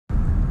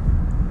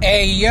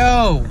Hey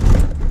yo,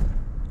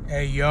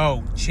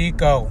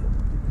 Chico,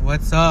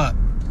 what's up?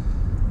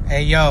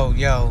 Hey yo.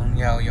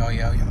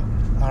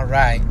 All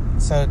right,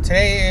 so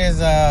today is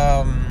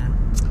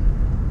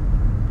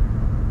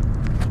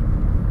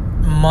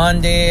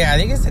Monday. I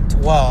think it's the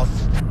 12th,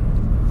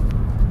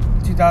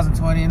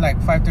 2020, like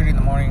 5:30 in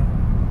the morning.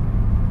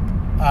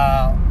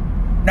 No,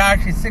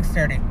 actually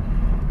 6:30.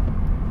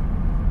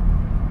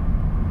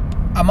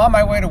 I'm on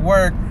my way to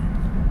work,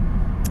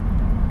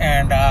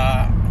 and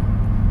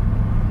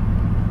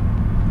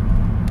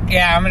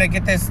yeah, I'm gonna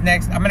get this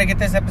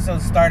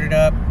episode started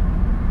up.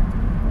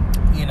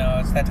 You know,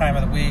 it's that time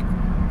of the week,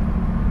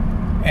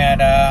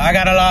 and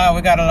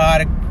we got a lot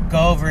to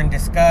go over and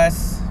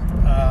discuss.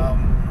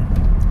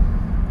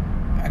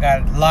 I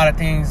got a lot of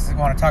things I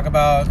want to talk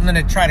about. I'm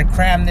gonna try to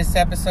cram this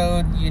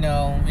episode, you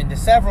know, into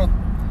several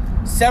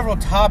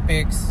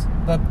topics,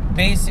 but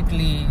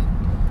basically,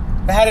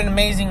 I had an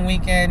amazing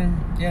weekend.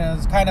 You know,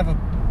 it's kind of a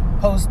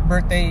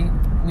post-birthday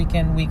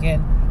weekend,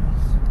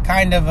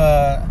 kind of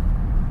a,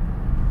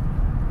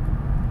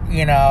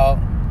 you know,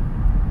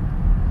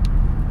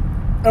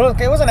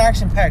 it was an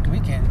action-packed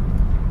weekend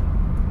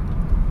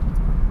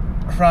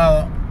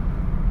from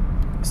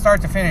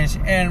start to finish,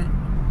 and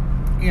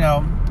you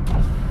know,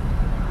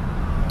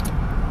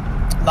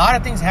 a lot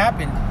of things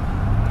happened.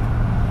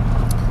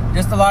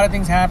 Just a lot of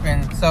things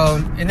happened.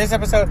 So in this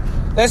episode,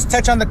 let's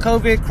touch on the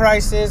COVID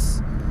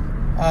crisis.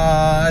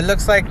 It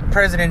looks like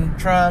President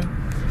Trump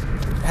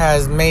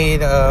has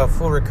made a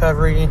full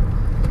recovery.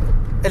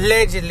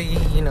 Allegedly,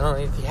 you know,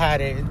 if he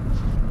had it,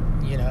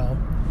 you know,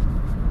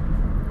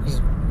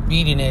 he's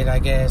beating it, I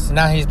guess.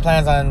 Now he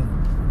plans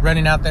on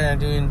running out there and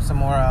doing some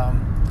more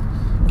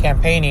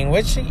campaigning,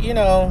 which, you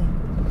know,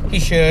 he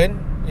should.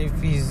 If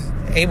he's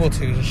able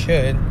to, he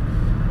should.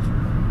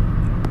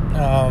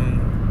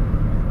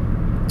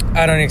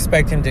 I don't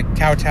expect him to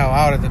kowtow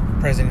out of the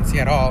presidency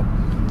at all.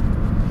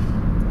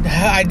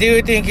 I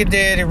do think it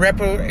did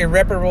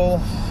irreparable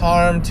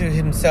harm to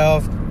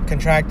himself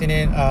contracting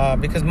it,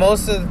 because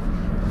most of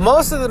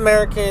the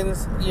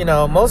Americans, you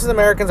know, most of the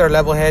Americans are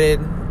level-headed,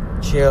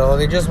 chill.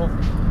 They just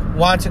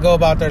want to go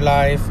about their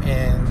life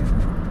and,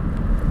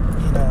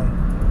 you know,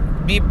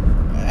 be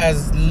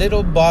as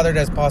little bothered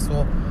as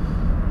possible.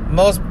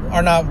 Most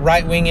are not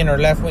right-winging or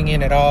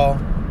left-winging at all.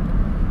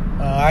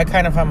 I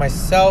kind of find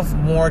myself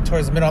more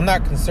towards the middle. I'm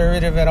not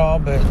conservative at all,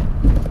 but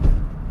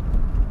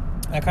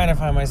I kind of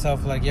find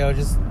myself like, yo,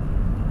 just,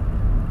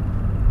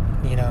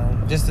 you know,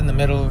 just in the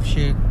middle of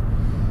shoot.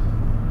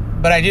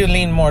 But I do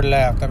lean more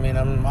left. I mean,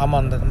 I'm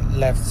on the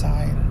left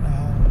side.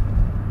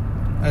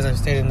 As I've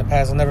stated in the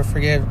past, I'll never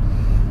forgive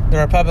the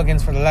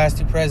Republicans for the last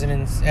two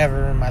presidents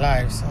ever in my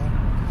life. So,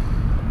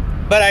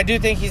 but I do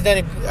think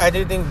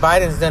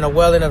Biden's done a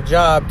well enough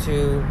job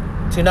to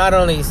not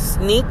only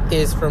sneak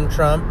this from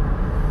Trump,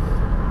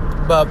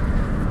 but,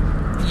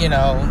 you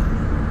know,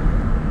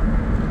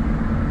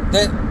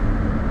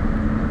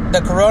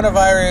 the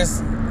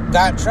coronavirus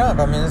got Trump.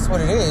 I mean, that's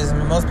what it is. I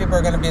mean, most people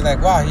are going to be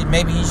like, wow,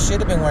 maybe he should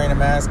have been wearing a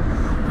mask.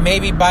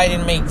 Maybe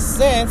Biden makes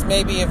sense.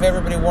 Maybe if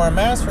everybody wore a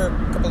mask for a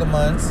couple of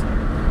months,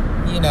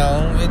 you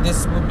know,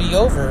 this would be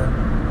over.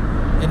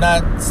 And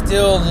not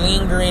still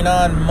lingering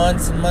on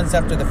months and months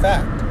after the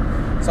fact.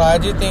 So I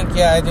do think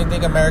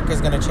America is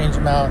going to change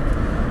him out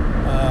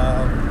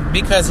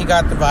because he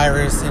got the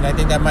virus, and I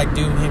think that might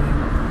doom him.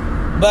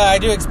 But I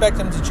do expect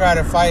him to try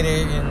to fight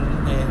it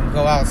and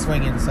go out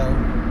swinging. So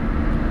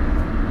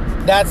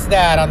that's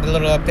that on the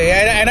little update.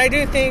 And I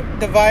do think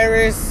the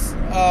virus,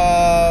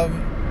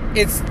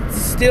 it's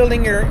still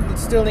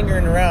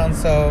lingering around.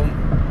 So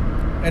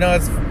I know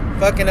it's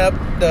fucking up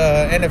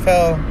the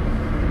NFL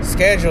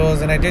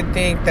schedules, and I did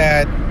think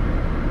that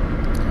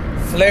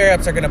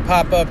flare-ups are going to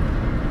pop up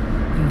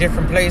in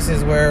different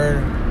places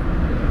where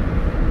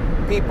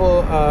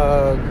people,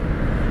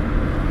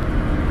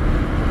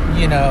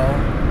 you know,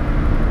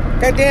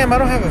 goddamn, I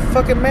don't have a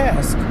fucking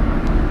mask. I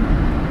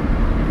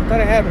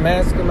thought I had a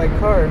mask in my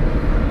car.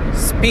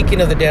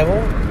 Speaking of the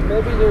devil,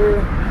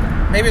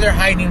 maybe they're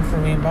hiding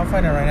from me, but I'll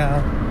find out right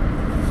now.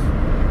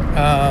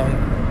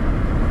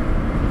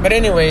 But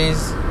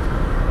anyways,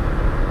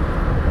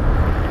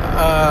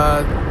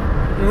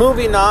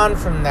 moving on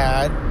from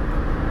that,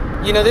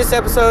 you know, this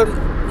episode,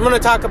 I'm going to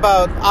talk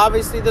about,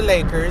 obviously, the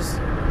Lakers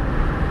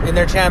in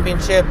their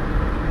championship.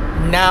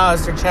 Now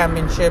it's their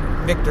championship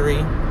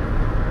victory.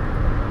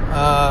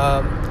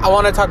 I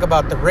want to talk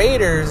about the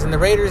Raiders, and the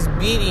Raiders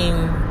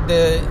beating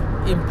the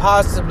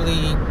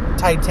impossibly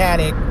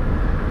titanic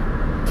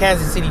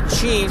Kansas City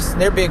Chiefs,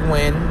 their big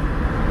win.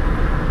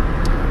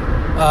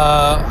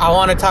 I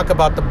want to talk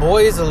about the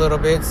boys a little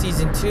bit.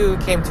 Season 2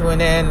 came to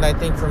an end, I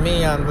think, for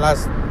me on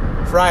last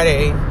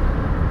Friday.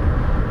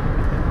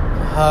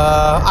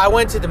 I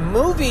went to the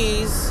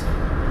movies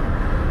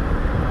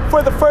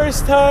for the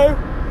first time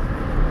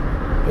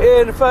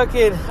in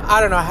fucking,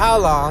 I don't know how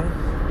long.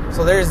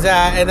 So there's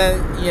that. And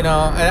then, you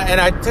know, and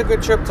I took a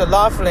trip to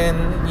Laughlin,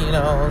 you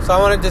know, so I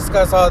want to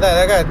discuss all that.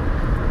 I got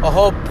a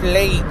whole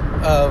plate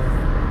of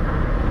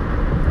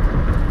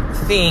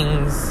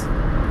things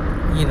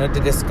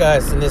to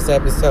discuss in this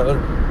episode.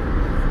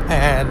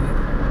 And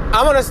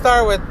I'm going to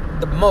start with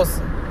the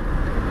most...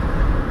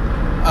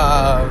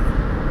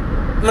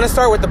 I'm going to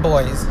start with The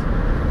Boys.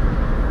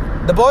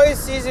 The Boys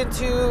Season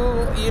 2,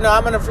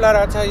 I'm going to flat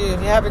out tell you, if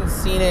you haven't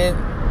seen it,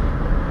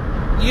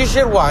 you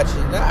should watch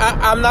it.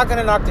 I'm not going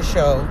to knock the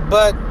show,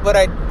 but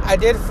I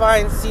did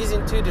find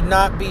Season 2 to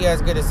not be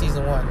as good as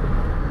Season 1.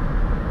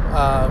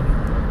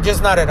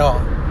 Just not at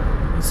all.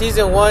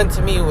 Season 1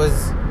 to me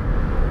was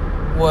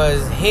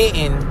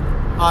hitting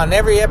on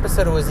every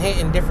episode. It was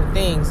hitting different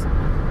things.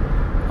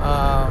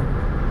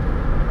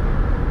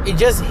 It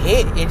just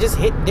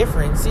hit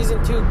different.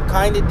 Season 2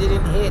 kind of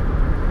didn't hit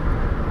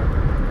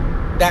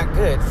that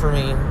good for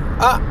me.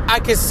 I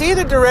could see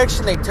the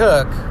direction they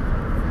took.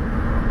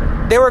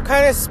 They were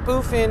kind of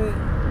spoofing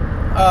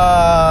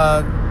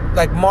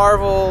like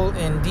Marvel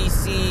and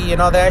DC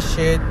and all that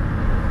shit.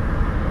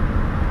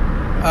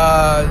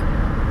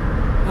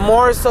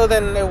 More so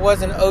than it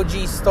was an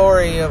OG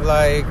story of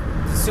like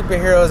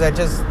superheroes that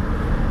just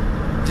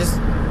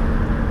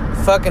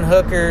fucking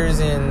hookers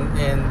and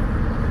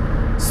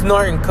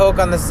snorting coke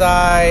on the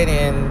side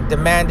and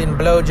demanding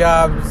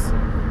blowjobs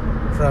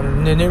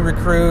from the new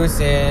recruits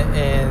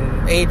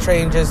and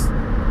A-Train just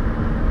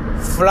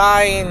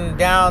flying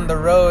down the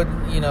road,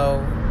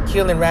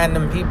 killing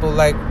random people.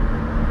 Like,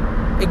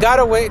 it got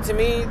away, to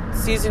me,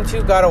 Season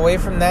 2 got away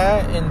from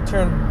that and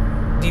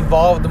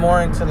devolved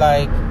more into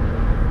like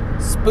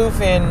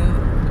spoofing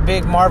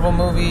big Marvel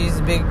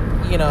movies, big,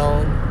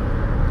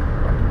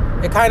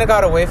 it kind of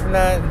got away from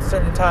that in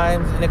certain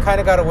times, and it kind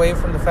of got away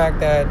from the fact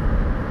that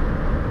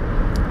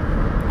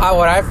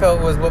what I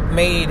felt was what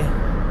made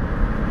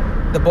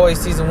The Boys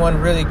Season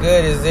 1 really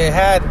good is it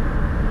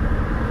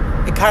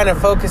kind of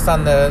focused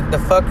on the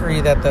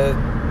fuckery that the,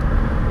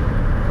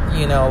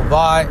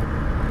 Vought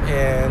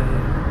and,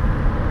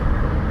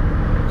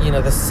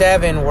 the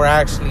Seven were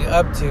actually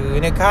up to,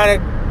 and it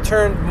kind of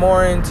turned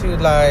more into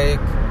like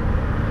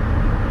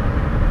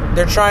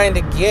they're trying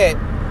to get,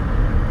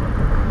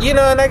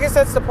 and I guess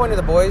that's the point of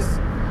The Boys.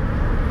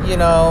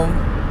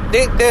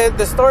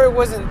 The story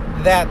wasn't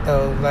that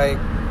though. Like,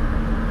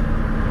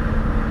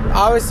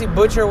 obviously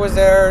Butcher was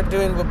there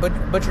doing what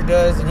Butcher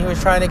does, and he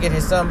was trying to get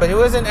his son, but he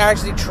wasn't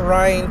actually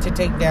trying to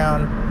take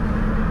down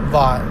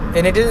Vought.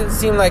 And it didn't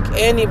seem like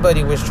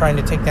anybody was trying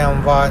to take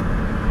down Vought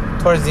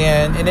towards the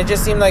end. And it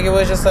just seemed like it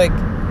was just like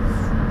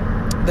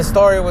the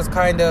story was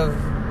kind of...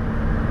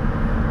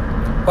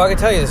 Well, I can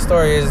tell you the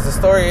story is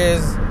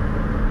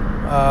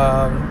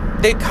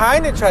they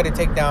kind of try to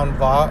take down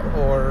Vought,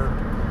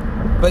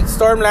 but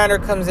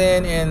Stormlander comes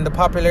in and the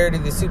popularity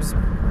of the Supes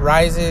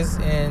rises,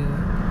 and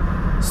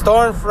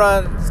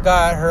Stormfront's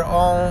got her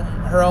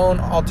own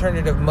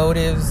alternative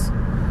motives.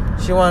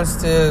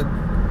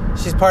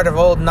 She's part of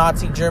old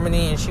Nazi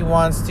Germany, and she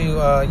wants to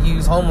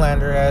use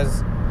Homelander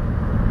as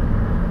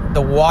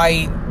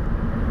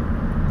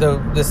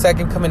the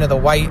second coming of the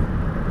White,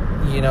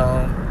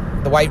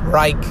 the White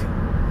Reich,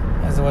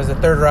 as it was the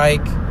Third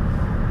Reich.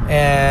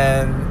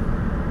 And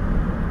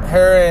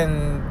her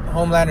and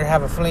Homelander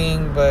have a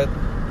fling, but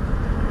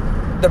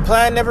the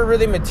plan never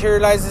really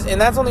materializes,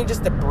 and that's only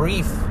just a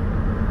brief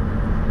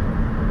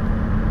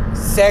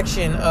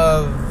section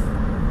of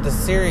the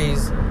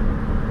series.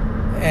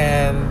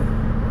 And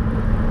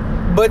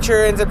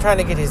Butcher ends up trying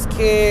to get his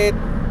kid,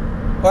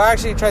 well,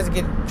 actually tries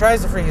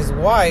to free his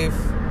wife,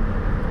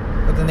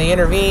 but then they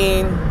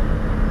intervene.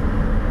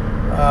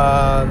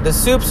 The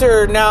Supes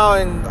are now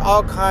in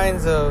all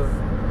kinds of,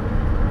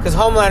 because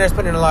Homelander's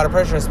putting a lot of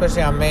pressure,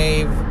 especially on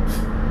Maeve,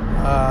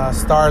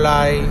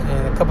 Starlight,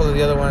 and a couple of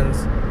the other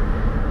ones.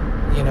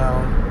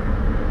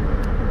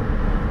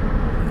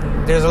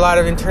 There's a lot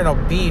of internal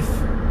beef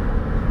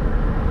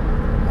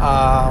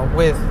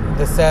with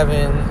the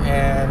Seven,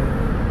 and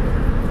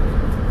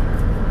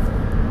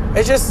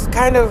it's just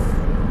kind of,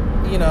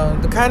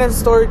 the kind of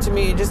story to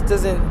me, it just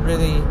doesn't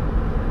really,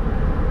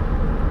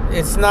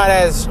 it's not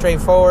as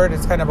straightforward.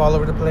 It's kind of all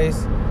over the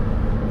place.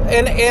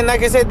 And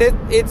like I said,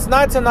 it's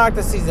not to knock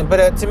the season,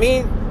 but to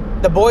me,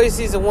 The Boys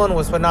Season 1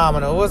 was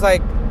phenomenal. It was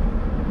like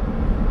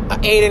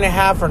an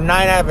 8.5 or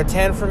 9 out of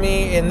 10 for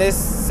me, and this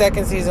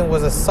second season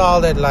was a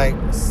solid like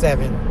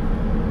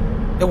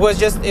 7. It was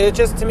just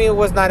to me, it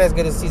was not as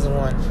good as Season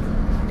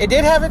 1. It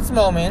did have its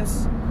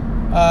moments.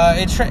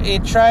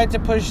 It tried to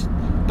push,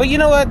 but you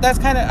know what? That's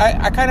kind of,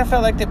 I kind of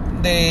felt like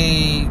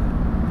they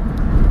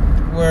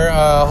were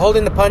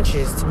holding the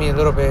punches to me a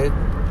little bit.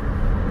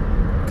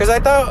 Because I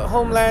thought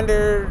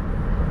Homelander,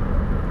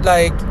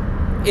 like,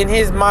 in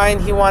his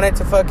mind, he wanted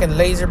to fucking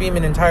laser beam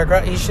an entire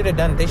crowd. He should have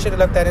done it. They should have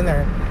left that in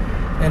there.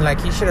 And,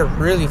 like, he should have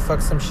really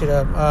fucked some shit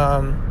up.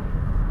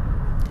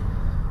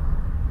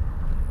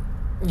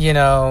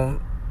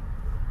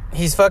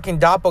 He's fucking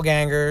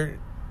doppelganger.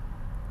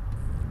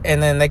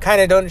 And then they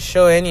kind of don't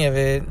show any of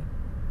it.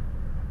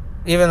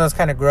 Even though it's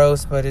kind of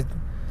gross, but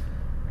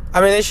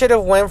they should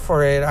have went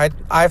for it,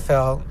 I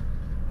felt.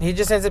 He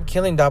just ends up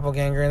killing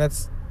Doppelganger, and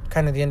that's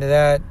kind of the end of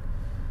that.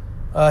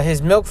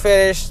 His milk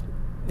fetish,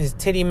 his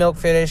titty milk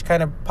fetish,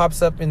 kind of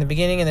pops up in the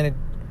beginning, and then it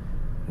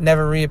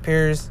never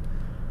reappears.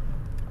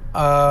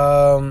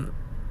 Him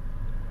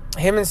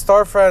and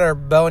Storefront are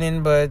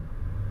boning, but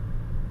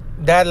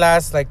that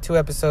lasts like 2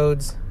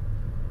 episodes.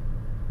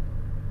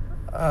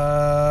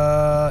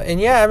 And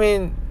yeah, I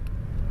mean,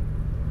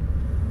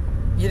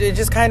 it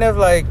just kind of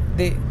like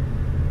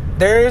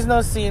there is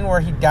no scene where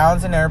he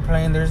downs an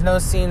airplane. There's no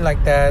scene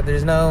like that.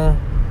 There's no,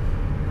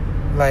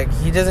 like,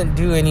 he doesn't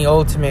do any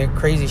ultimate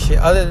crazy shit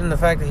other than the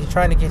fact that he's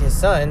trying to get his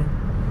son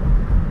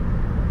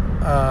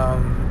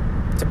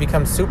to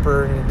become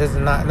super, and it does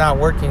not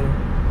working.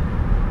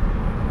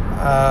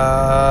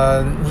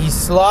 He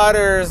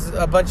slaughters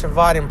a bunch of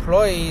VOD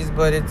employees,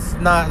 but it's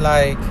not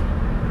like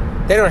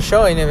they don't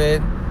show any of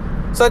it.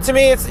 So to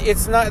me,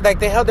 it's not like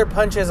they held their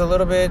punches a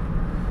little bit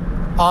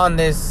on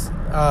this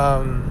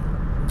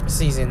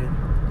season.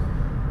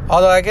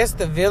 Although I guess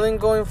the villain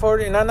going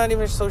forward, and I'm not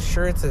even so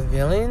sure it's a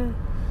villain.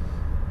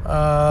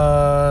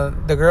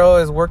 The girl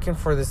is working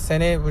for the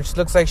Senate, which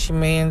looks like she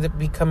may end up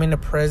becoming the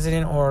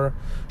president, or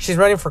she's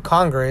running for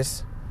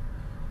Congress.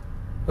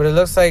 But it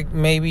looks like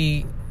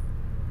maybe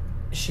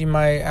she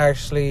might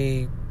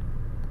actually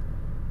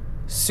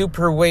soup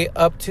her way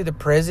up to the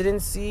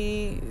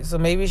presidency. So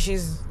maybe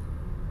she's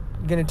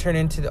gonna turn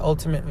into the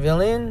ultimate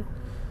villain.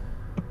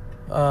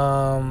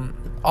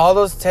 All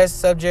those test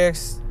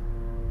subjects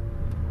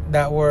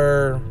that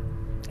were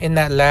in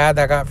that lab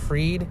that got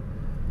freed,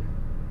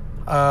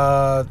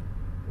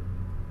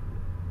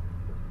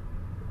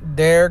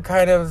 they're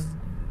kind of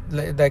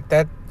like,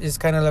 that is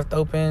kind of left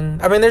open.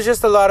 I mean, there's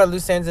just a lot of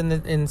loose ends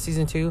in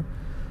season 2,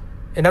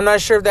 and I'm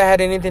not sure if that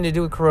had anything to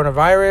do with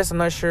coronavirus. I'm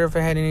not sure if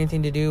it had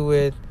anything to do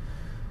with,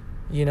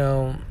 you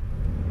know,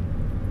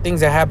 things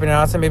that happened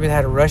outside. Maybe they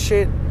had to rush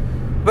it,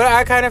 but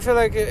I kind of feel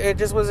like it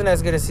just wasn't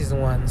as good as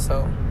season 1.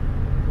 So,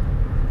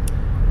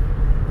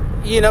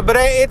 you know, but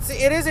it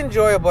is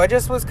enjoyable. I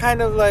just was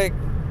kind of like,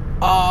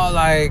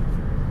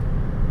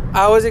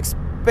 I was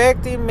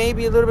expecting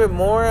maybe a little bit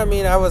more. I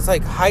mean, I was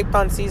like hyped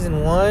on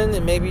season 1,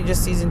 and maybe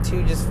just season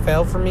 2 just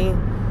fell for me.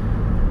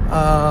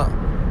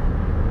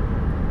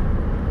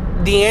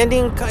 The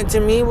ending to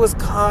me was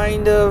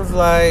kind of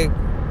like,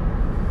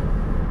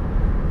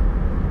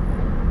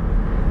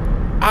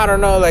 I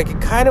don't know, like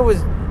it kind of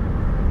was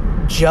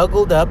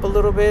juggled up a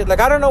little bit. Like,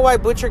 I don't know why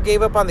Butcher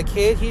gave up on the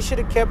kid. He should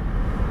have kept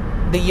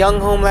the young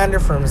Homelander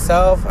for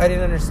himself. I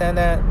didn't understand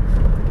that.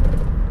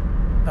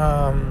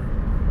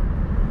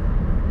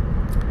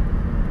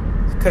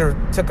 Could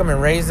have took him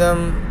and raised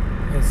him.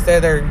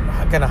 Instead, they're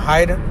gonna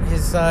hide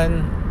his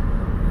son.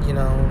 You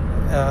know,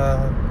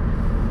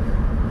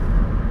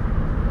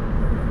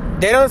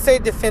 they don't say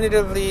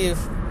definitively if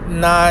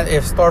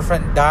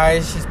Storefront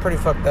dies. She's pretty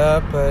fucked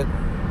up, but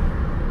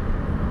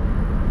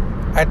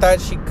I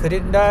thought she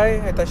couldn't die.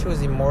 I thought she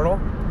was immortal.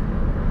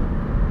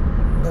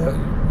 But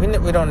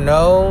we don't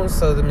know,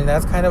 so I mean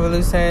that's kind of a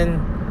loose end.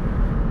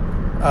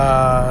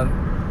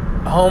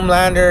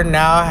 Homelander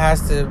now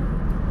has to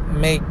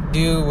make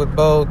do with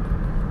both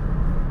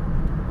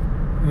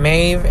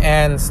Maeve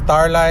and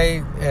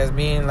Starlight as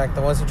being like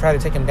the ones who try to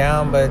take him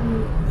down, but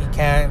he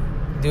can't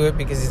do it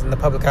because he's in the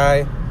public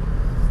eye.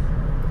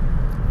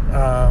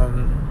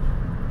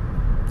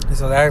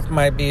 So that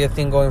might be a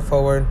thing going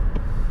forward.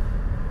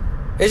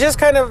 It's just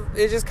kind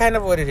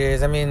of what it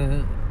is. I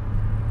mean,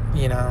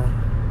 you know.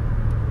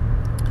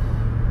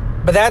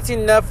 But that's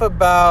enough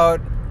about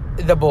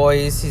The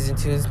Boys season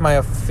 2. It's my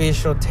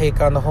official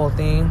take on the whole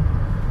thing.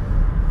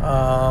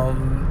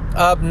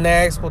 Up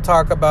next, we'll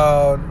talk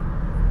about,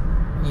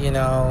 you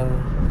know,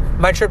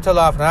 my trip to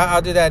Laughlin.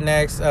 I'll do that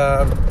next.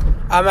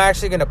 I'm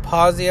actually gonna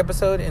pause the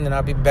episode and then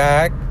I'll be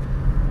back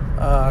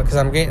because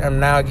I'm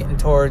now getting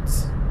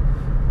towards,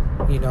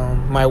 you know,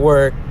 my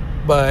work.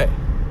 But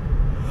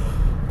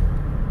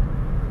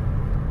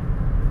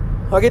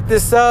I'll get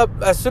this up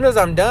as soon as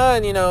I'm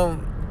done. You know,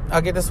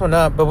 I'll get this one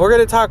up. But we're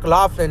gonna talk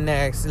Laughlin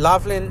next.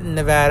 Laughlin,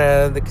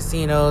 Nevada, the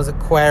casinos,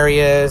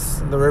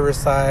 Aquarius, the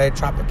Riverside,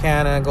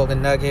 Tropicana,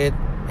 Golden Nugget,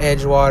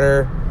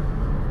 Edgewater.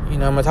 You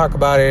know, I'm gonna talk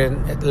about it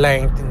at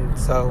length, and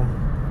so,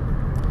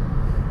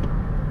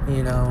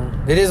 you know,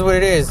 it is what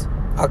it is.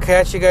 I'll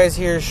catch you guys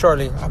here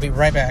shortly. I'll be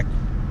right back.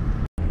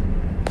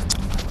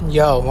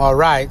 Yo, all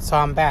right, so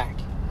I'm back.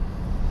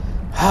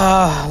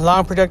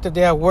 Long productive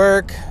day at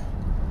work.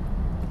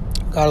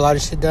 Got a lot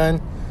of shit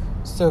done.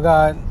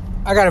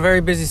 I got a very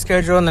busy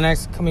schedule in the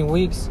next coming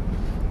weeks.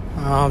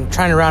 Trying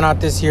to round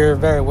out this year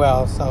very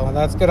well, so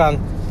that's good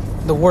on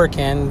the work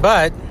end.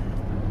 But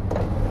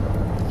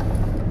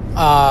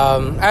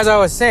as I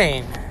was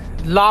saying,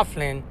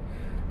 Laughlin.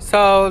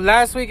 So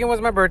last weekend was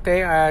my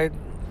birthday. I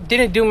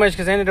didn't do much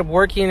because I ended up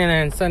working, and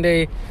then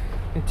Sunday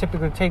I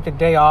typically take the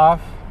day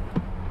off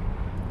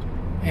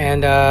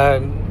and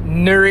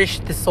nourish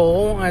the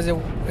soul as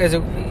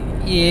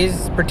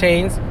it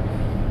pertains.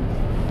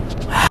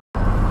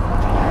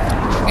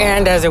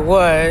 And as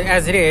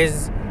it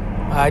is,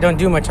 I don't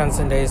do much on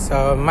Sundays.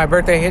 So my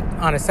birthday hit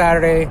on a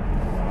Saturday.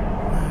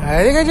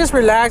 I think I just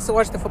relaxed to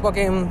watch the football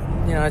game.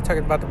 You know,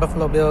 talking about the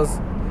Buffalo Bills.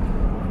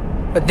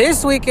 But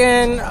this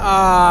weekend,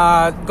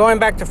 going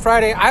back to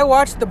Friday, I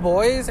watched The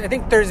Boys, I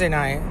think Thursday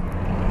night.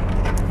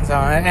 So,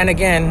 and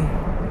again,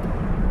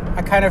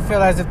 I kind of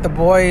feel as if The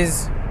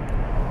Boys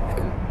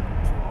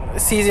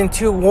season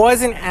 2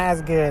 wasn't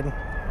as good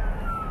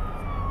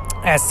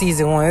as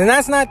season 1, and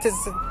that's not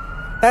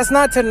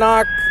to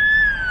knock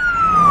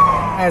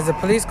as the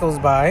police goes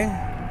by.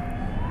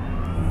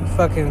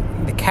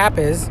 Fucking the cap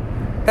is.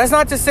 That's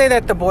not to say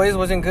that The Boys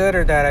wasn't good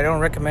or that I don't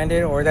recommend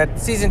it or that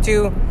season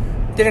 2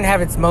 didn't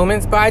have its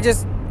moments, but I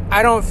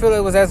don't feel it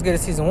was as good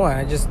as season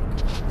 1.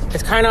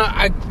 It's kind of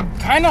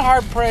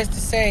hard pressed to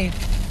say,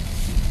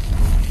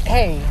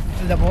 hey,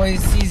 The Boys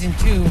season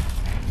 2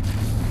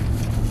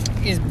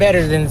 is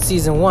better than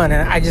season 1,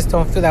 and I just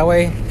don't feel that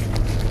way.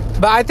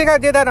 But I think I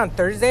did that on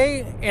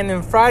Thursday, and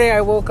then Friday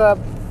I woke up,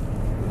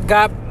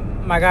 got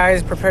my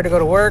guys prepared to go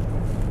to work,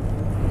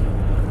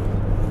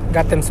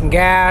 got them some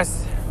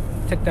gas,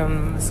 took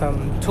them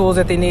some tools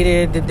that they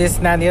needed, did this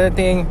and that and the other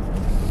thing.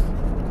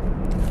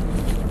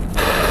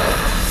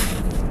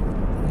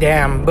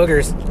 Damn,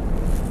 boogers.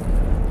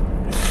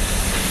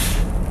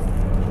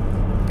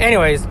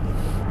 Anyways,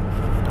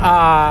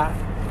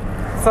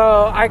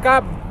 so I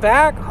got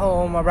back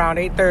home around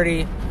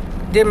 8:30,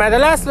 did the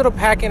last little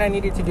packing I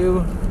needed to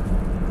do,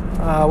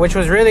 which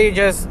was really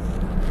just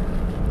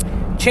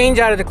change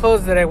out of the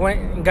clothes that I went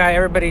and got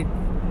everybody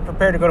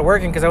prepared to go to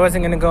work in, because I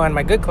wasn't going to go in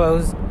my good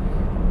clothes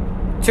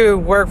to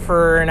work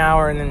for an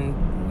hour and then,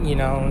 you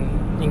know,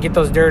 and get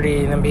those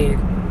dirty and then be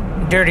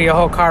dirty a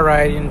whole car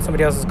ride in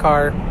somebody else's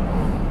car.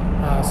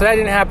 So that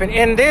didn't happen.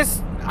 And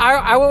this,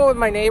 I went with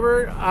my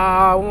neighbor.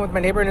 I went with my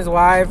neighbor and his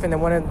wife, and then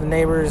one of the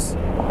neighbors,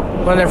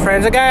 one of their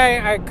friends, a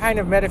guy I kind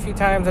of met a few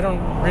times. I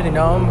don't really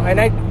know him, and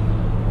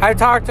I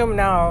talked to him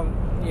now,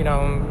 you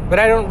know, but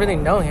I don't really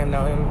know him.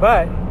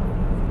 But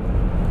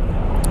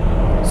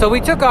so we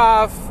took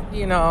off,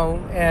 you know,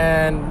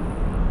 and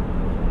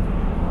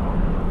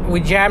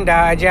we jammed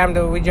out.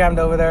 We jammed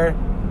over there.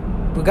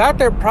 We got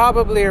there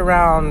probably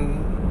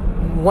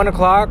around 1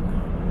 o'clock.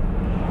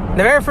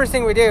 The very first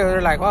thing we did, we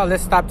were like, well,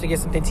 let's stop to get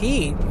something to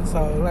eat.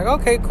 So, like,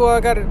 okay, cool, I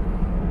got it.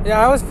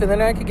 Yeah, I was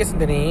feeling it. I could get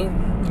something to eat,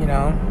 you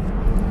know.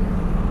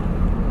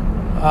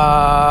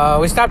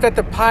 We stopped at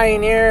the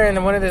Pioneer,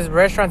 and one of those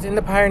restaurants in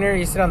the Pioneer,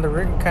 you sit on the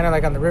kind of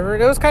like on the river.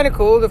 It was kind of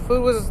cool. The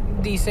food was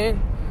decent.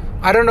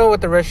 I don't know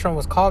what the restaurant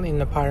was called in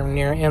the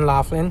Pioneer in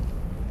Laughlin.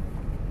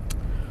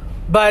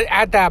 But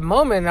at that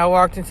moment, I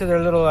walked into their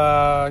little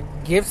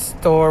gift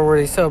store where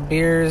they sell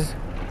beers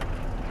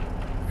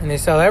and they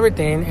sell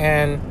everything,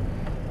 and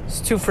it's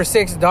 2 for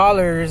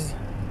 $6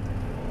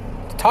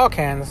 tall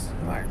cans.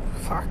 Like,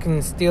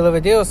 fucking steal of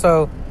a deal.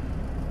 So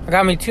I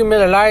got me 2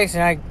 Miller Lights,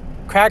 and I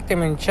cracked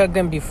them and chugged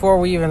them before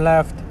we even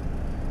left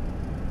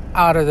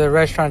out of the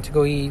restaurant to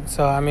go eat.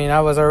 So I mean, I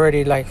was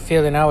already like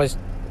feeling I was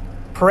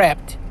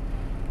prepped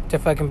to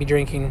fucking be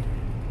drinking.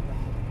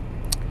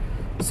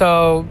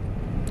 So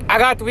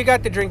we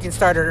got the drinking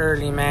started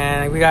early,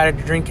 man. I got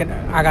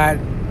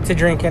to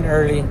drinking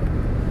early.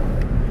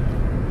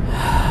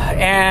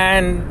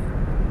 And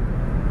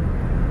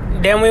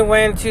then we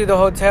went to the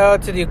hotel,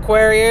 to the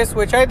Aquarius,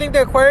 which I think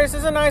the Aquarius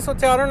is a nice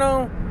hotel. I don't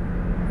know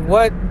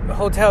what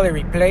hotel it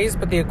replaced,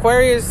 but the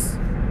Aquarius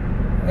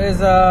is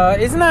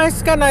nice.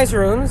 It's got nice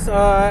rooms.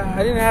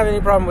 I didn't have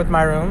any problem with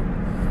my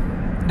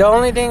room. The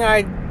only thing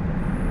I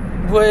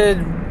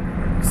would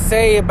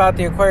say about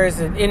the Aquarius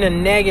in a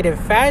negative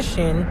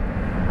fashion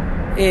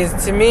is,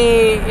 to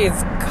me,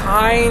 it's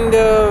kind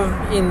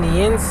of in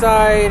the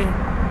inside.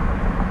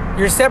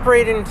 You're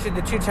separated into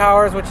the 2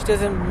 towers, which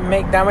doesn't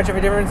make that much of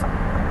a difference.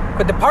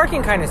 But the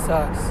parking kind of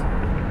sucks.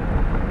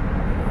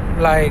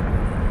 Like,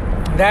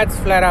 that's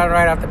flat out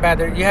right off the bat.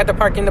 You had to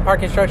park in the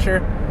parking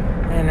structure,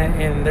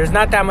 and there's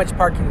not that much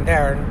parking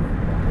there.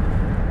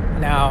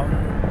 Now,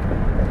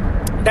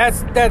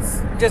 that's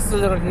just a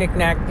little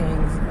knick-knack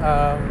things.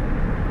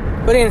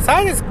 But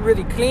inside it's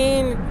really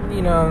clean.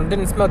 You know,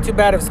 didn't smell too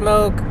bad of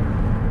smoke.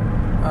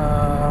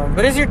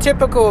 But it's your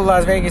typical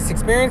Las Vegas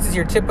experience. It's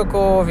your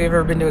typical, if you've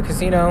ever been to a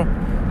casino,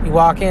 you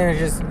walk in,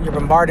 you're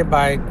bombarded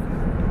by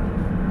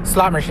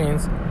slot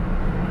machines.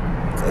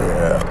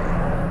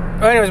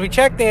 Well, anyways, we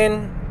checked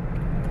in,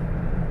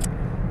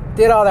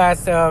 did all that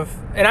stuff,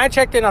 and I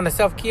checked in on the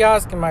self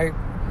kiosk, and my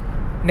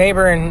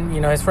neighbor and, you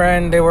know, his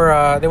friend, they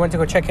went to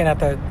go check in at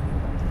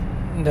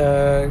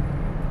the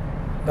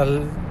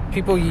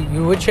people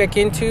you would check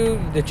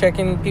into, the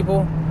check-in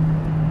people.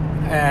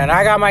 And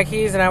I got my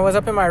keys, and I was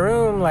up in my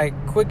room like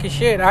quick as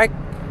shit. I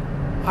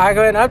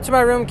went up to my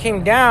room,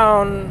 came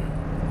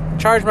down,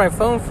 charged my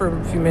phone for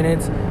a few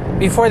minutes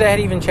before they had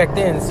even checked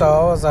in. So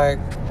I was like,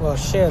 well,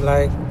 shit,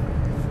 like,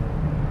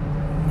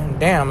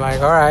 damn,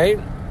 like, all right.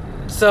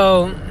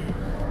 So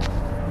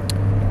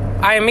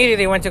I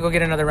immediately went to go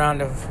get another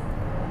round of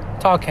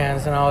tall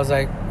cans, and I was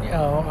like, you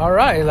know, all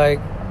right, like,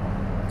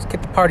 let's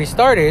get the party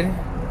started.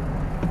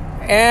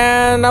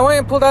 And I went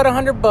and pulled out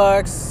 $100,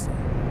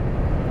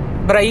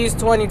 but I used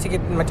 20 to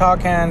get my tall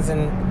cans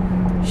and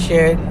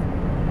shit.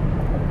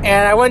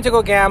 And I went to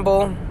go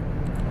gamble.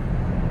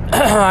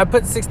 I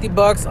put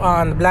 $60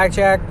 on the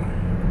blackjack.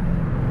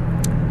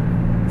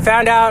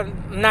 Found out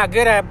I'm not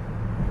good at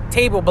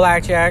table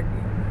blackjack,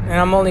 and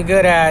I'm only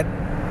good at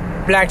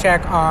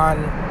blackjack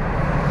on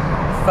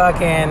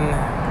fucking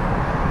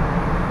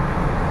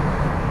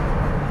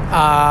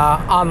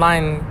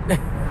online.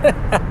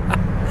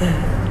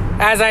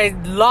 As I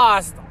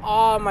lost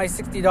all my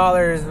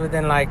 $60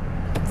 within like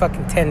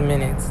fucking 10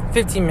 minutes,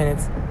 15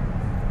 minutes.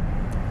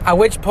 At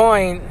which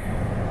point,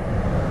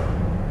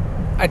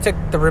 I took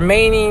the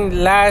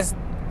remaining last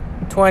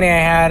 20 I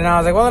had, and I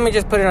was like, well, let me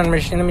just put it on the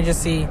machine. Let me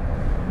just see.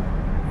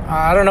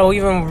 I don't know,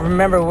 even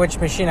remember which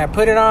machine I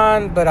put it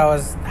on, but I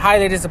was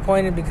highly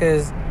disappointed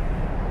because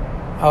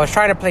I was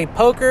trying to play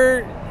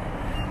poker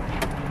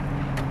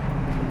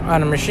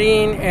on a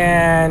machine,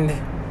 and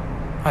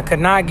I could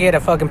not get a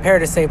fucking pair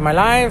to save my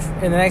life.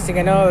 And the next thing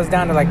I know, it was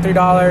down to like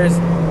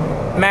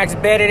 $3. Max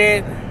betted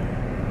it,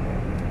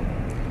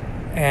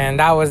 and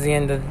that was the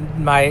end of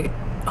my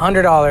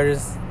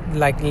 $100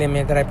 like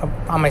limit that I put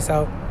on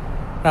myself.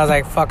 And I was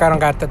like, fuck, I don't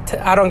got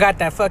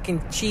that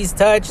fucking cheese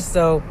touch,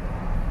 so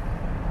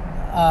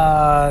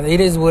it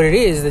is what it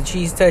is. The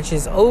cheese touch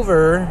is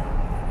over,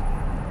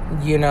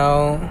 you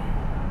know.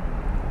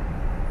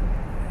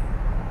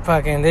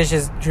 Fucking, this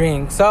just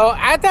drink. So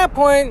at that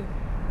point,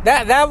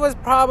 that was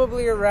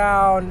probably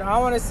around, I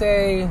want to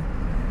say,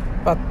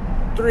 about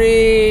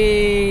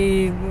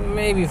 3,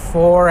 maybe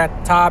 4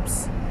 at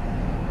tops.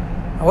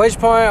 At which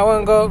point, I went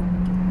and go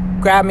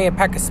grab me a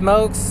pack of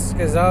smokes,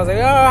 because I was like,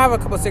 oh, I have a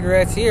couple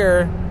cigarettes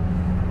here,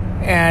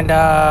 and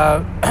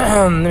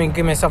let me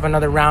give myself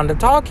another round of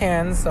tall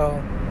cans.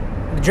 So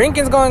the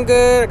drinking's going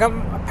good. I got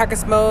a pack of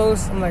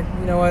smokes. I'm like,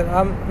 you know what,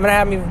 I'm gonna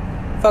have me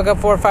fuck up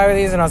 4 or 5 of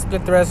these, and I'll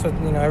split the rest with,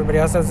 you know, everybody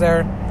else that's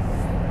there.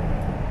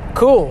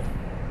 Cool.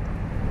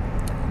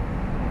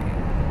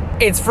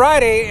 It's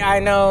Friday. I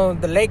know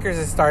the Lakers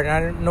is starting. I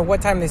don't know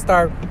what time they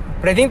start,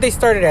 but I think they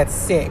started at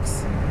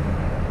 6,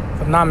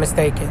 if I'm not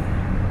mistaken.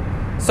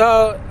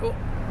 So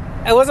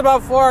it was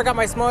about 4. I got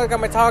my smoke, I got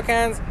my tall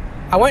cans.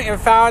 I went and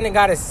found and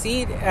got a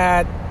seat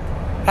at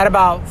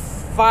about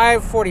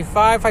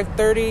 5:45,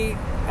 5:30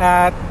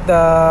 at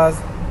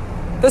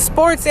the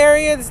sports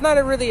area. It's not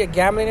really a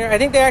gambling area. I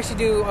think they actually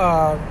do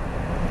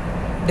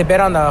they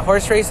bet on the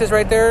horse races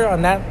right there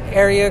on that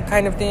area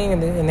kind of thing,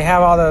 and they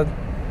have all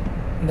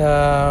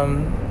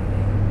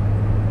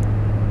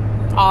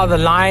the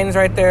lines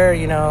right there,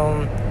 you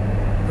know,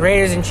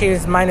 Raiders and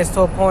Chiefs minus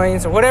 12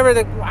 points or whatever.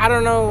 I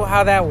don't know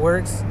how that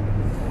works.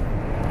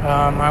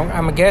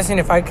 I'm guessing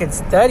if I could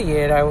study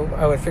it, I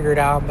would figure it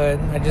out, but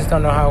I just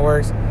don't know how it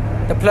works.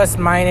 The plus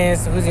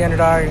minus, who's the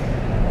underdog,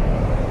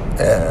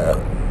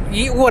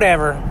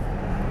 whatever.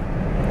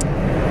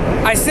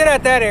 I sit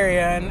at that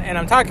area and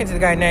I'm talking to the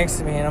guy next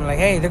to me, and I'm like,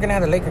 hey, they're gonna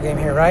have the Laker game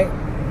here, right?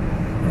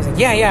 He's like,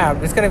 yeah,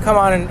 it's gonna come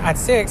on at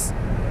 6.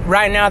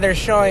 Right now they're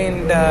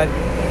showing the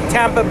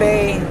Tampa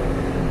Bay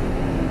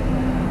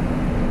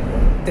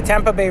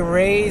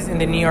Rays and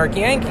the New York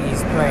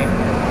Yankees playing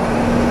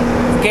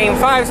Game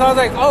 5. So I was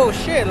like, oh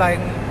shit, like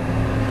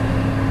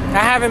I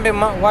haven't been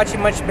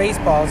watching much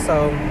baseball,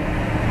 so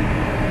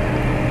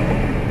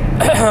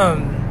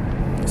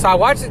so I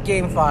watched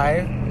Game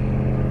 5.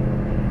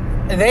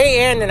 They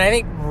end, and I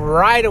think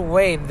right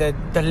away the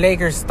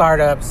Lakers start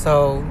up.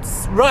 So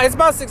it's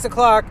about 6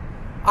 o'clock.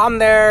 I'm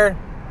there.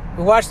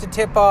 We watched the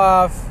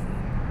tip-off.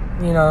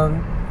 You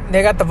know,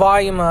 they got the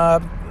volume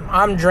up.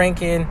 I'm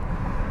drinking.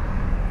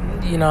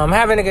 You know, I'm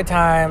having a good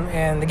time,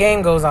 and the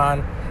game goes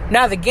on.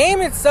 Now, the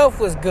game itself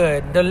was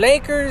good. The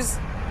Lakers,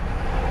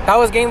 that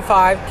was Game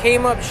 5,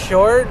 came up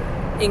short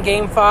in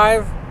Game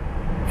 5,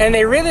 and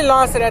they really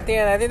lost it at the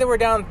end. I think they were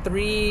down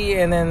 3,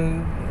 and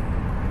then,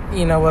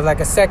 you know, with like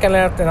a second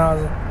left, and I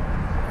was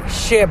like,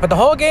 shit. But the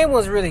whole game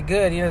was really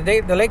good. You know,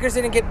 the Lakers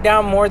didn't get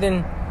down more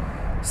than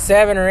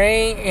 7 or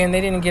 8, and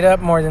they didn't get up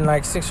more than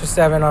like 6 or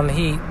 7 on the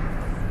Heat,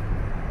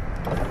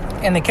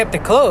 and they kept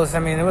it close. I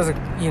mean, it was a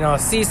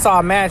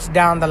seesaw match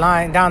down the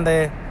line,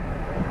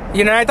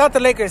 I thought the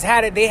Lakers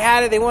had it. They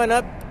had it. They went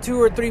up 2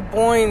 or 3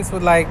 points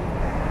with like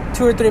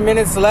 2 or 3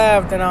 minutes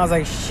left, and I was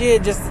like,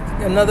 shit, just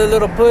another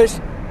little push,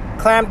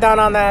 clamp down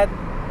on that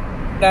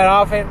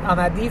offense, on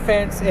that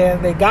defense,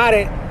 and they got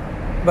it.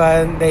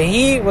 But the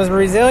Heat was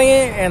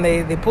resilient, and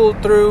they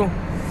pulled through.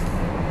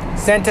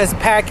 Sent us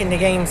packing to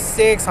Game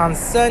 6 on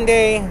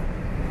Sunday.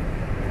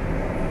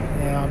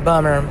 Yeah,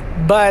 bummer.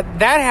 But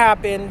that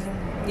happened.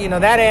 You know,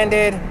 that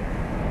ended.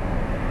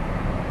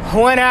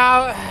 Went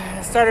out,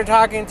 started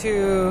talking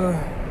to,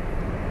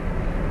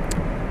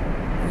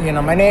 you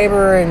know, my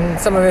neighbor and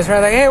some of his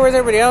friends. Like, hey, where's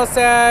everybody else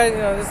at? You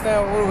know,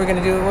 what are we going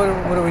to do? What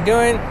are we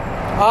doing?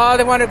 Oh,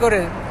 they want to go to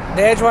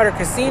the Edgewater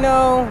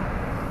Casino.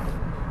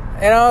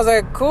 And I was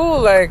like,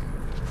 cool. Like,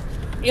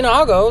 you know,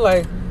 I'll go.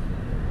 Like,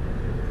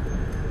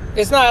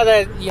 it's not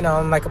that, you know,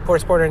 I'm like a poor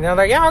sport, and I'm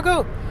like, yeah, I'll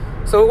go.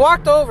 So we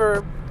walked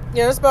over.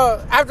 You know, it's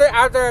about after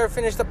I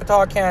finished up a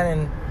tall can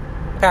and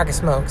pack of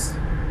smokes,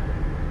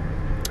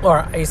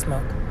 or a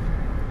smoke.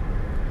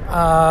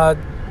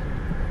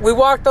 We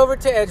walked over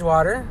to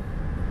Edgewater,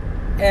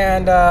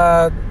 and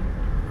I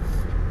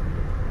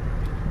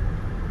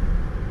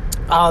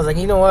was like,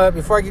 you know what?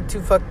 Before I get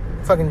too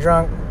fucking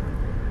drunk,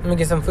 let me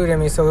get some food in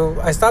me. So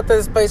I stopped at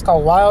this place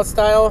called Wild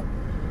Style.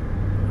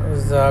 It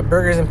was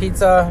burgers and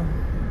pizza.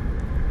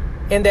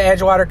 in the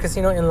Edgewater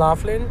Casino in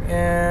Laughlin,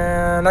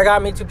 and I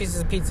got me 2 pieces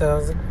of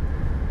pizza.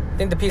 I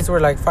think the pizza were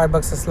like $5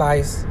 a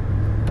slice.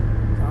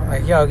 I'm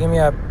like, yo, give me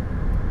a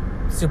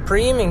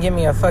Supreme and give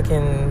me a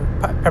fucking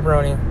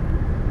pepperoni.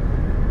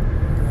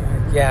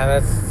 Yeah,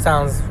 that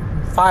sounds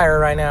fire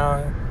right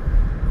now.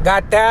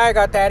 Got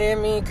that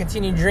in me.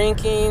 Continued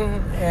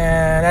drinking,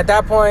 and at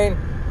that point,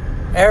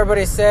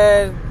 everybody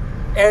said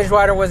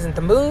Edgewater wasn't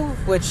the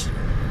move, which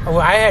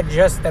I had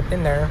just stepped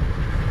in there.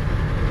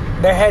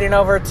 They're heading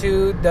over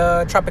to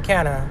the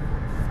Tropicana.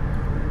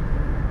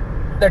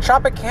 The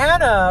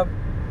Tropicana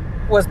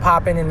was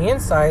popping in the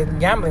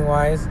inside, gambling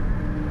wise.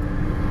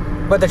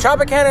 But the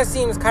Tropicana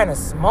seems kind of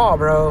small,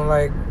 bro.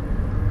 Like,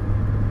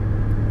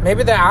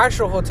 maybe the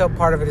actual hotel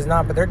part of it is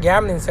not, but their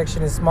gambling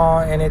section is small,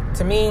 and it,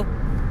 to me,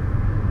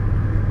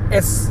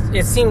 it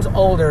seems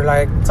older.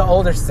 Like, it's an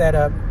older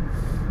setup.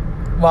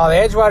 While the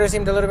Edgewater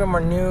seemed a little bit more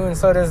new, and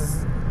so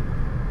does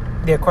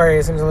the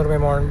Aquarius, seems a little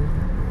bit more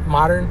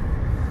modern.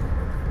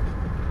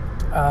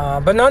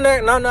 But no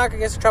knock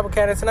against the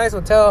Tropicana. It's a nice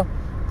hotel,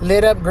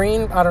 lit up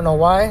green. I don't know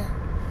why.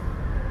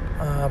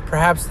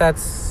 Perhaps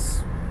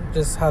that's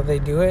just how they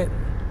do it.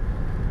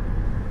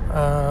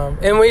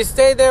 And we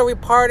stayed there. We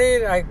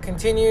partied. I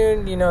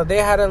continued. You know, they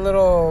had a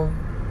little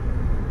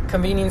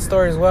convenience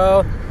store as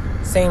well.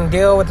 Same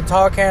deal with the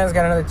tall cans.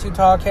 Got another 2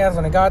 tall cans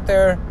when I got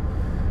there.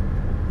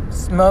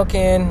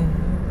 Smoking.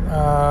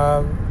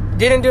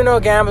 Didn't do no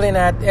gambling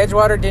at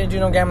Edgewater. Didn't do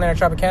no gambling at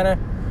Tropicana.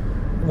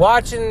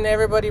 Watching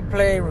everybody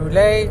play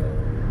roulette,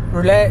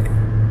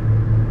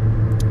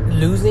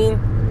 losing.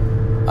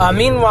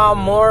 Meanwhile,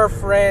 more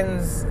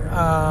friends,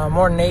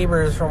 more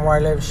neighbors from where I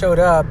live showed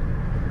up.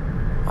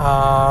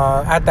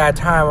 At that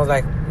time, it was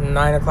like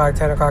 9 o'clock,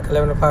 10 o'clock,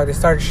 11 o'clock. They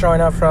started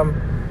showing up from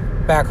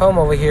back home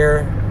over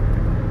here.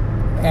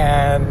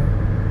 And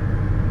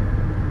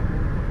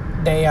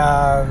they,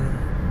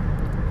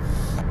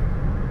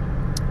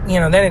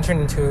 then it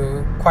turned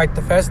into quite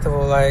the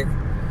festival. Like,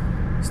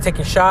 just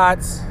taking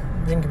shots,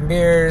 drinking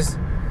beers,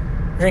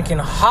 drinking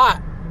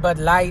hot Bud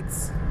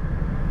Lights,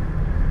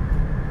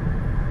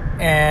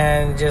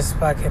 and just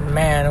fucking,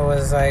 man, it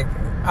was like,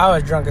 I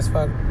was drunk as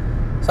fuck.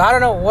 So I don't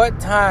know what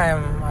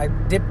time I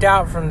dipped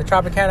out from the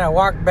Tropicana. I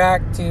walked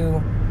back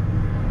to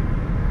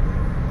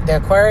the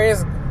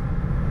Aquarius,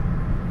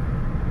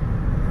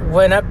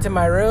 went up to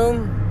my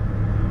room,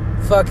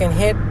 fucking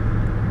hit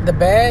the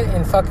bed,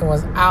 and fucking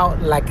was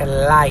out like a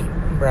light,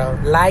 bro.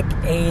 Like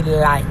a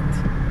light.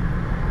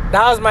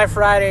 That was my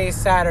Friday,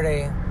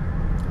 Saturday.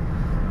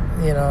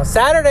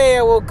 Saturday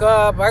I woke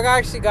up. I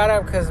actually got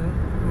up because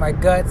my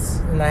guts,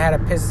 and I had to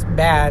piss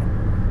bad,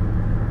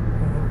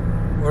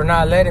 were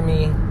not letting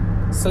me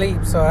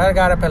sleep. So I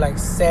got up at like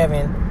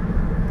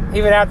 7.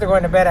 Even after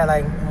going to bed at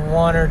like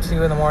 1 or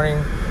 2 in the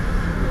morning.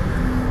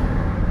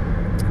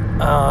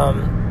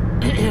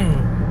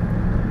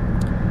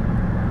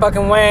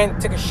 Fucking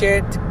went, took a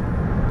shit,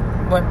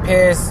 went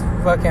piss,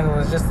 fucking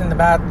was just in the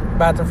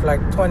bathroom for like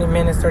 20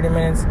 minutes, 30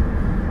 minutes.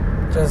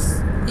 Just,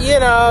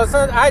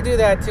 so I do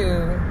that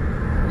too.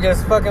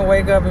 Just fucking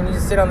wake up and you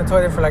just sit on the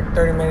toilet for like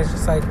 30 minutes,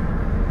 just like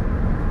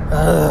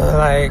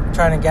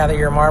trying to gather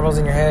your marbles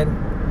in your head.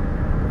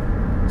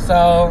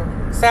 So,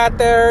 sat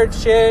there,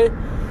 shit.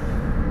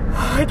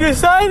 I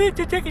decided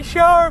to take a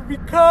shower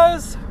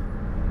because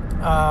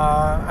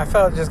I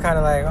felt just kind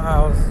of like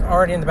I was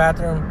already in the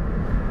bathroom.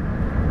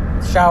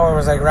 The shower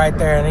was like right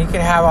there, and you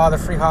can have all the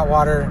free hot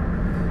water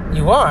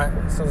you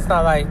want. So it's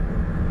not like,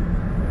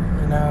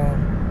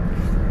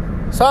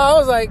 So I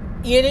was like,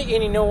 eat it,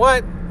 and you know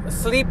what?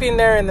 Sleeping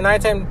there in the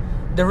nighttime,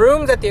 the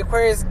rooms at the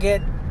Aquarius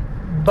get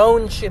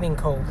bone-chilling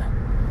cold.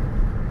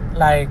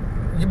 Like,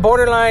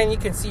 borderline, you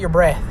can see your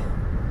breath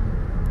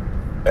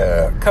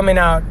coming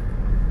out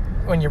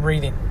when you're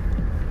breathing.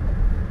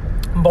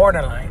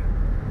 Borderline.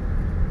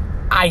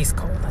 Ice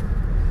cold.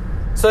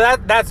 So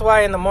that's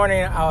why in the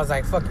morning I was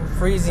like fucking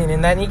freezing.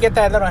 And then you get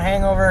that little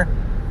hangover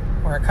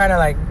where it kind of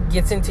like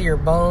gets into your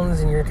bones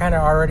and you're kind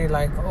of already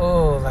like,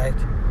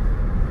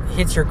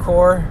 hits your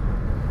core.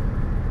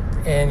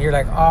 And you're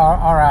like, oh,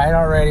 all right,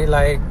 already.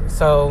 Like,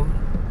 so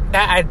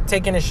that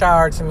taking a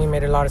shower to me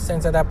made a lot of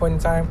sense at that point in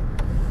time.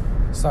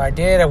 So I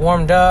did. I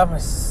warmed up. I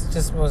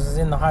just was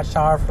in the hot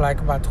shower for like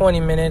about 20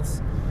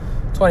 minutes,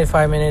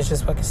 25 minutes,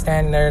 just fucking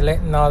standing there,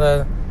 letting all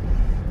the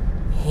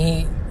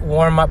heat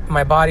warm up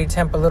my body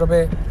temp a little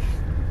bit.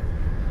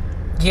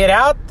 Get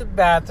out the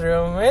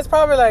bathroom. It's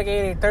probably like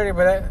 8:30,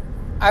 but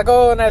I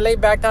go and I lay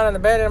back down in the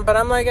bed. But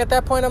I'm like, at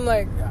that point, I'm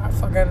like,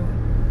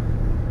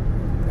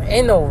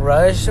 ain't no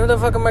rush. What the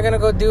fuck am I gonna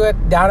go do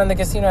it down in the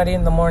casino at 8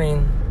 in the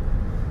morning?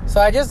 So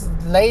I just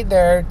laid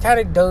there, kind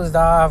of dozed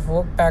off,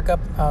 woke back up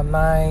about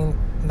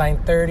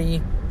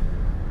 9:30.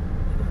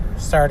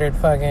 Started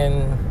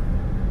fucking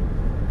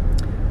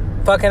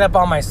up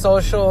on my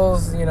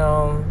socials,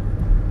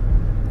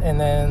 And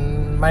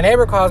then my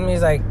neighbor calls me.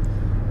 He's like,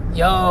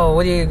 yo,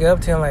 what do you get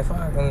up to? I'm like,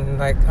 fuck. I'm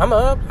like, I'm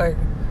up. Like,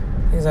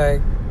 he's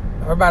like,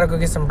 we're about to go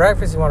get some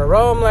breakfast. You want to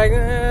roll? I'm like,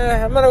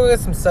 I'm going to go get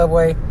some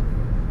Subway.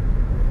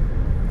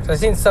 So I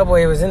seen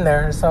Subway was in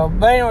there. So,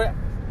 but anyway,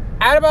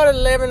 At about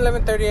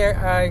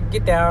 11:30, I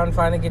get down,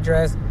 finally get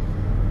dressed,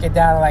 get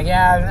down. Like,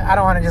 yeah, I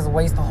don't want to just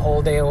waste the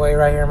whole day away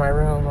right here in my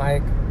room.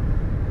 Like,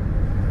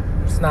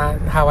 it's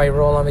not how I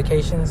roll on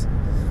vacations.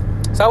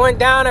 So I went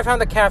down. I found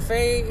the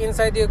cafe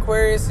inside the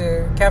Aquarius.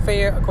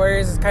 Cafe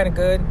Aquarius is kind of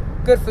good.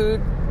 Good food.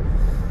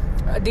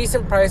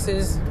 Decent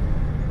prices.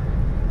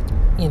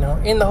 You know,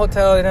 in the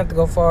hotel, didn't have to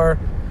go far.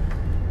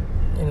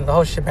 You know, the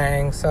whole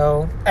shebang.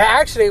 So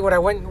actually, what I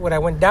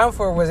went down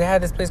for was they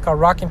had this place called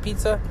Rockin'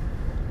 Pizza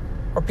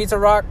or Pizza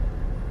Rock.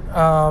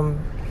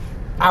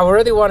 I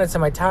really wanted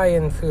some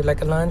Italian food,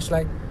 like a lunch,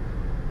 like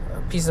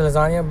a piece of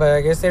lasagna, but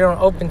I guess they don't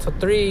open till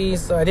 3,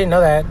 so I didn't know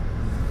that.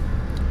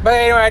 But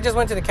anyway, I just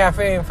went to the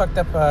cafe and fucked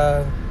up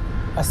a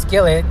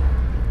skillet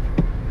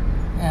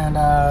and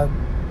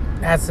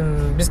had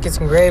some biscuits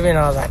and gravy, and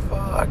I was like,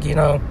 fuck, you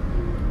know.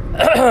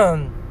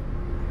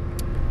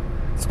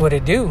 That's what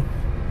it do.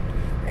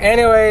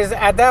 Anyways,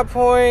 at that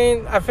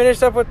point, I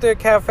finished up with the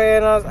cafe,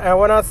 and I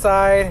went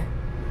outside.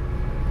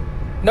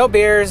 No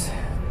beers.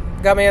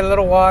 Got me a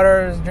little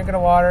water. Was drinking the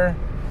water.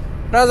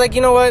 And I was like,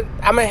 you know what?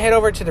 I'm going to head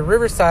over to the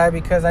Riverside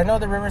because I know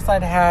the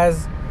Riverside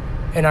has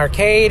an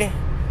arcade.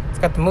 It's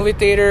got the movie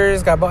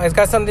theaters. It's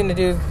got something to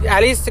do,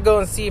 at least to go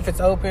and see if it's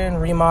open,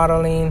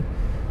 remodeling,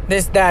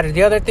 this, that, or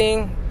the other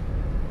thing.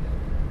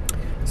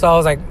 So I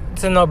was like,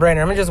 it's a no-brainer.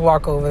 I'm going to just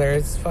walk over there.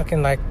 It's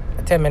fucking like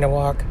a 10-minute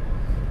walk.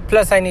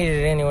 Plus, I needed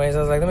it anyways.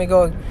 I was like, let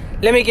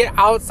me get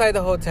outside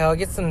the hotel,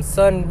 get some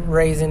sun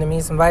rays into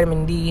me, some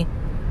vitamin D,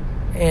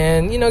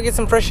 and, you know, get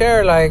some fresh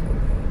air, like,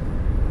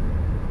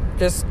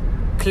 just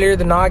clear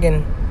the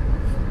noggin.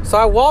 So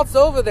I waltz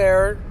over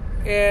there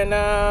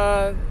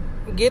and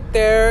get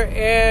there,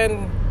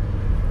 and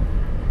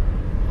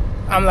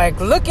I'm like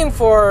looking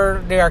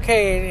for the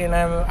arcade, and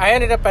I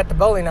ended up at the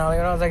bowling alley,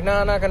 and I was like, no,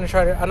 I'm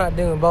not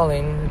doing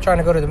bowling. I'm trying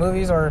to go to the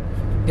movies or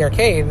the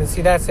arcade and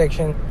see that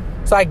section.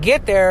 So I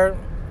get there,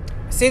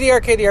 see the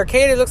arcade. The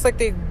arcade, it looks like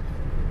they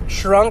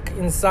shrunk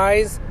in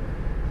size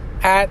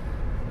at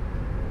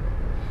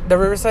the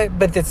Riverside,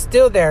 but it's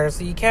still there,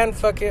 so you can't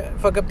fuck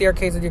up the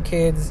arcades with your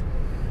kids.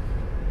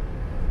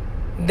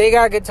 They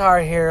got Guitar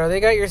Hero, they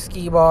got your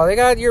skee ball, they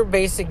got your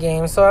basic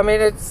games. So I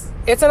mean, it's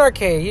an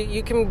arcade.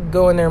 You can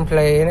go in there and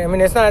play. And I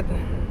mean, it's not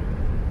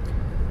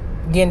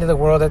the end of the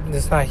world that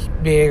it's not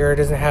big or it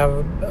doesn't have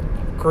a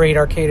great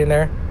arcade in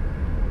there.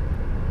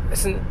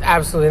 It's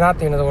absolutely not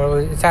the end of the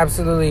world. It's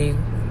absolutely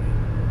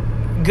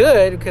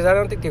good because I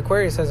don't think the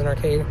Aquarius has an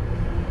arcade.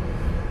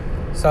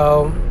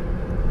 So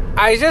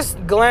I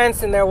just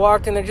glanced in there,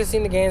 walked in there, just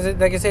seen the games.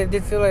 Like I said, it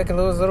did feel like it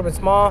was a little bit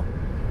small.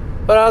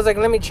 But I was like,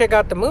 let me check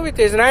out the movie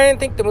theaters. And I didn't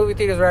think the movie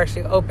theaters were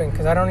actually open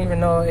because I don't even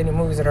know any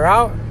movies that are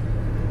out.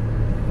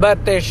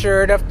 But they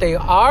sure enough, they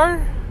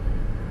are.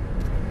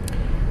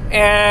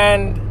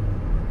 And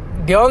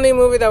the only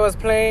movie that was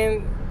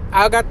playing,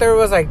 I got there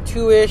was like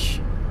 2-ish.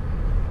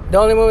 The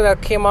only movie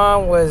that came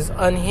on was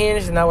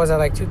Unhinged, and that was at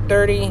like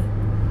 2:30.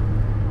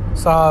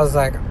 So I was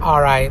like,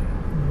 all right,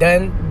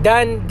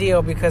 done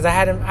deal, because I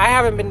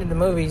haven't been to the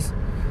movies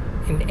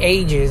in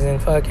ages, and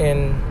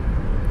fucking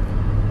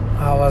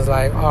I was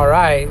like, all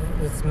right,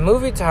 it's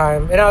movie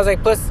time. And I was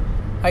like, plus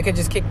I could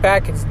just kick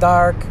back. It's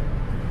dark,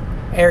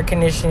 air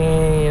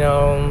conditioning, you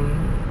know,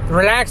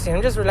 relaxing.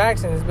 I'm just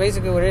relaxing. It's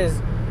basically what it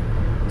is.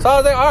 So I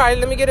was like, all right,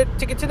 let me get a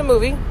ticket to the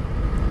movie,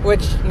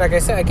 which, like I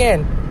said,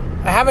 again,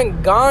 I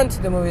haven't gone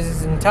to the movies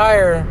this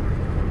entire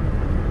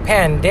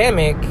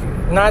pandemic,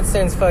 not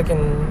since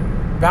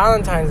fucking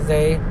Valentine's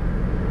Day,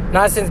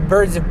 not since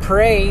Birds of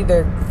Prey,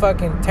 the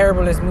fucking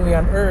terriblest movie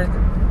on earth,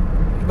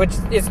 which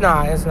it's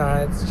not, it's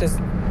just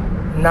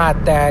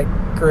not that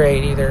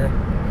great either.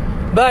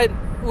 But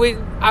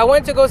I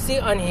went to go see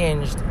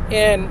Unhinged,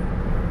 and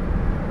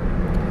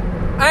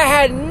I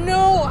had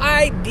no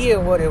idea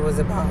what it was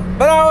about,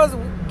 but I was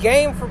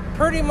game for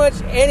pretty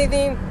much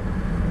anything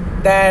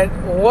that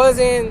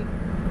wasn't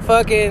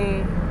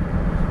fucking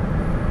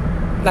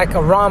like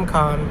a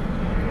rom-com.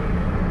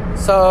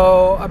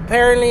 So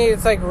apparently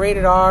it's like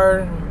rated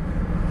R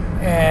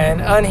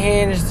and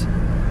Unhinged.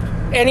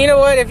 And you know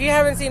what? If you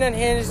haven't seen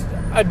Unhinged,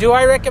 do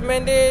I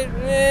recommend it?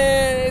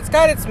 It's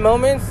got its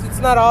moments. It's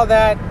not all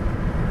that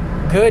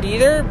good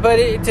either. But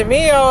to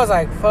me, I was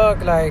like,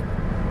 fuck, like,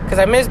 because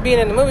I miss being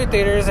in the movie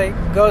theaters. I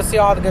go see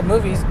all the good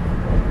movies.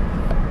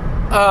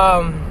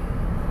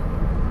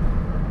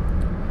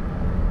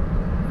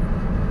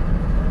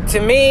 To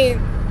me,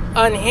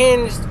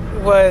 Unhinged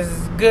was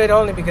good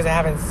only because I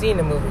haven't seen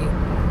the movie.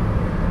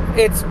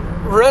 It's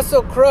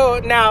Russell Crowe.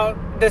 Now,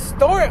 the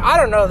story, I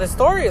don't know, the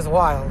story is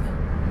wild.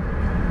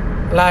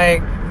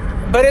 Like,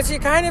 but it's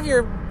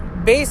your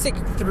basic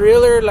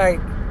thriller,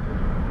 like,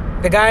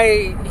 the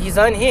guy, he's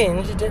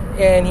unhinged,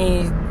 and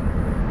he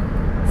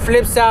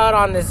flips out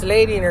on this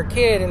lady and her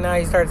kid, and now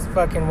he starts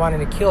fucking wanting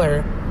to kill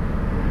her.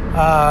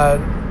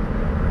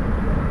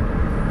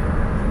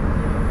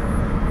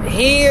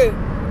 He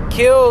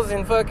kills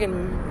and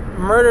fucking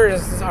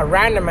murders a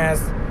random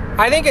ass,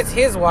 I think it's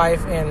his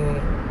wife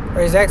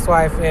or his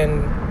ex-wife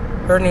and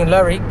her new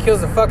lover. He kills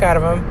the fuck out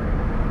of him.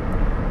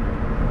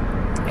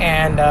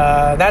 And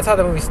that's how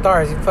the movie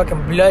starts. He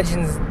fucking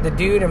bludgeons the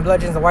dude and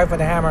bludgeons the wife with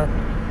a hammer.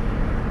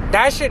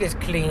 That shit is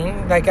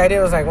clean. Like,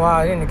 I was like, wow,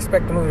 I didn't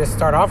expect the movie to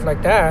start off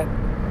like that.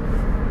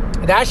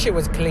 That shit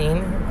was clean.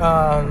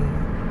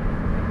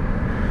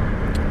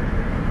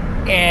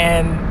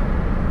 And,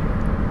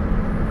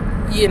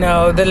 you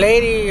know, the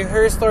lady,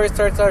 her story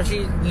starts out,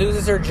 she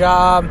loses her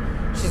job.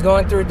 She's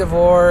going through a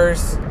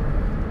divorce.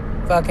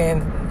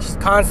 Fucking, she's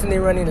constantly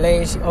running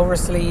late. She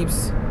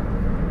oversleeps.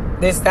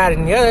 This, that,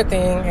 and the other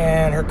thing.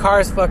 And her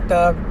car's fucked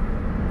up.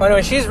 But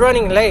anyway, she's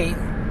running late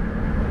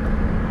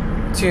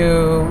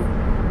to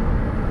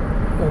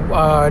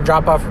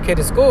drop off her kid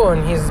to school,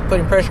 and he's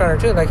putting pressure on her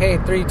too, like, hey,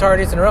 3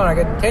 tardies in a row, I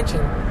get detention.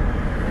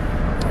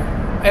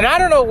 And I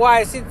don't know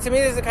why. See, to me,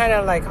 this is kind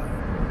of like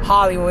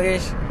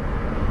Hollywoodish.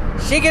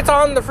 She gets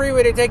on the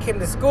freeway to take him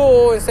to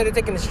school instead of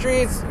taking the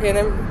streets. And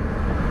then,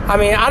 I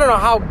mean, I don't know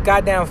how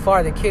goddamn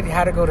far the kid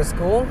had to go to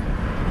school,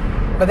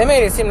 but they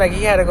made it seem like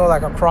he had to go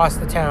like across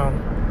the town.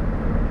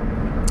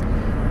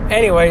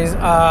 Anyways,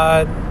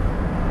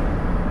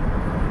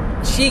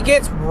 she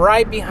gets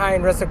right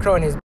behind Russell Crowe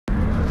and his...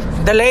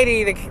 The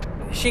lady,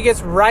 she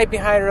gets right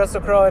behind Russell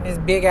Crowe in his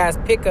big-ass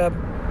pickup.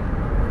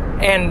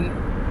 And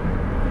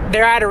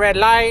they're at a red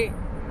light.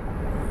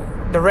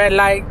 The red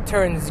light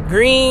turns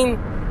green.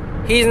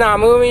 He's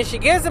not moving. She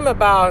gives him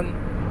about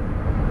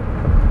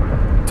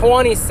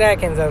 20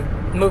 seconds of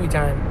movie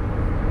time.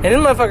 And this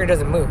motherfucker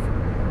doesn't move.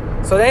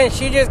 So then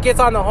she just gets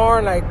on the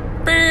horn like,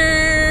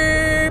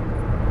 beep.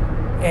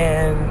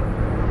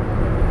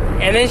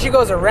 And then she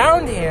goes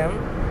around him.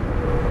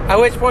 At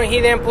which point he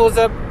then pulls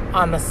up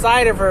on the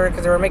side of her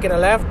because they were making a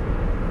left.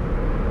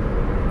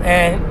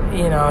 And,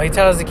 you know, he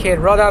tells the kid,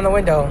 roll down the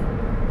window.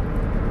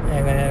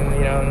 And then,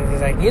 you know, he's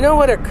like, you know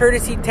what a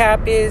courtesy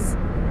tap is?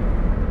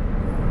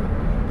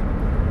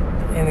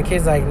 And the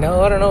kid's like,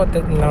 no, I don't know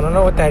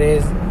what that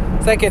is.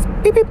 It's like, it's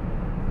beep, beep.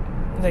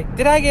 He's like,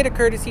 did I get a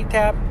courtesy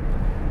tap?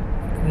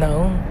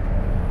 No.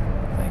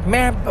 Like,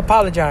 man,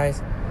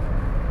 apologize.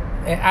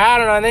 And I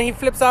don't know. And then he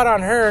flips out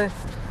on her.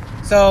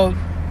 So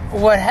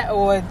what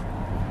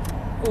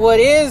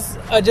is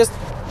just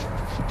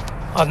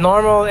a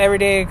normal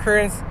everyday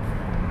occurrence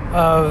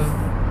of,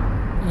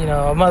 you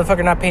know, a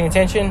motherfucker not paying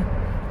attention.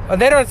 Well,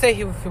 they don't say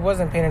if he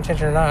wasn't paying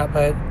attention or not,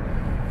 but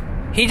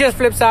he just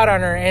flips out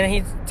on her and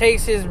he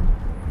takes his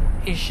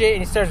shit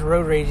and he starts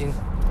road raging.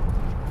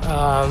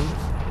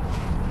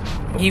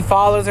 He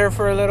follows her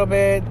for a little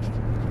bit.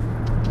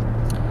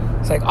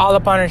 It's like all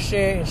up on her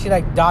shit, and she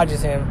like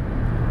dodges him.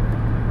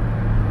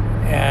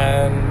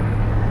 And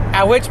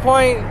at which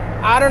point,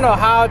 I don't know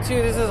how to,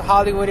 this is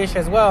Hollywoodish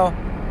as well,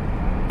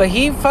 but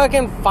he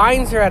fucking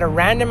finds her at a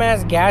random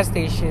ass gas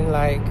station.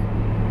 Like,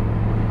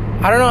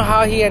 I don't know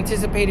how he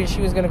anticipated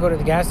she was gonna go to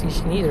the gas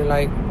station either.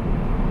 Like,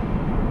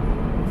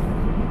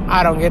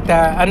 I don't get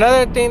that.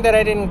 Another thing that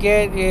I didn't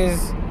get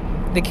is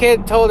the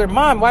kid told her,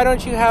 Mom, why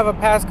don't you have a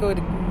passcode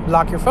to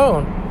lock your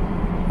phone?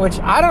 Which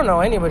I don't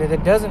know anybody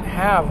that doesn't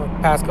have a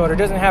passcode or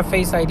doesn't have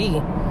Face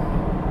ID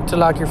to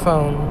lock your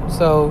phone.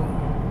 So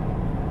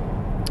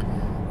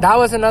that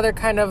was another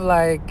kind of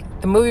like,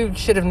 the movie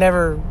should have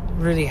never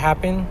really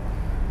happened.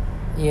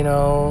 You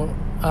know,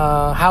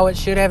 how it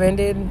should have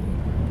ended.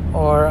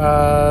 Or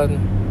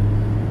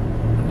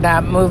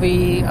that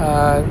movie,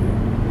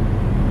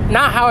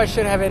 not how it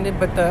should have ended,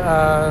 but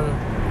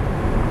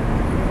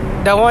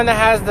the one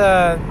that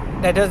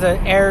does the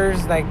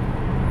errors, like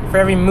for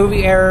every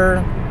movie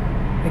error,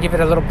 they give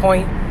it a little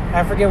point.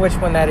 I forget which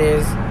one that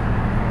is.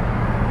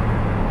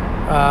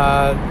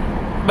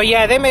 But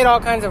yeah, they made all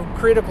kinds of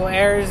critical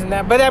errors and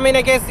that. But I mean,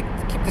 I guess to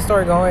keep the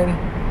story going.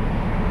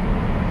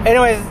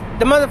 Anyways,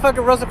 the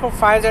motherfucker Russell Crowe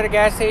finds her at a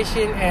gas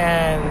station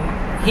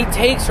and he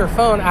takes her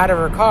phone out of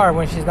her car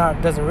when she's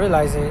doesn't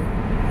realize it.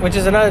 Which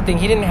is another thing.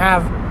 He didn't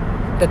have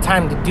the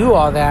time to do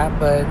all that,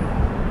 but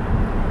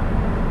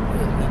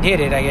he did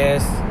it, I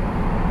guess.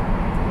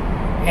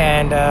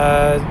 And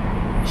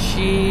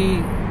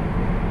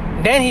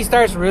then he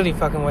starts really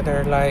fucking with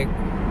her. Like,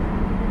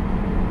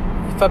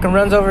 he fucking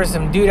runs over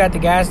some dude at the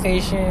gas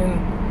station.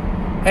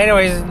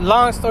 Anyways,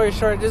 long story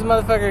short, this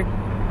motherfucker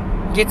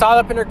gets all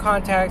up in her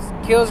contacts,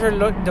 kills her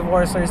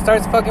divorce lawyer,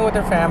 starts fucking with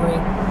her family.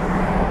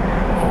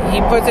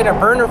 He puts in a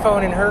burner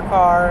phone in her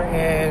car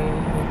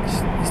and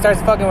he starts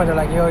fucking with her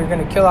like, yo, you're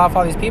gonna kill off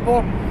all these people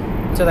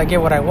until I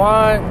get what I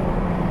want.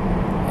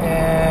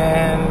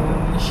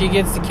 And she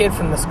gets the kid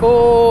from the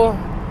school.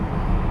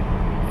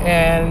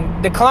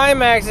 And the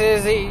climax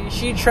is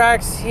he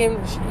tracks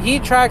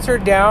her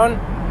down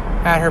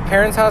at her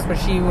parents' house, but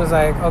she was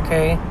like,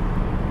 okay,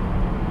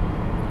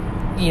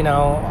 you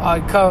know,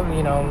 I'll come,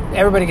 you know,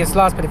 everybody gets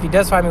lost, but if he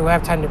does find me, we'll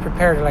have time to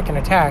prepare to like an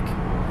attack.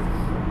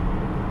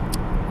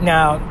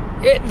 Now,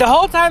 the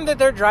whole time that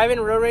they're driving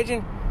road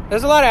raging,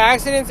 there's a lot of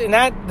accidents, and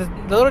the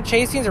little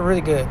chase scenes are really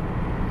good.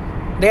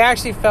 They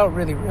actually felt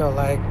really real.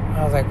 Like,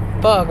 I was like,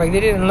 fuck, like they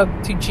didn't look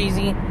too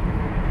cheesy.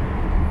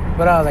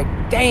 But I was like,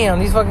 damn,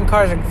 these fucking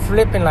cars are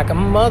flipping like a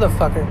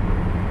motherfucker.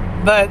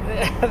 But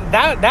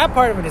that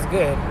part of it is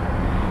good.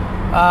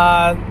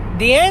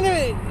 The end of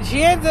it,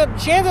 she ends up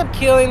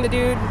killing the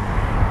dude.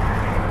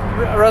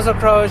 Russell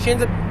Crowe. She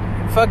ends up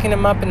fucking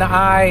him up in the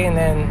eye, and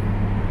then,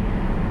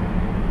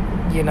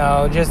 you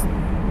know, just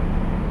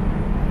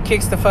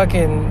kicks the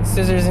fucking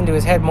scissors into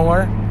his head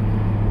more.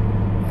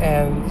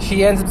 And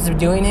she ends up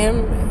subduing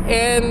him.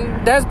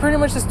 And that's pretty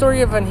much the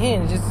story of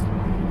Unhinged. It's,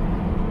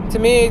 to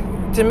me,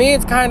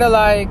 it's kind of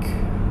like...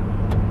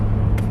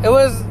 It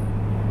was...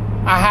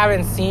 I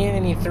haven't seen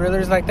any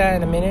thrillers like that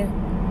in a minute.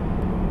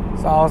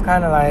 So I was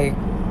kind of like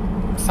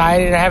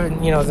excited. I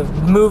haven't, you know, the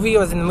movie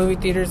was in the movie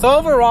theater. So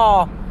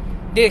overall,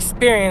 the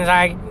experience,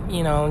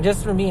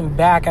 just from being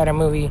back at a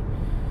movie,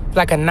 it's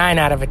like a 9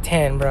 out of a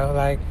 10, bro.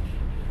 Like,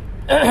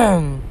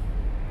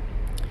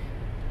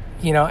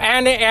 you know,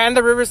 and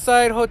the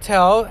Riverside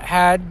Hotel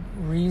has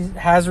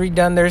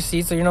redone their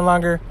seats, so you're no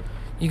longer,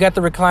 you got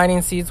the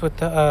reclining seats with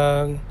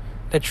the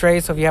tray.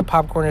 So if you have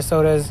popcorn or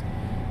sodas,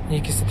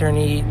 you can sit there and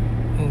eat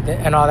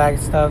and all that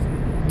stuff.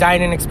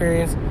 Dining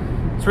experience.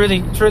 It's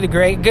really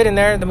great. Good in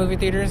there, the movie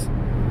theaters.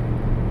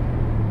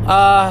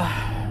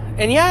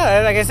 And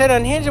yeah, like I said,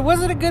 Unhinged, it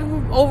wasn't a good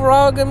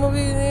overall good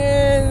movie.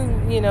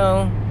 You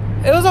know,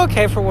 it was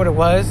okay for what it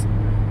was.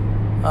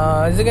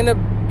 Is it gonna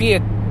be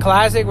a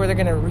classic where they're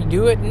gonna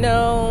redo it?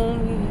 No.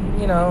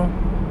 You know,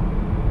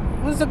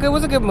 it was a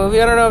good movie.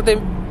 I don't know if they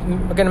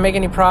are gonna make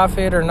any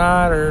profit or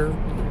not, or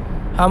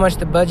how much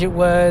the budget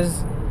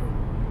was,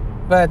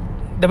 but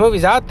the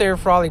movie's out there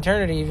for all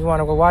eternity if you want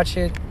to go watch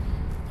it.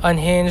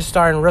 Unhinged,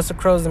 starring Russell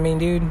Crowe's the main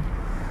dude.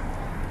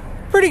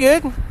 Pretty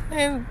good.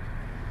 And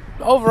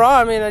overall,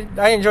 I mean,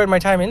 I enjoyed my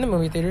time in the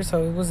movie theater,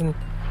 so it wasn't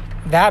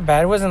that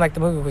bad. It wasn't like the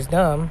movie was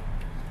dumb.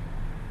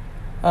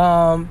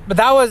 But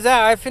that was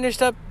that. I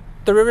finished up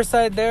the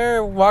Riverside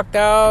there, walked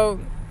out,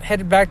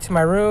 headed back to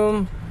my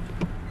room.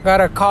 Got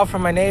a call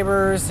from my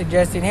neighbors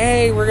suggesting,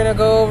 hey, we're going to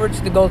go over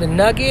to the Golden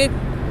Nugget.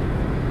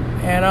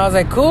 And I was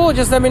like, cool,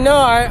 just let me know.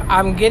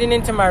 I'm getting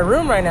into my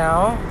room right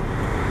now.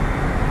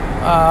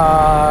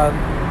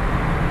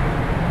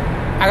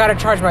 I gotta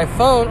charge my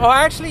phone. Oh,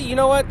 actually, you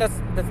know what? That's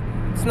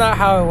not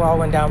how it all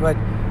went down. But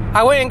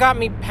I went and got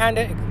me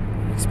Panda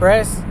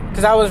Express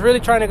because I was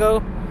really trying to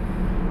go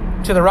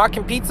to the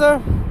Rockin'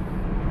 Pizza.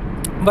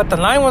 But the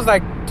line was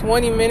like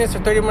 20 minutes or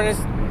 30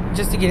 minutes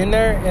just to get in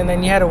there. And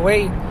then you had to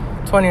wait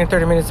 20 or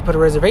 30 minutes to put a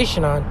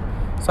reservation on.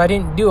 So I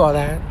didn't do all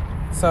that.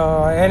 So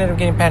I ended up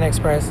getting Panda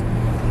Express.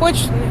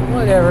 Which,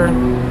 whatever.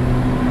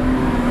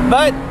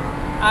 But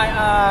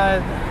I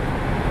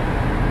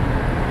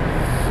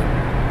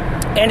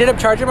ended up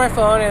charging my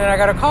phone, and then I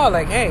got a call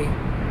like, hey,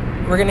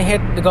 we're going to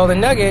hit the Golden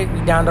Nugget.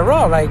 You down to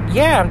roll? Like,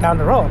 yeah, I'm down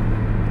to roll.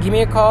 Give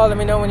me a call. Let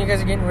me know when you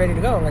guys are getting ready to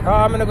go. I'm like, oh,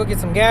 I'm going to go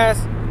get some gas.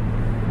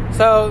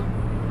 So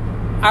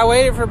I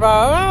waited for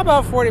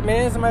about 40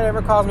 minutes. Somebody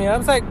ever calls me up.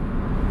 It's like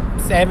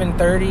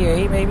 7:30,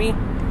 8 maybe.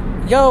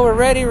 Yo, we're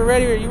ready. Are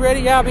you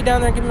ready? Yeah, I'll be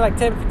down there. Give me like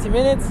 10, 15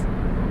 minutes.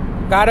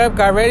 Got up,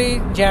 got ready,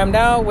 jammed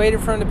out,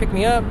 waited for him to pick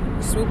me up,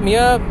 swooped me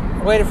up,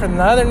 waited for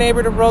the other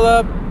neighbor to roll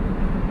up.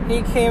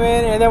 He came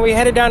in, and then we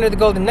headed down to the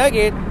Golden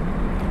Nugget,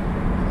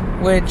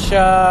 which,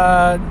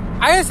 I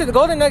gotta say, the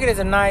Golden Nugget is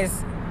a nice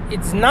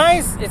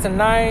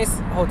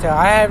hotel.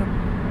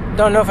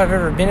 Don't know if I've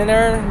ever been in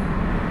there.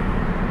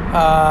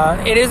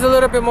 It is a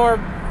little bit more,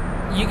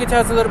 you can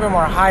tell it's a little bit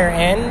more higher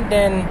end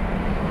than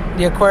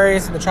the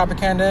Aquarius and the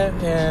Tropicana,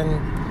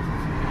 and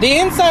the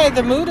inside,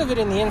 the mood of it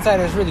in the inside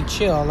is really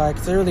chill. Like,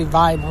 it's a really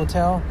vibe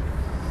hotel.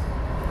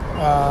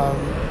 A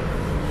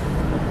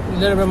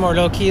little bit more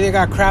low-key. They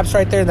got craps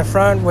right there in the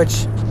front,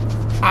 which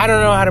I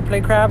don't know how to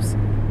play craps.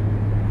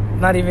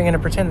 Not even going to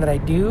pretend that I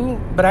do,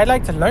 but I'd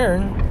like to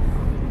learn.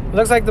 It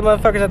looks like the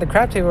motherfuckers at the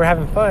crap table are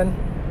having fun.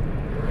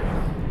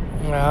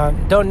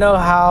 Don't know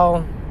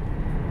how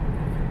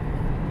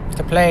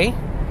to play,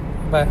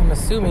 but I'm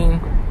assuming,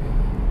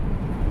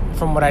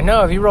 from what I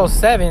know, if you roll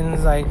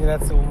sevens, like,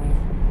 that's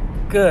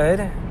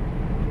good.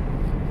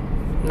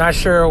 Not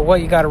sure what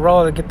you got to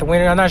roll to get the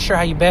winner. I'm not sure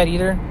how you bet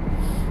either.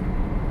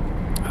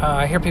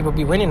 I hear people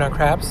be winning on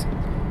craps.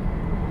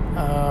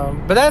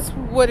 But that's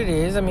what it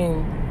is. I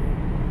mean,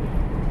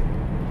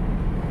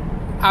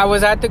 I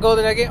was at the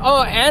Golden Nugget.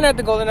 Oh, and at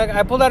the Golden Nugget,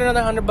 I pulled out another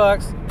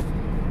 $100.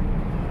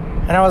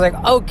 And I was like,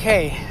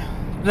 okay,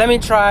 let me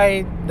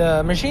try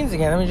the machines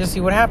again. Let me just see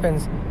what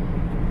happens.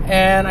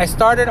 And I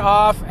started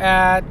off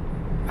I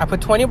put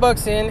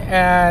 $20 in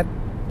at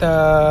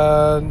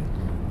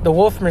the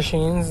wolf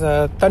machines,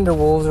 Thunder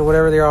Wolves or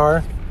whatever they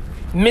are,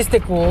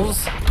 Mystic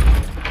Wolves,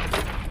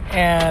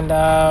 and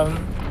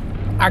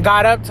I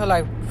got up to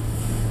like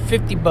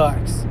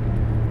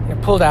 $50. I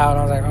pulled out, and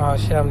I was like, oh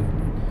shit,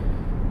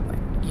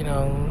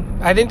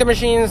 I think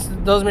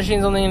those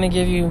machines only going to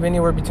give you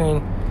anywhere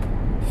between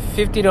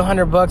 $50 to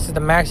 $100 is the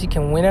max you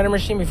can win at a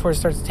machine before it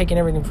starts taking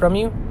everything from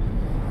you.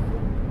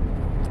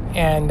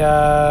 And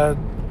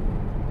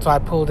so I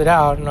pulled it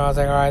out, and I was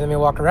like, all right, let me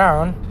walk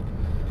around.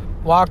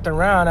 Walked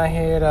around, I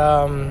hit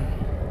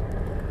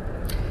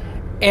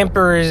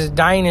Emperor's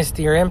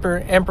Dynasty or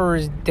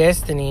Emperor's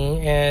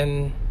Destiny,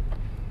 and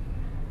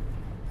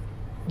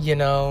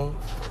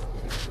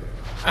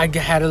I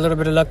had a little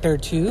bit of luck there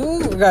too.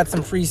 We got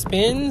some free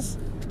spins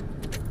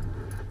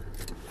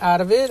out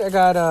of it. I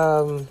got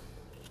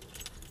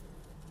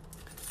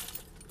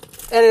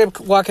ended up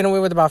walking away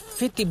with about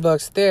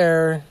 $50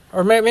 there,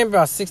 or maybe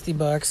about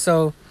 $60.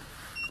 So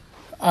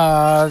it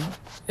was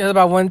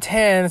about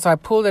 110. So I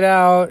pulled it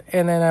out,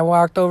 and then I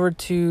walked over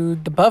to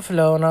the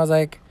Buffalo, and I was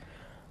like,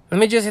 let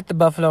me just hit the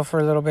Buffalo for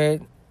a little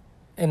bit.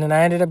 And then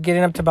I ended up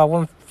getting up to about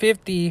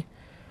 150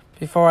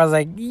 before I was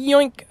like,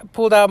 yoink,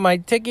 pulled out my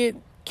ticket,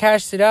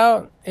 cashed it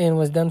out, and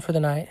was done for the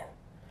night.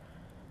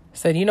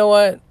 Said, you know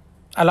what?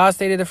 I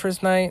lost 80 the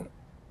first night,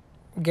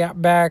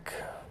 got back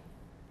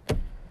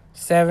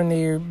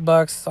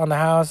 $70 on the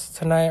house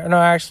tonight.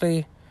 No,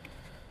 actually,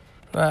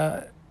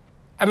 I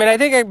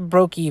think I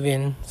broke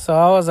even. So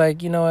I was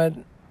like, you know what?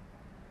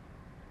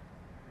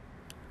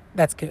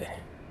 That's good.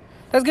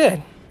 That's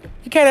good.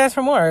 You can't ask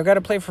for more. I got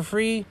to play for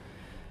free.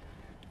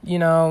 You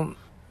know,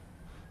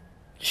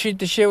 shoot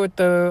the shit with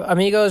the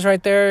amigos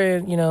right there.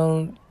 You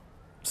know,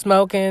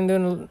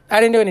 smoking. I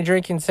didn't do any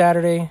drinking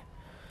Saturday.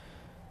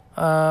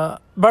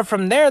 But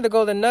from there, the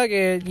Golden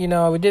Nugget, you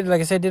know, we did,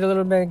 like I said, did a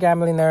little bit of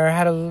gambling there.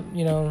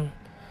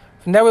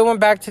 From there we went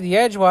back to the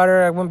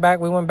Edgewater.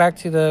 We went back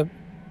to the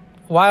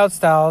Wild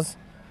Styles,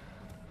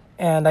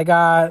 and I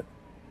got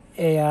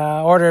a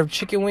order of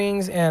chicken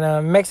wings and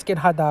a Mexican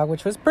hot dog,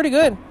 which was pretty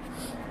good.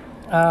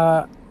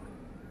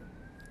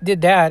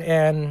 Did that,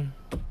 and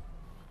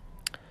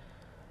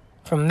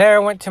from there I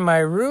went to my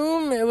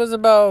room. It was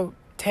about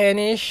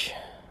 10-ish,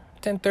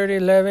 10:30,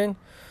 11.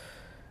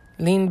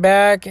 Leaned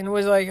back and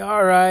was like,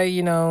 all right,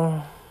 you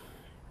know,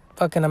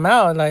 fucking I'm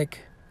out. Like,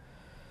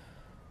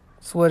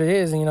 it's what it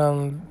is. You know,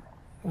 I'm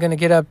going to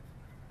get up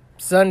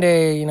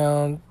Sunday, you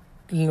know,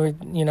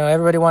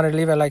 everybody wanted to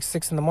leave at like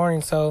 6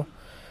 a.m. So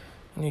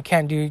you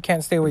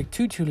can't stay awake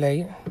too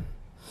late.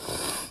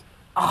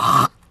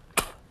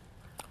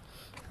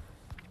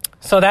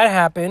 So that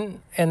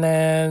happened. And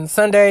then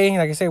Sunday,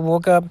 like I said,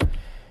 woke up,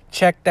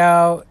 checked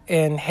out,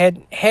 and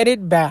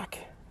headed back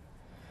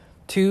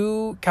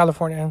to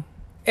California.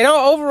 And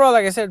overall,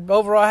 like I said,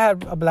 I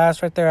had a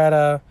blast right there at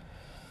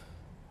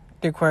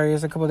the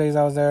Aquarius. A couple of days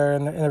I was there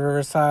in the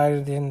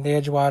Riverside, in the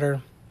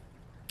Edgewater.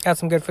 Had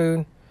some good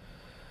food.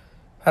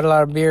 Had a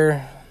lot of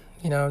beer.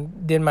 You know,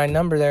 did my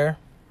number there.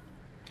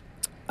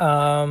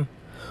 And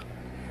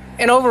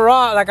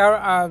overall, like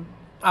I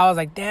was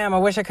like, damn, I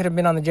wish I could have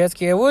been on the jet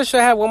ski. I wish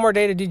I had one more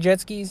day to do jet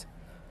skis.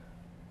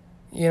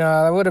 You know,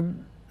 I would have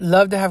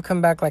loved to have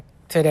come back like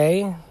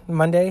today,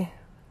 Monday.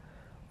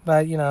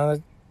 But, you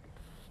know,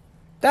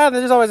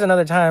 there's always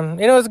another time.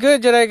 You know, it's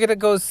good that I get to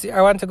go see.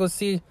 I want to go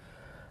see.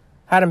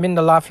 I hadn't been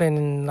to Laughlin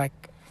in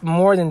like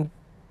more than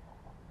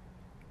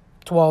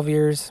 12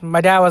 years. My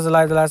dad was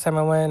alive the last time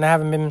I went.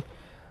 And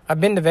I've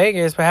been to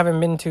Vegas, but I haven't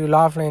been to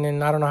Laughlin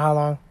in I don't know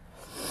how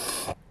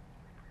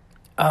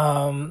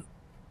long.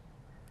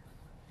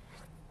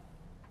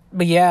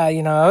 But yeah,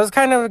 you know, I was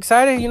kind of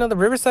excited. You know, the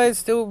Riverside's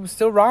still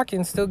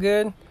rocking, still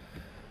good.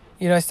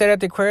 You know, I stayed at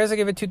the Aquarius. I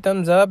gave it 2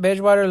 thumbs up.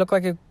 Edgewater looked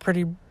like a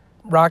pretty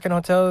rocking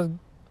hotel.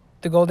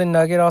 The Golden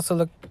Nugget also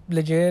looked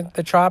legit.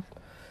 The Trop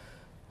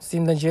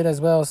seemed legit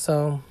as well.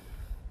 So,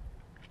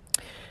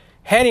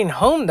 heading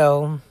home,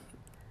 though,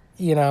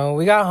 you know,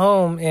 we got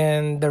home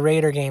and the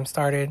Raider game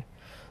started.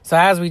 So,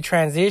 as we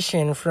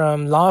transition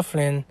from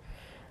Laughlin,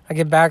 I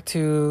get back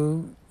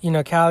to, you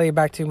know, Cali,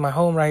 back to my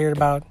home right here at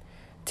about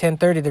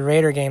 10:30. The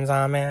Raider game's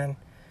on, man.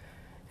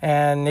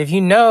 And if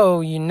you know,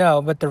 you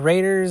know. But the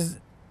Raiders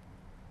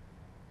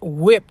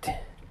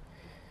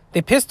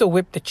they pistol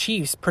whipped the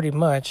Chiefs pretty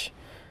much.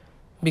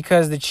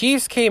 Because the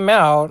Chiefs came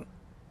out,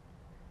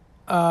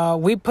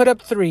 we put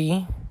up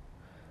 3.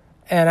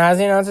 And as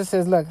the announcer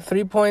says, look,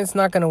 3 points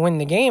not going to win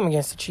the game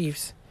against the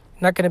Chiefs.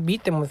 Not going to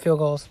beat them with field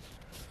goals.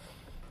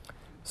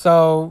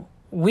 So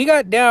we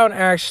got down,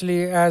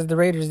 actually, as the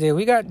Raiders did.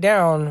 We got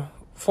down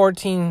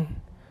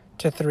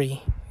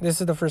 14-3.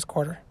 This is the first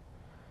quarter.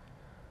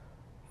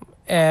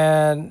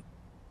 And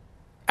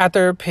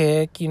after a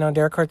pick, you know,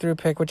 Derek Carr threw a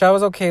pick, which I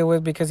was okay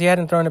with because he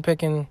hadn't thrown a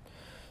pick in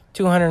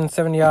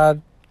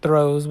 270-odd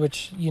throws,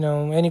 which, you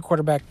know, any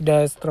quarterback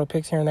does, throw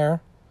picks here and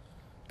there.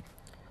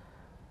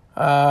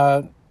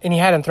 And he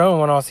hadn't thrown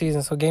one all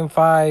season, so game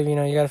 5, you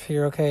know, you got to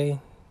figure, okay,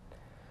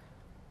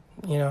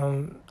 you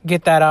know,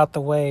 get that out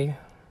the way.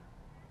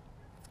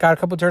 Got a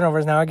couple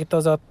turnovers now. I get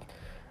those up,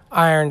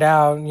 ironed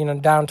out, you know,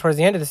 down towards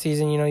the end of the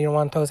season. You know, you don't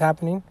want those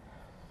happening.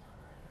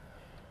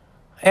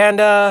 And,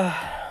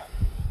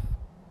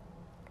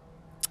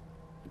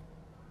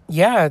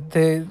 yeah,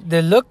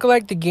 the looked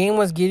like the game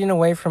was getting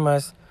away from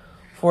us.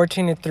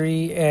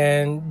 14-3,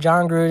 and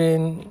John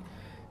Gruden,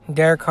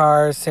 Derek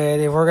Carr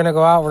said, if we're going to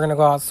go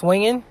out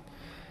swinging.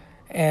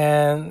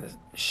 And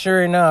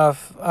sure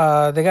enough,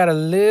 they got a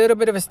little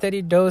bit of a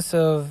steady dose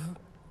of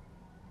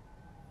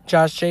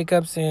Josh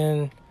Jacobs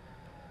and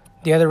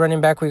the other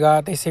running back we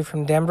got, they say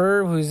from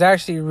Denver, who's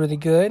actually really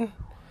good.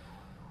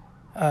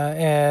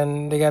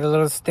 And they got a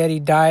little steady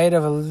diet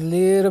of a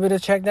little bit of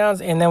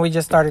checkdowns, and then we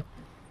just started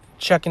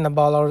chucking the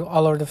ball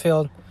all over the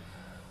field.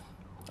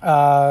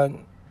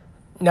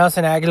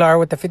 Nelson Aguilar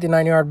with the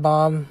 59-yard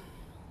bomb,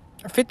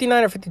 or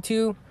 59 or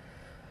 52,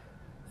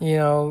 you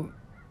know,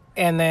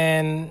 and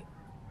then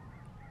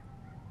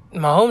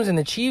Mahomes and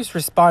the Chiefs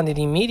responded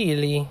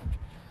immediately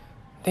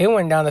they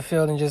went down the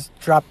field and just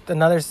dropped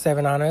another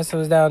 7 on us. It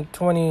was down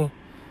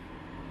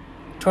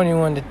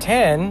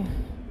 21-10.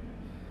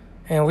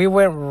 And we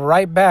went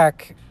right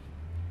back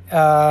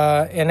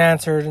and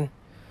answered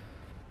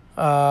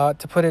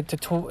to put it to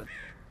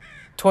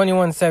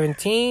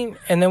 21-17.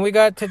 And then we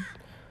got to...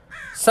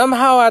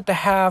 Somehow at the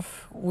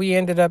half, we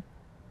ended up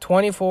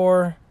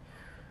 24-24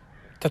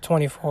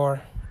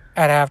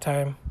 at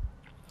halftime.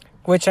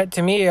 Which,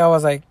 to me, I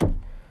was like,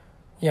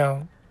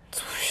 what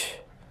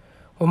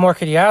more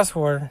could you ask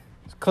for?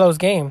 It's a close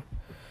game.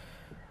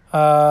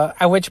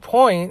 At which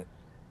point,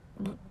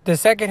 the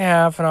second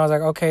half, and I was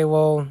like, okay,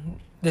 well,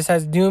 this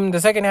has doomed...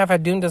 The second half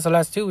had doomed us the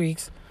last 2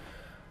 weeks.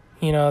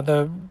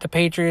 The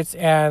Patriots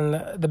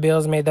and the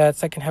Bills made that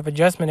second half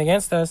adjustment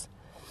against us.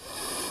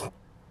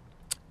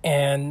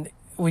 And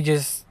we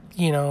just,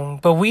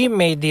 but we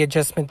made the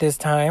adjustment this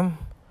time.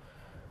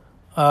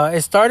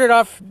 It started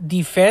off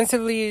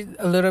defensively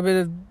a little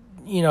bit of,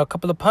 a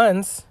couple of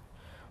punts,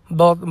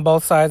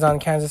 both sides on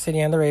Kansas City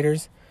and the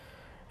Raiders.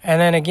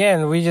 And then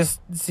again, we just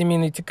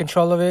seemingly took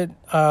control of it.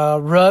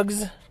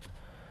 Ruggs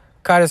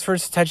caught his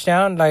first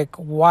touchdown,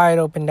 wide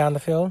open down the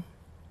field.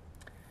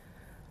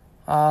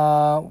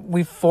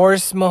 We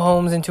forced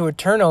Mahomes into a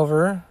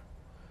turnover,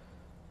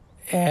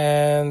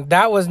 and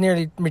that was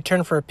nearly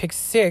returned for a pick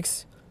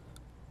 6.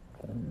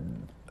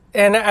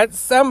 And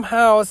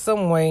somehow,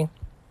 some way,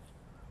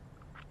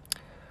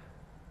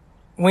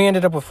 we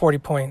ended up with 40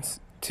 points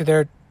to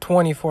their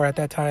 24 at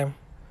that time.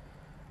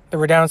 They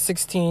were down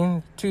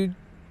 16, two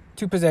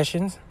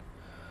possessions.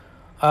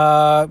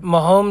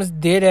 Mahomes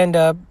did end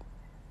up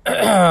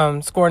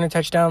scoring a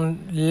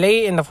touchdown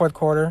late in the fourth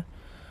quarter.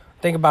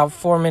 I think about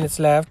 4 minutes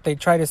left. They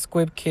tried a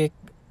squib kick.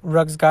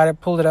 Ruggs got it,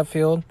 pulled it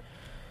upfield.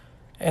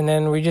 And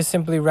then we just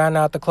simply ran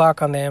out the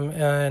clock on them.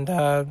 And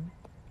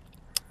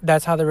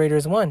that's how the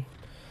Raiders won.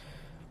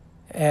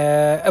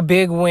 A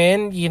big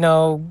win,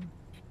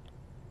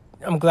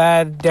 I'm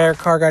glad Derek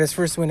Carr got his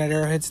first win at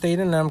Arrowhead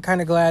Stadium. And I'm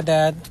kind of glad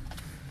that,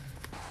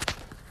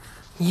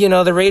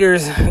 the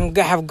Raiders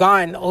have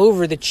gotten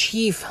over the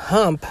Chief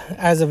hump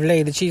as of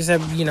late. The Chiefs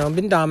have,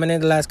 been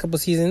dominant the last couple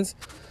seasons.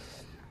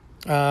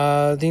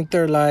 I think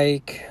they're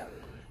 40-6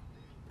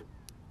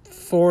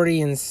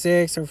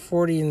 or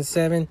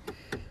 40-7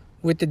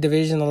 with the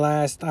division the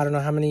last, I don't know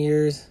how many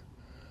years.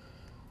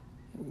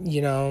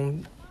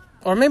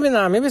 Or maybe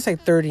not. Maybe it's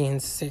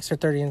 30-6 or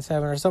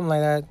 30-7 or something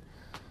like that.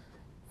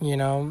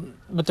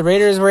 But the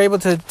Raiders were able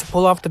to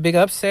pull off the big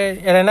upset.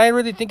 And I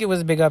really think it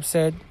was a big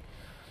upset.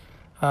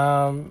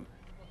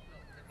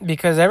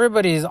 Because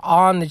everybody's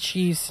on the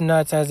Chiefs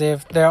nuts as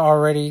if they're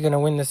already going to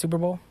win the Super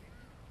Bowl.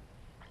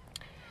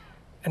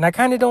 And I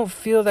kind of don't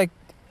feel like...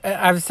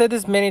 I've said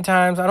this many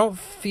times. I don't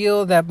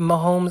feel that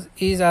Mahomes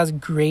is as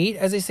great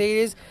as they say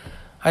it is.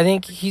 I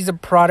think he's a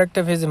product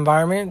of his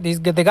environment.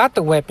 They got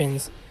the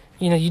weapons.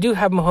 You do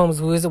have Mahomes,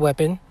 who is a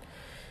weapon.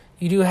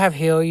 You do have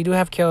Hill. You do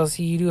have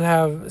Kelsey. You do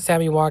have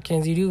Sammy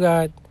Watkins. You do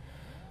got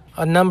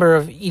a number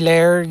of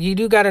Hilaire. You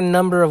do got a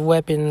number of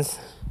weapons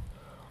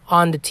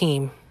on the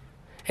team.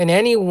 And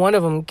any one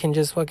of them can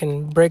just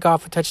fucking break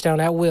off a touchdown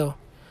at will.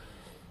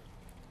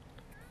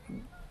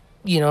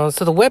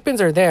 So the weapons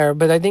are there.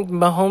 But I think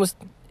Mahomes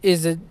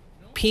is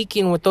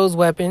peaking with those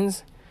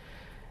weapons.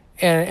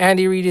 And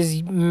Andy Reid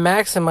is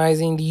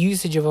maximizing the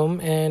usage of them.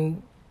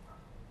 And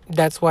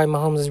that's why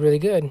Mahomes is really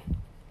good.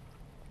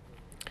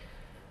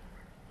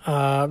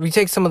 We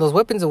take some of those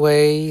weapons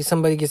away,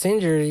 somebody gets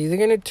injured, they're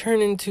going to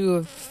turn into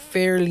a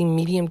fairly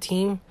medium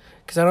team.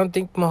 Because I don't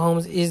think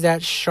Mahomes is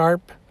that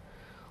sharp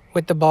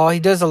with the ball. He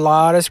does a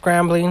lot of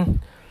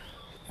scrambling.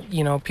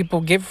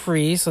 People get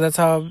free. So that's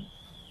how,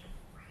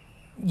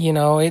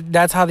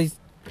 that's how he's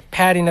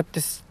padding up the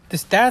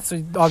stats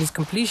with all these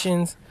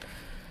completions.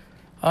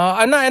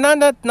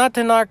 Not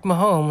to knock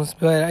Mahomes,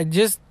 but I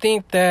just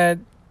think that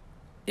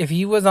if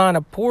he was on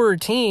a poorer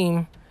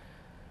team,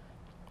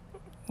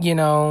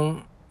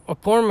 a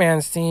poor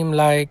man's team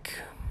like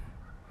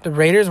the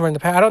Raiders were in the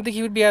past, I don't think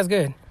he would be as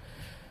good.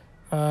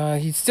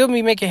 He'd still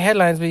be making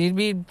headlines, but he'd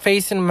be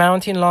facing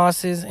mounting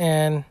losses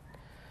and,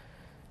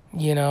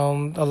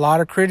 a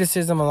lot of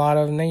criticism, a lot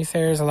of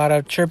naysayers, a lot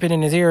of chirping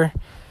in his ear.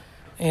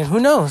 And who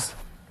knows?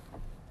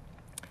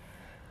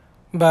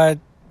 But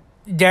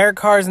Derek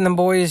Carr and the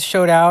boys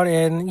showed out,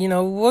 and,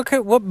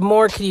 what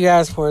more could you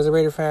ask for as a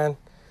Raider fan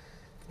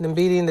than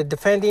beating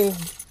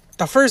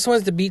the first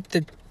ones to beat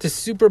the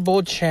Super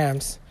Bowl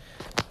champs,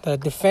 the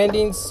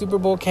defending Super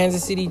Bowl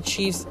Kansas City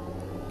Chiefs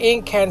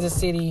in Kansas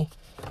City,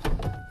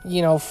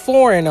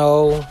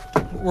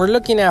 4-0. We're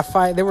looking at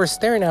 5. They were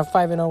staring at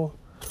 5-0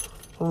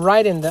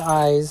 right in the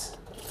eyes.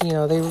 They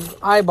were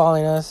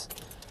eyeballing us,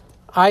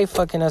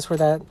 eye-fucking us for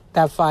that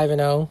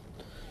 5-0.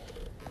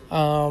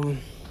 And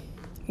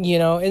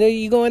then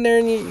you go in there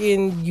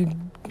and you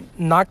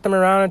knock them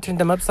around and turn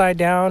them upside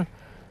down,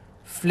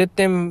 flip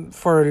them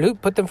for a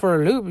loop, put them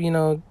for a loop.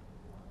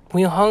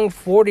 We hung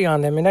 40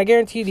 on them. And I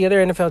guarantee you the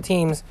other NFL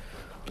teams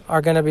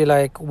are going to be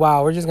like,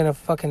 wow, we're just going to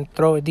fucking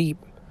throw it deep.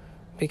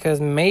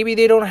 Because maybe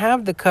they don't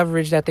have the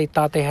coverage that they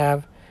thought they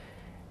have.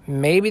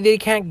 maybe they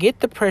can't get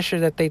the pressure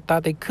that they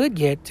thought they could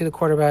get to the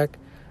quarterback.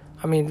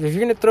 I mean, if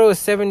you're going to throw a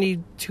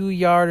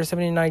 72-yard or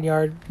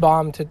 79-yard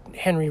bomb to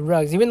Henry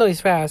Ruggs, even though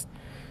he's fast,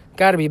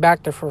 got to be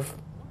back there for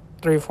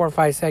 3, 4,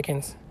 5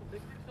 seconds.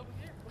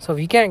 So if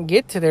you can't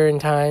get to there in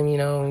time,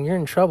 you're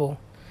in trouble.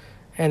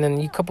 And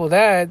then you couple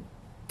that,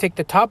 take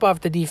the top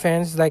off the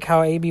defense, like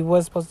how AB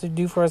was supposed to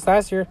do for us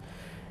last year,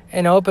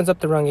 and it opens up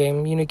the run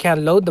game. You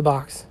can't load the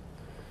box.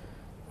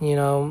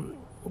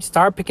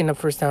 Start picking up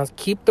first downs.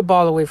 Keep the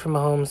ball away from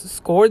Mahomes.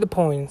 Score the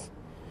points.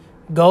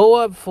 Go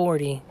up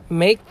 40.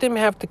 Make them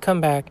have to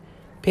come back.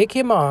 Pick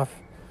him off.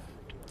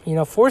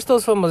 Force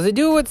those fumbles. They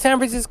do what San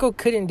Francisco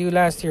couldn't do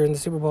last year in the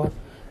Super Bowl,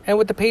 and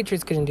what the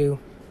Patriots couldn't do.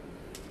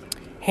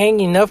 Hang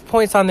enough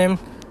points on them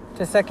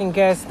to second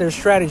guess their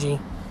strategy.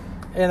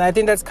 And I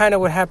think that's kind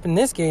of what happened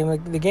this game.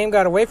 Like, the game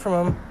got away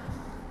from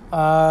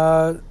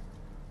them.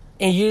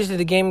 And usually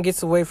the game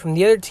gets away from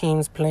the other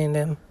teams playing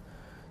them.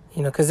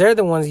 Because they're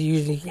the ones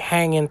usually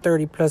hanging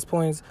 30-plus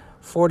points,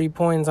 40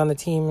 points on the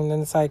team. And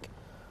then it's like,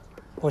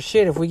 well,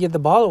 shit, if we get the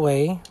ball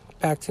away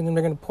back to them,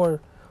 they're going to pour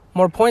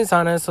more points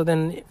on us. So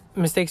then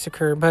mistakes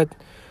occur. But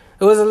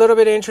it was a little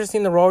bit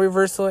interesting, the role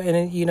reversal.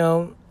 And,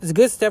 it's a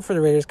good step for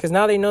the Raiders because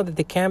now they know that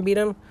they can beat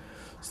them.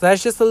 So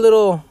that's just a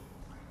little,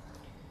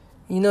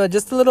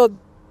 just a little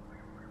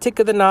tick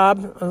of the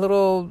knob, a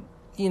little,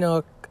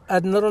 a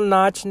little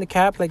notch in the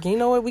cap. Like, you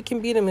know what, we can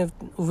beat them if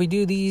we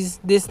do this,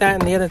 that,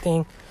 and the other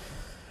thing.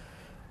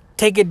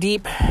 Take it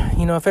deep,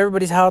 if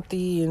everybody's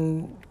healthy,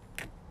 and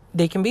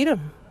they can beat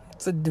them.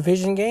 It's a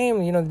division game.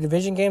 The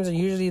division games are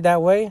usually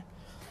that way.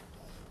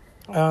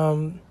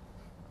 Kudos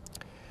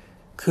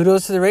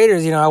to the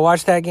Raiders. I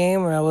watched that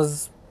game and I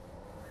was,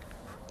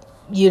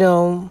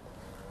 couldn't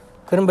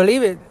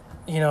believe it.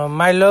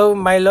 My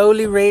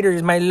lowly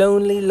Raiders, my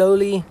lonely,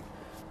 lowly,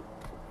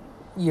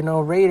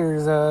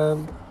 Raiders,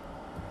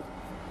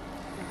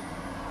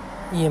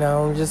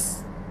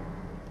 just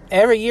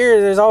every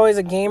year there's always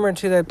a game or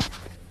two that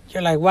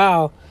you're like,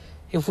 wow,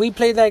 if we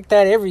played like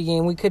that every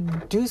game, we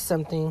could do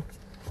something.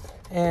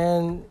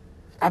 And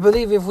I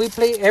believe if we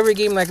play every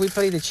game like we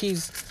play the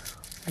Chiefs,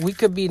 we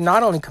could be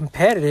not only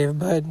competitive,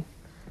 but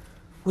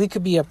we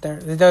could be up there.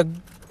 The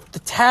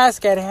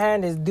task at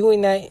hand is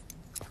doing that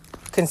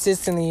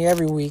consistently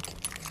every week.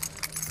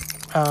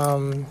 It's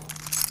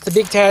a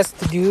big task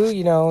to do,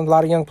 a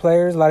lot of young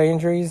players, a lot of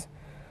injuries,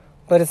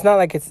 but it's not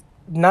like it's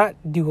not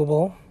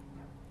doable.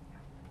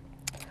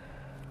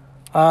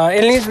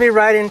 It leads me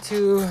right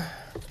into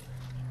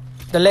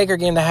the Laker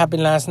game that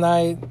happened last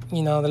night.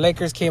 The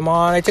Lakers came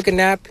on. I took a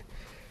nap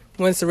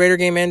once the Raider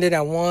game ended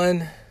at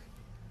 1.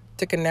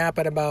 Took a nap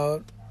at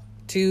about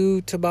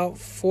 2 to about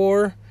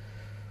 4.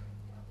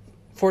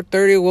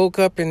 4:30, woke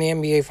up in the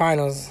NBA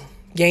Finals.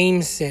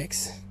 Game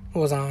 6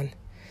 was on.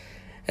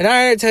 And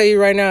I gotta tell you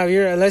right now,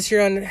 unless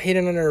you're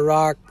hidden under a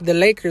rock, the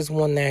Lakers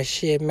won that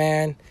shit,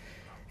 man.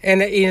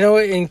 And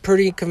in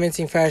pretty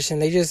convincing fashion.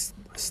 They just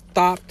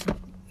stopped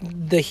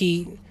the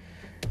Heat,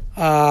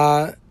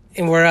 and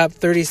we're up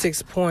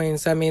 36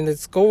 points. I mean, the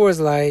score was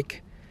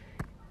like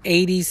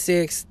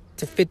 86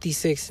 to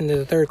 56 into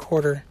the third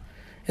quarter,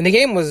 and the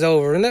game was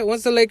over. And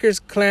once the Lakers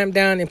clamped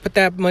down and put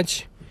that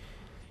much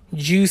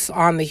juice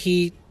on the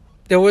Heat,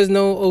 there was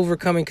no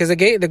overcoming because the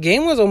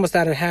game was almost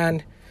out of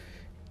hand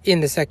in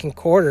the second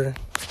quarter.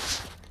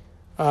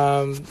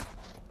 I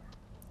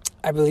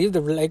believe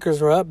the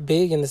Lakers were up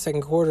big in the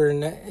second quarter,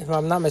 and if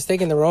I'm not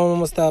mistaken, they were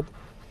almost up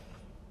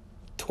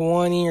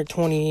 20 or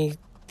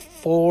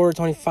 24,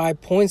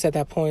 25 points at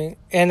that point.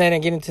 And then I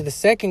get into the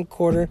second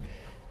quarter,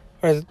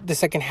 or the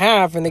second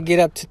half, and they get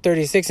up to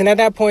 36. And at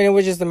that point, it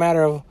was just a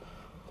matter of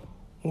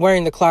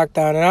wearing the clock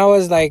down. And I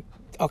was like,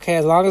 okay,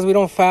 as long as we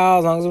don't foul,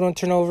 as long as we don't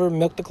turn over,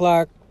 milk the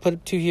clock, put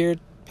up 2 here,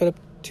 put up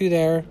 2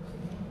 there.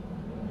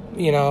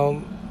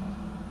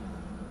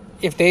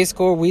 If they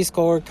score, we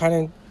score, kind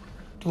of,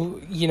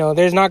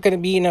 there's not going to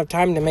be enough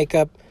time to make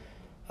up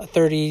a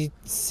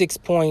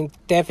 36-point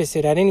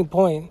deficit at any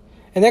point.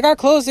 And they got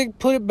close. They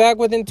put it back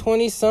within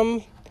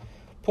 20-some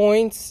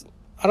points.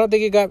 I don't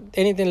think it got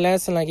anything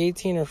less than like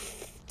 18 or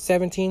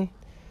 17.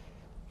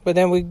 But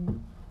then we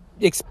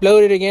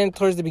exploded again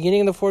towards the beginning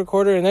of the fourth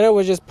quarter. And then it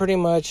was just pretty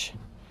much,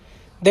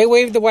 they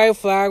waved the white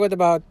flag with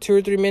about 2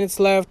 or 3 minutes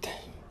left.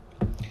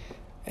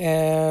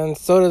 And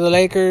so did the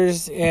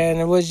Lakers. And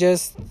it was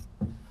just,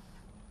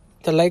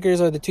 the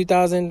Lakers are the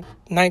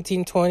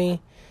 2019-20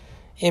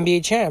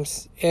 NBA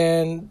champs.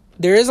 And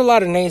there is a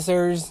lot of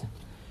naysayers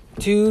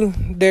to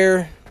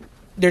their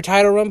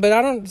title run, but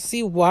I don't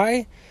see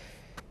why.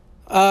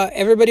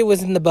 Everybody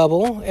was in the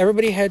bubble.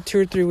 Everybody had 2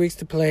 or 3 weeks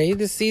to play.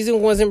 The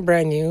season wasn't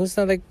brand new. It's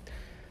not like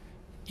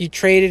you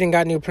traded and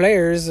got new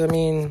players. I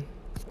mean,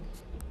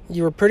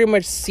 you were pretty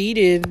much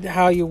seeded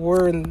how you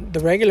were in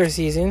the regular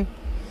season.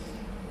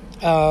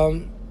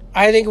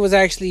 I think it was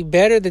actually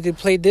better that they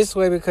played this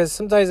way because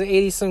sometimes the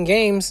 80-some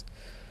games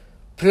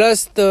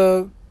plus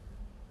the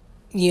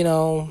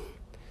playoffs,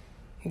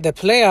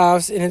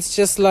 and it's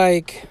just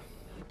like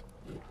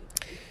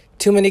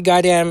too many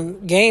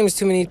goddamn games,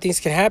 too many things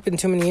can happen,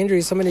 too many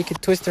injuries. Somebody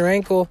could twist their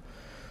ankle,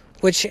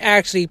 which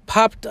actually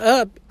popped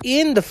up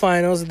in the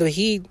finals. The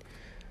Heat,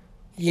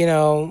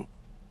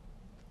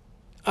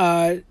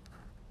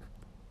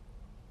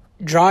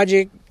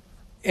 Dragic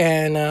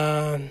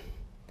and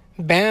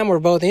Bam were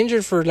both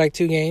injured for like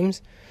 2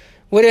 games.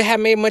 Would it have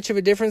made much of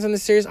a difference in the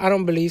series? I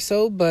don't believe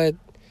so, but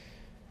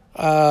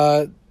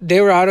they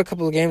were out a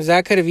couple of games.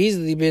 That could have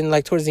easily been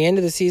like towards the end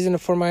of the season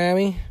for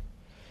Miami.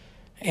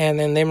 And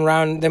then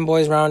them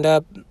boys round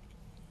up,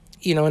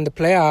 in the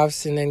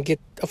playoffs and then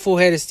get a full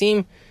head of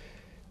steam,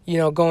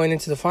 going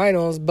into the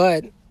finals.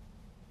 But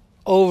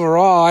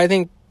overall, I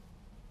think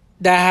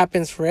that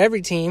happens for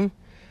every team.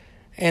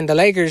 And the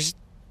Lakers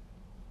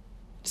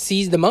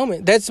seized the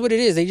moment. That's what it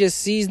is. They just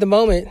seized the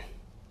moment.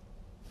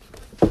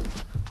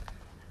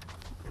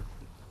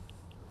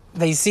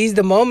 They seized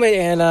the moment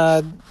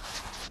and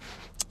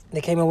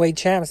they came away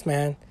champs,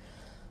 man.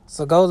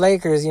 So go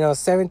Lakers,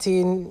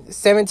 17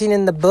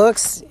 in the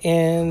books,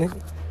 and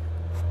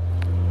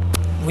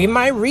we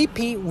might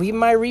repeat.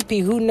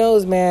 Who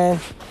knows, man?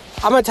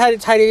 I'm going to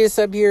tidy this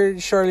up here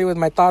shortly with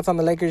my thoughts on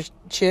the Lakers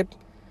chip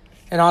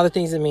and all the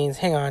things it means.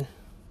 Hang on.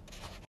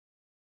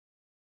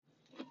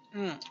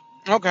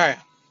 Okay.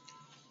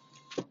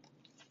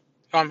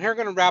 So I'm here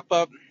going to wrap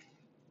up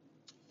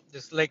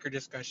this Laker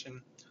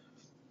discussion.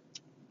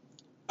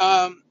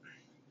 I'd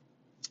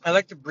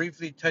like to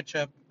briefly touch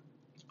up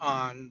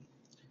on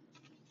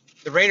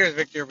the Raiders'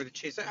 victory over the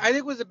Chiefs. I think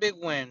it was a big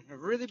win, a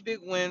really big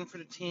win for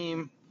the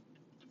team.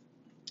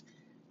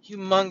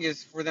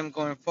 Humongous for them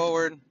going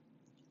forward,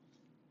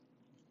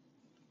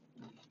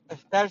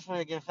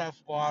 especially against that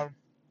squad,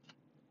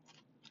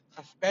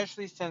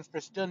 especially since they're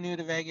still new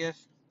to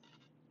Vegas.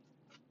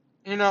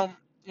 You want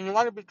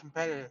to be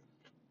competitive.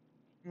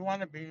 You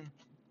want to be,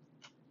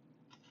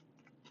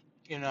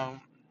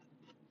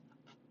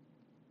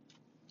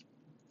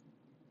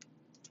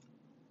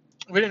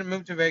 we didn't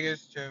move to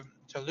Vegas to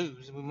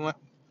lose. We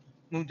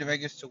moved to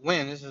Vegas to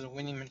win. This is a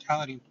winning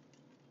mentality.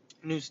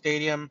 New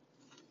stadium,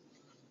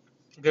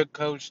 good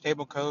coach,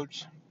 stable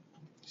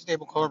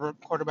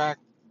quarterback,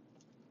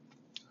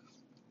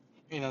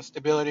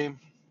 stability,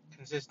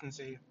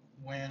 consistency,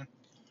 win.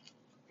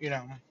 It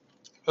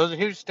was a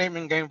huge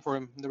statement game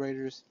for the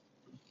Raiders.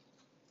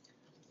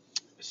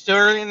 It's still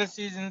early in the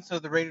season, so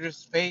the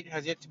Raiders' fate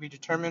has yet to be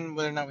determined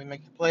whether or not we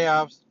make the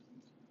playoffs,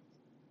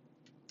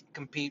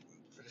 compete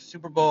for the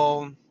Super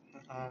Bowl,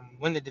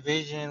 win the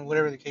division,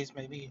 whatever the case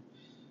may be.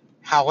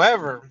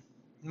 However,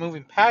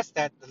 moving past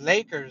that, the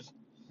Lakers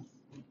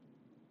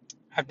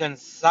have done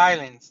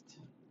silenced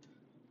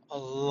a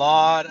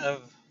lot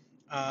of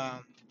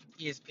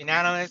ESPN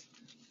analysts,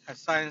 have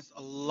silenced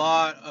a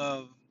lot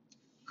of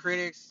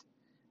critics.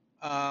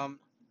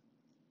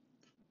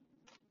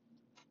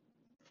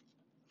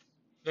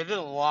 They did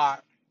a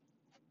lot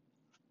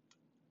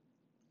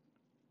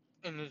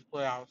in these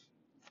playoffs,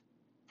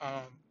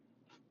 and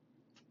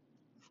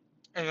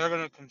they're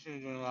going to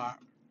continue doing a lot.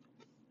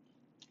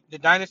 The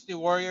Dynasty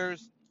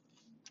Warriors,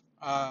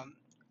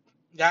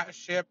 that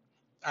ship,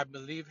 I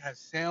believe, has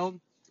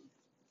sailed.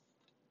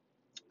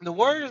 The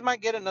Warriors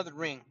might get another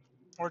ring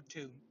or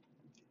 2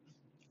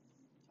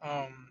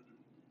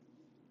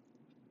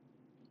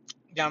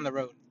 down the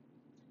road,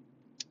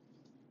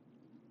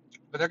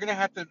 but they're going to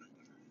have to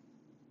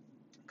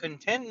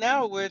contend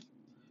now with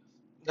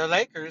the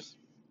Lakers,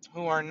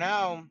 who are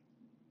now,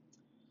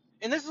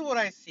 and this is what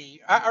I see.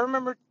 I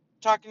remember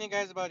talking to you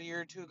guys about a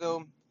year or 2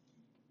 ago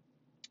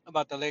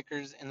about the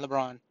Lakers and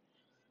LeBron.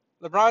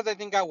 LeBron's, I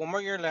think, got 1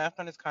 more year left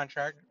on his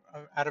contract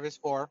out of his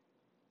 4.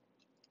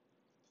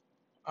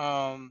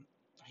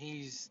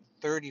 He's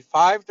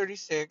 35,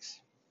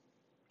 36,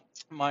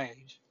 my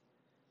age.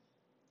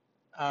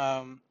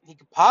 He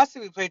could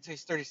possibly play till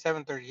he's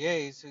 37,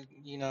 38. So,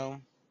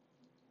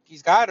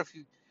 he's got a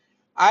few.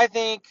 I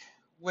think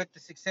with the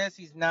success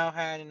he's now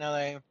had in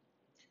LA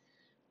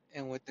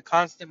and with the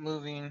constant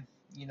moving,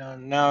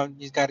 now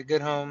he's got a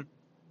good home.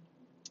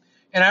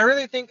 And I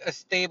really think a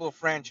stable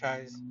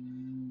franchise.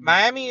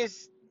 Miami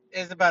is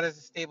about as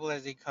stable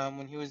as they come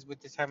when he was with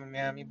this time in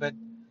Miami, but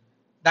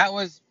that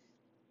was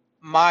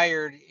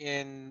marred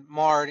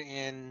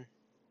in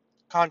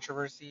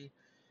controversy.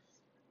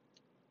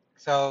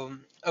 So,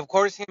 of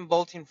course, him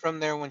bolting from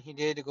there when he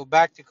did to go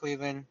back to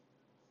Cleveland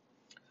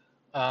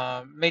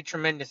made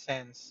tremendous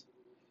sense.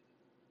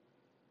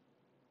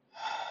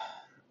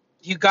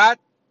 You got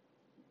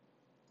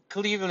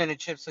Cleveland in a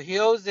chip, so he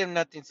owes them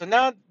nothing. So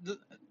now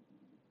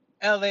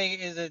LA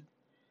is a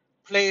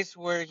place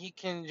where he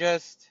can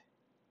just,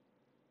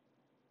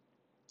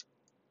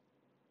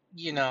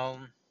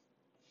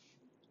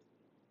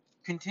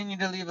 continue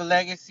to leave a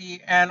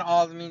legacy, and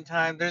all the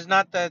meantime, there's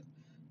not the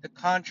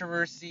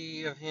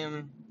controversy of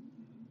him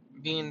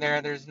being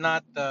there. There's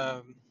not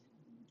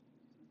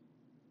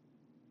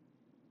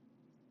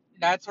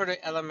that sort of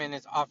element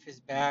is off his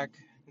back.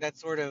 That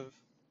sort of,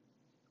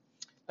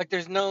 like,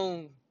 there's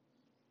no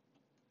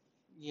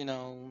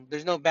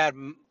bad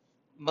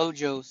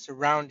mojo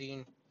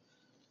surrounding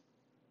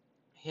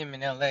him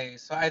in LA.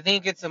 So I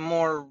think it's a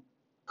more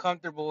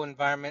comfortable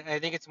environment. I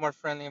think it's a more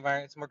friendly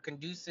environment. It's a more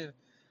conducive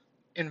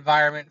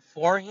environment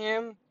for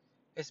him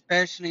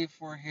especially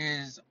for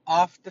his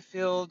off the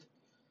field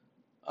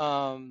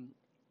um,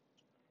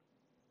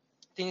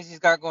 things he's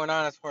got going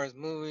on as far as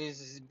movies,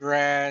 his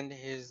brand,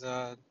 his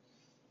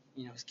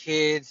his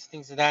kids,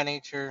 things of that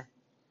nature.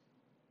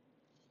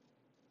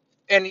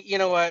 And you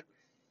know what?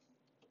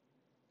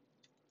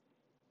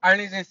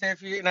 Arnie's gonna say a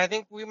few, and I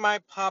think we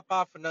might pop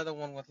off another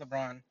one with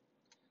LeBron.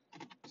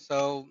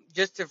 So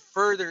just to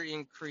further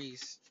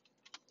increase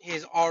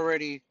his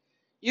already,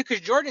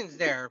 because Jordan's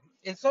there,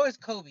 and so is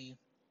Kobe.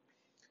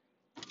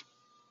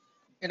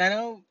 And I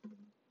know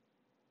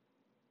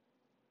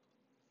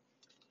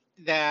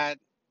that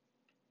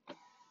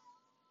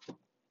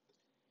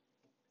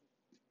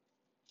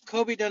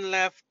Kobe done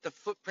left the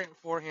footprint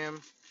for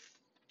him,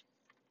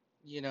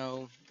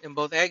 in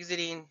both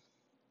exiting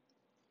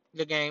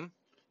the game.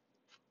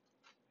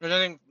 But I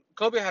think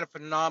Kobe had a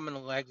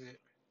phenomenal exit,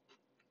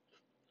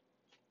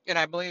 and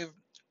I believe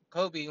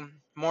Kobe,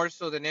 more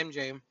so than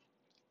MJ,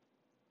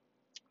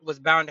 was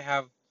bound to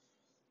have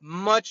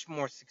much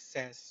more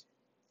success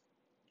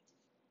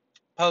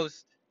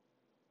post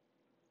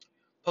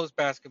post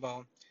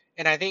basketball.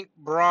 And I think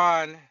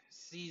Braun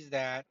sees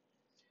that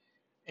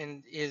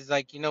and is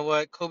like, you know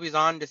what, Kobe's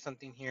on to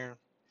something here.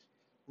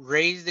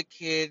 Raise the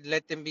kid,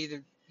 let them be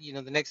the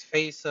next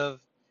face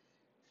of,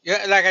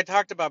 yeah, like I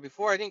talked about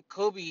before. I think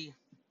Kobe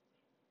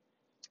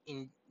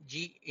in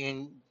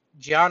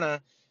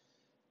Gianna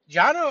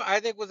I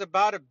think was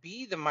about to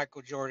be the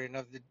Michael Jordan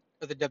of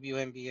the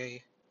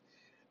WNBA.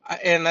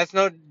 And that's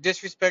no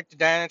disrespect to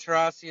Diana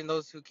Taurasi and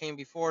those who came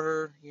before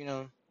her,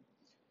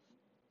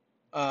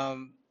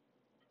 Um,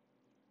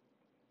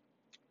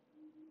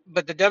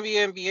 but the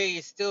WNBA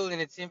is still in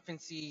its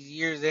infancy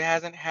years. It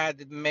hasn't had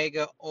the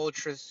mega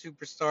ultra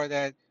superstar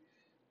that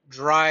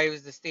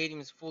drives the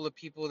stadiums full of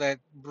people, that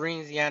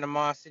brings the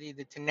animosity,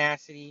 the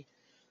tenacity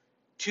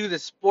to the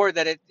sport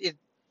that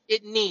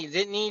it needs.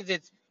 It needs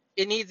its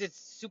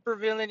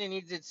supervillain. It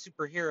needs its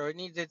superhero. It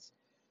needs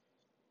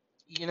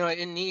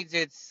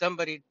its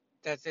somebody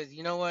that says,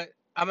 you know what,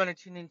 I'm gonna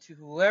tune into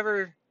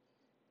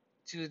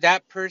to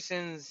that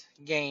person's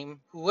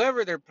game,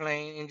 whoever they're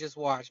playing, and just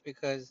watch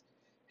because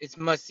it's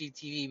must see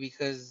TV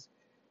because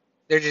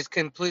they're just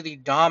completely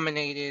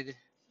dominated,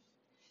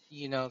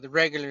 the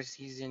regular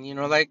season,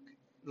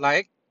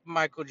 like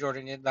Michael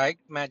Jordan did, like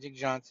Magic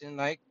Johnson,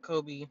 like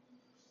Kobe.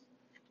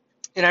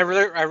 And I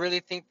really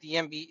think the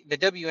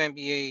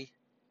WNBA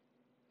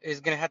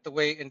is gonna have to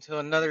wait until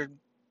another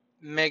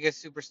mega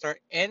superstar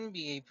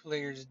NBA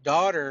player's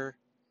daughter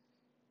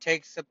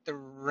takes up the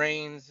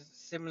reins,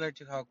 similar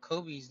to how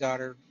Kobe's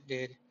daughter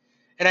did.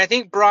 And I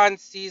think Braun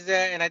sees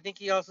that, and I think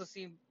he also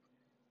seen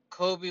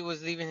Kobe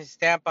was leaving his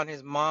stamp on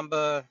his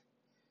Mamba,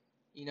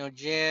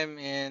 gym,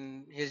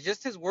 and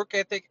his work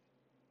ethic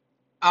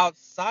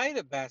outside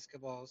of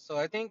basketball. So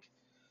I think,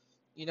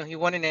 he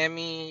won an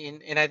Emmy,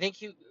 and I think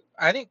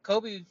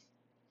Kobe,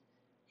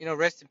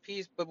 rest in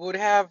peace, but would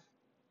have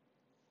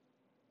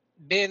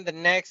been the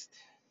next,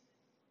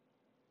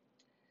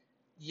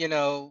 you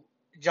know,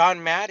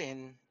 John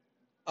Madden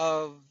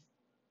of,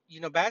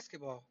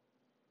 basketball.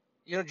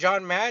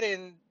 John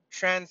Madden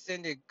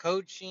transcended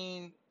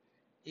coaching.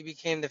 He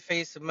became the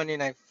face of Monday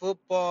Night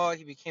Football.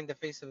 He became the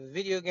face of a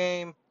video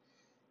game.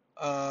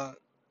 Uh,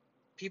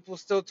 People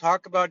still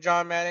talk about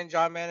John Madden.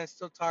 John Madden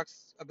still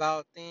talks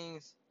about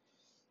things.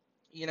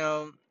 You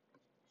know,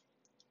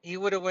 he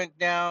would have went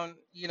down.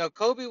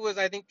 Kobe was,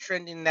 I think,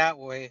 trending that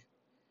way.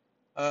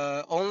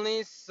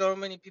 Only so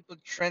many people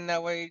trend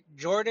that way.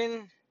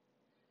 Jordan's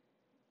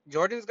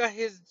got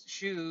his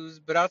shoes,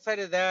 but outside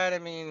of that, I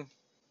mean,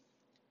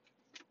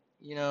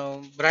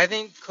 but I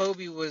think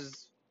Kobe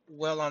was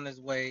well on his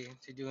way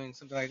to doing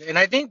something like that. And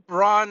I think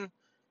Braun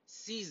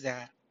sees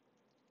that.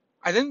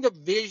 I think the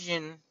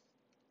vision,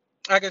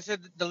 like I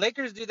said, the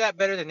Lakers do that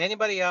better than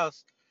anybody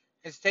else,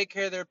 is take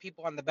care of their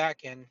people on the back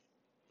end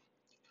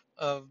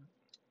of,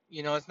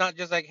 it's not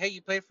just like, hey,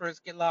 you play for us,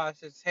 get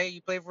lost. It's, hey,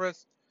 you play for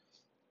us,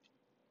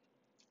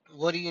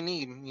 what do you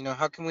need?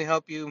 How can we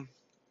help you?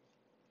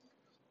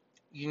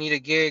 You need a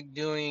gig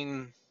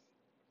doing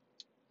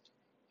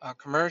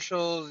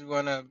commercials. You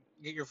want to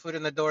get your foot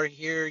in the door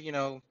here,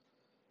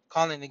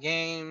 calling the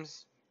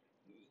games.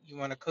 You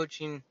want a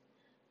coaching,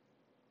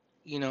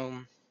 you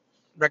know,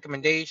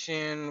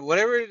 recommendation,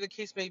 whatever the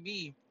case may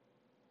be.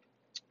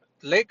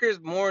 The Lakers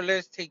more or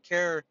less take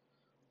care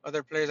of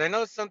their players. I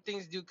know some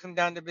things do come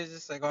down to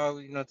business, like, oh,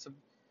 it's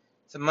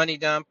a money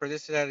dump or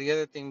this or that or the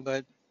other thing,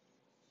 but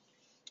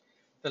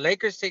the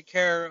Lakers take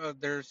care of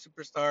their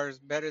superstars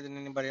better than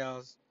anybody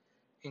else,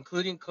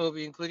 including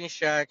Kobe, including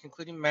Shaq,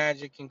 including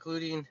Magic,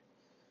 including,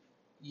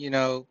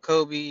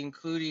 Kobe,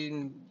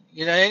 including,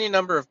 any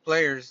number of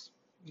players.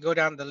 You go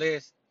down the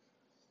list,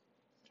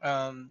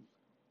 um,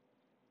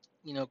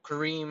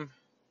 Kareem,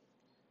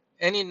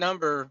 any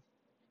number,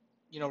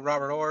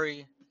 Robert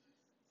Horry,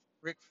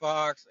 Rick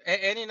Fox,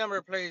 any number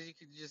of players you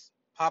could just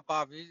pop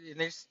off, and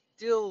they're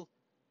still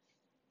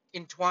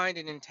entwined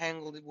and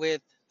entangled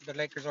with the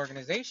Lakers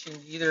organization.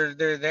 Either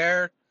they're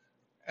there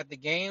at the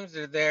games,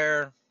 they're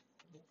there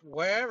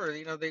wherever,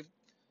 they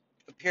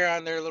appear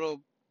on their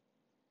little,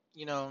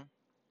 you know,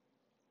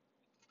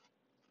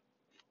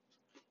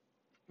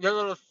 the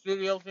little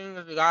studio thing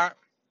that they got.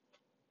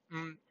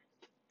 Mm.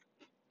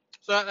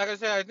 So, like I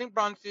said, I think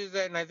Braun sees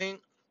that, and I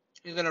think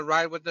he's gonna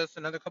ride with us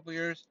another couple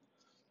years,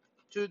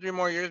 2, 3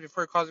 more years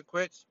before he calls it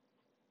quits.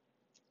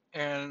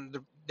 And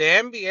the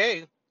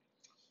NBA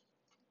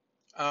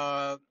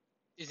uh,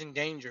 is in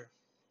danger.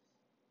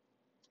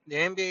 The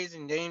NBA is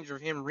in danger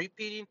of him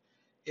repeating,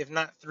 if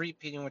not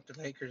three-peating with the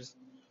Lakers.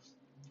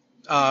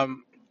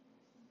 Um,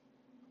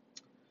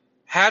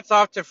 Hats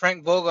off to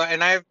Frank Vogel,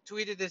 and I've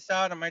tweeted this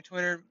out on my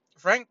Twitter.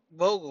 Frank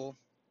Vogel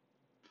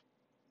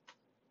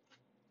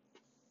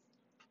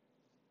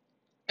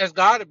has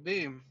got to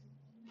be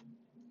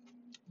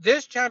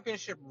this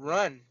championship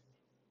run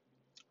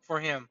for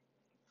him,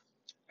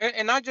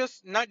 and not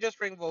just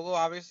Frank Vogel,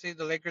 obviously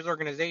the Lakers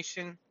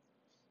organization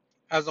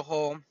as a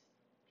whole.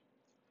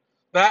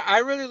 But I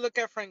really look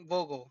at Frank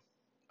Vogel.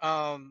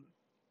 Um,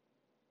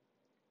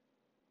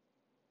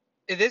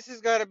 this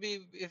has got to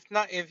be,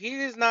 if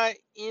he is not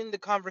in the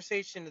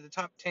conversation of the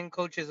top 10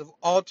 coaches of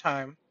all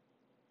time,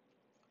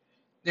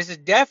 this is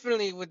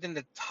definitely within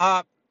the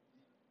top,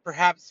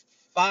 perhaps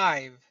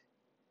 5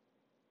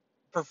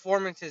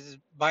 performances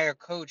by a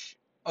coach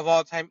of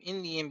all time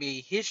in the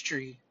NBA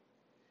history.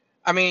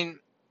 I mean,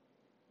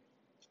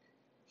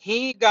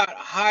 he got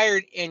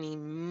hired and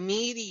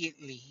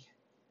immediately,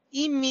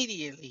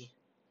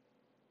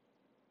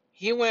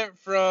 he went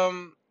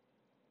from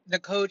the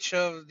coach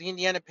of the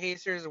Indiana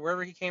Pacers or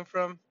wherever he came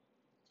from,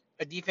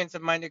 a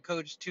defensive minded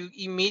coach, to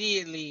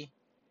immediately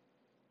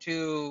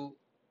to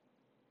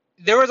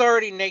there was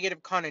already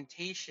negative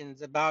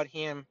connotations about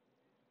him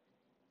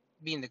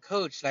being the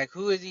coach. Like,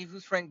 who is he?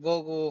 Who's Frank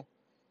Vogel?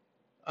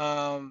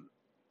 Um,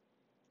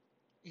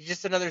 he's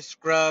just another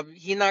scrub.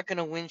 He's not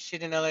gonna win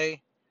shit in LA.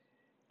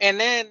 And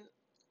then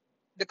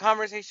the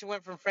conversation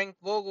went from Frank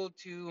Vogel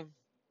to,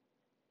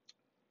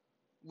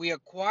 we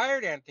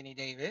acquired Anthony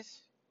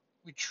Davis,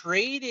 we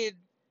traded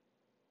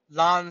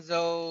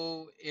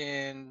Lonzo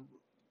and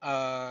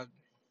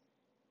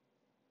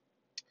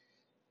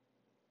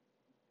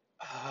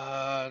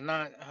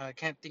not I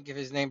can't think of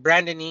his name,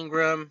 Brandon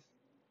Ingram,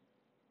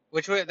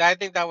 I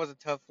think that was a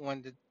tough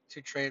one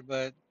to trade,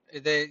 but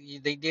they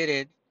did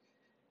it.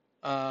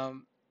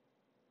 Um,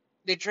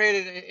 they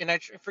traded, and I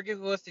forget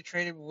who else they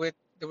traded with.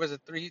 There was a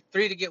three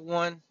to get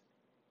one,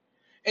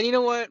 and you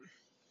know what?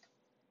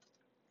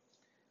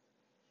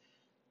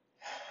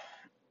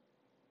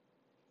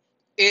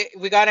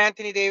 We got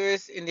Anthony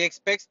Davis, and the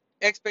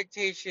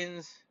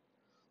expectations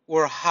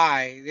were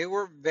high. They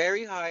were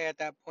very high at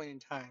that point in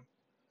time.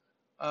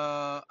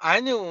 I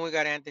knew when we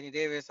got Anthony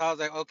Davis, I was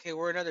like, okay,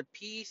 we're another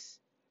piece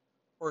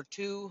or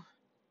two.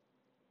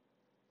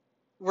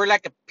 We're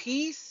like a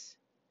piece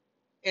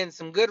and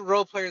some good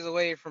role players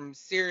away from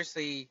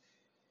seriously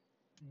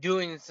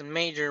doing some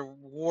major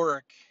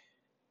work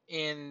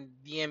in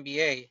the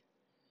NBA.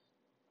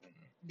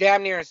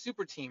 Damn near a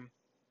super team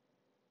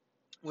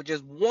with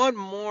just one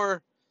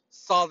more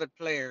solid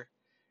player.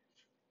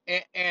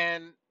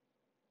 And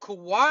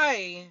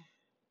Kawhi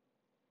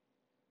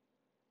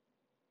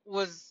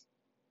was,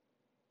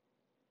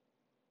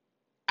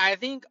 I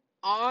think,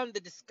 on the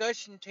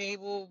discussion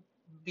table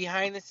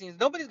behind the scenes.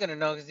 Nobody's gonna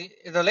know because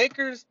the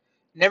Lakers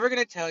never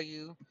gonna tell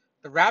you.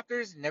 The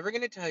Raptors never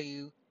gonna tell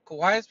you.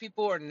 Kawhi's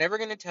people are never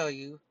gonna tell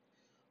you.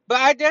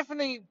 But I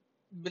definitely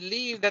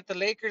believe that the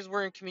Lakers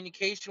were in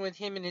communication with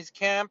him in his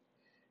camp,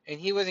 and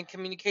he was in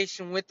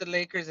communication with the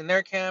Lakers in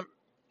their camp.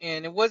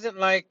 And it wasn't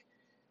like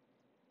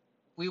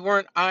we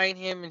weren't eyeing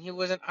him and he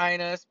wasn't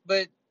eyeing us,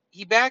 but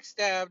he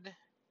backstabbed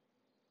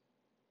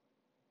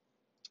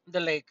the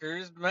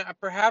Lakers,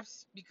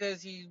 perhaps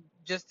because he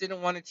just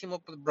didn't want to team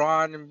up with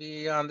Braun and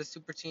be on the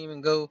super team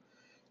and go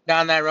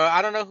down that road.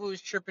 I don't know who was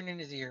chirping in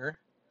his ear,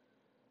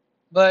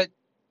 but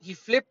he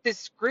flipped the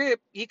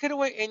script. He could have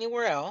went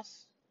anywhere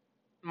else,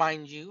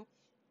 mind you,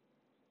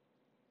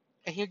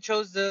 and he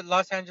chose the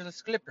Los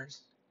Angeles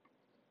Clippers.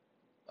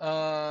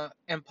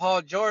 And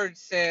Paul George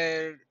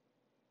said,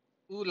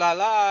 "Ooh la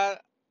la,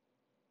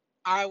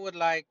 I would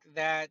like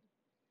that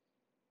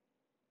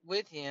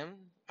with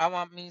him. I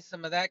want me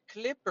some of that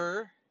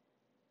Clipper,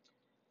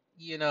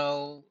 you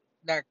know,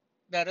 that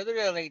other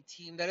LA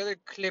team, that other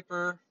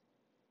Clipper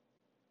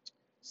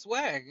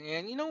swag."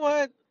 And you know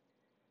what?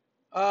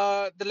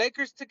 The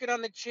Lakers took it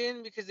on the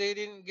chin because they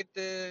didn't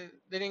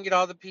get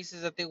all the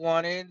pieces that they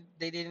wanted.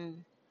 They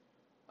didn't.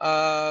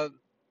 Uh,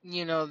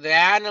 the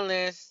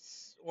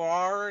analysts were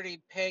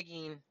already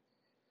pegging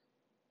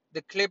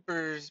the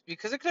Clippers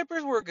because the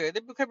Clippers were good.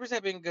 The Clippers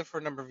have been good for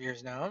a number of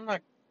years now. I'm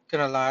not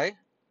gonna lie.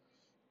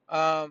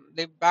 I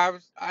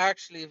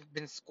actually have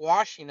been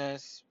squashing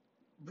us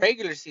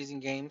regular season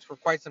games for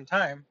quite some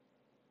time.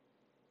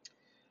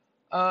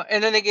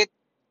 And then they get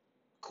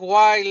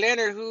Kawhi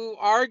Leonard, who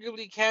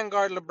arguably can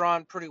guard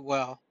LeBron pretty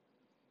well.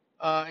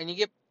 And you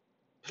get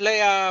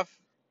playoff,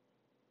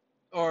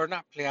 or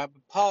not playoff,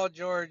 but Paul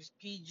George,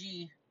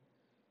 PG,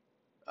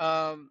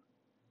 um,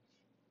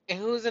 and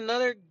who's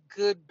another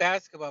good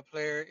basketball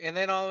player. And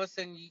then all of a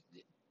sudden,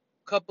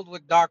 coupled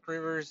with Doc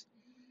Rivers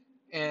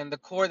and the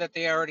core that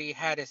they already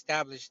had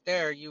established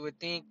there, you would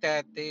think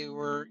that they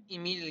were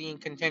immediately in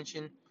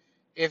contention,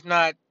 if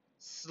not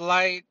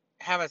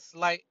have a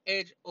slight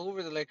edge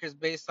over the Lakers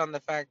based on the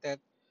fact that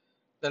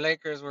the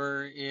Lakers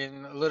were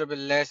in a little bit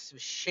less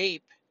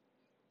shape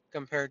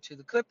compared to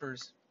the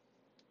Clippers.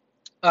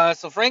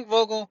 So Frank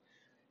Vogel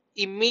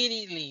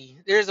immediately,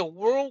 there's a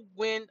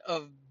whirlwind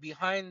of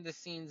behind the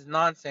scenes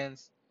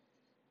nonsense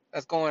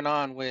that's going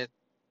on with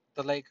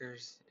the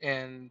Lakers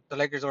and the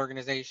Lakers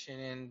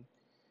organization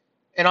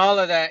and all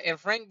of that. And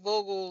Frank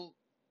Vogel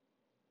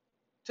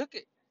took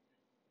it.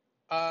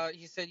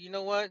 He said, you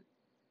know what?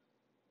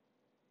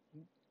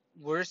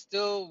 We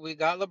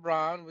got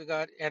LeBron, we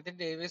got Anthony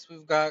Davis,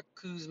 we've got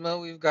Kuzma,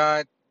 we've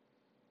got,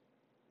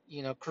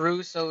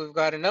 Caruso, we've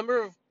got a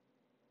number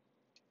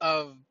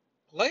of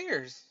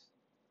players,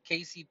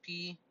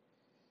 KCP,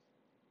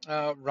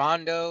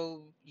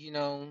 Rondo,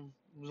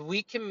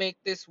 we can make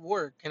this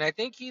work. And I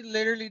think he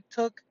literally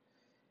took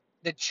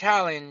the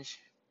challenge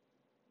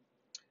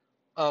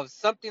of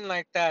something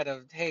like that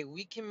of, hey,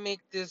 we can make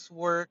this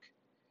work.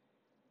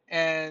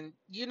 And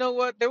you know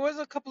what? There was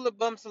a couple of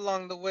bumps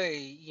along the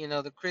way.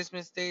 The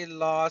Christmas Day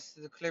loss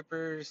to the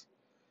Clippers,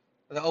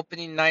 the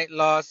opening night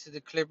loss to the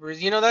Clippers.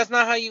 That's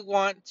not how you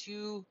want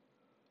to,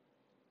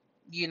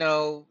 you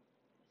know,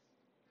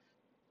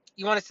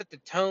 you want to set the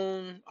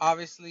tone,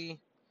 obviously.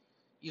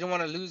 You don't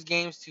want to lose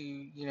games to,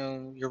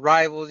 your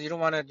rivals. You don't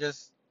want to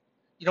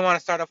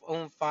start off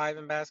 0-5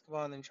 in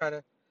basketball and then try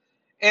to,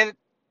 and,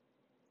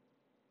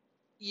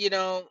 you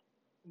know,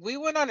 we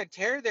went on a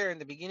tear there in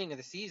the beginning of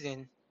the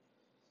season.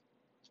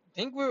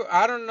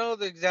 I don't know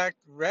the exact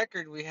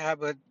record we have,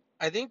 but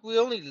I think we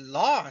only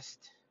lost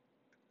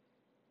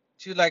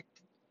to like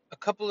a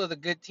couple of the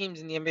good teams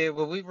in the NBA,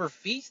 but we were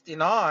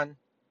feasting on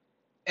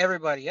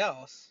everybody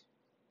else.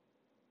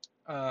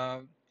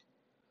 Um,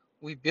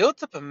 we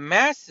built up a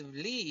massive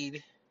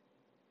lead,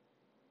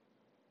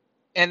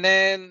 and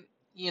then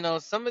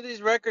some of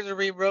these records are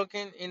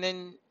rebroken, and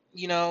then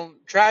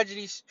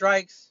tragedy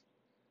strikes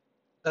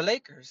the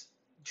Lakers.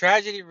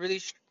 Tragedy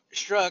really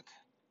struck,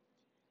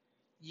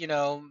 you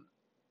know,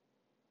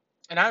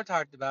 and I've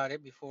talked about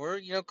it before.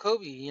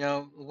 Kobe.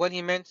 What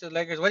he meant to the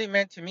Lakers, what he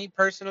meant to me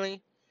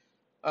personally,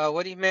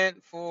 what he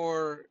meant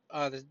for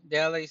the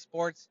LA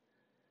sports.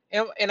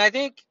 And I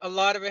think a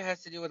lot of it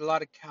has to do with a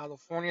lot of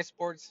California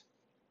sports,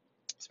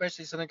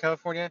 especially Southern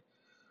California,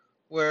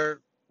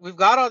 where we've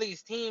got all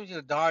these teams,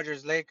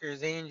 Dodgers,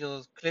 Lakers,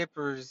 Angels,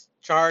 Clippers,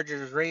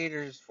 Chargers,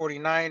 Raiders,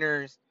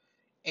 49ers,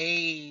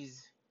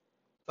 A's,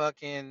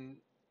 fucking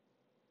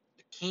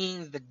the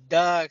Kings, the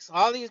Ducks,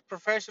 all these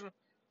professional.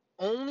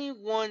 Only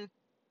one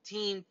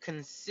team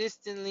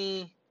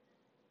consistently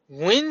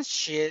wins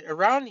shit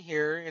around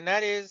here, and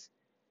that is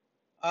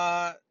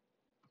uh,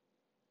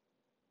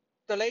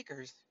 the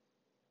Lakers.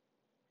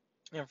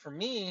 And for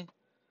me,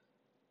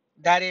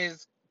 that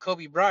is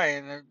Kobe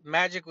Bryant.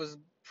 Magic was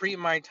pre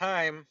my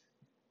time.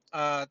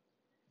 Uh,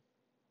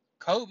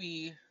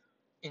 Kobe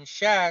and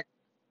Shaq,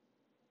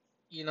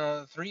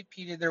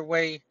 three-peated their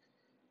way,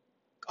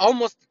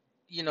 almost,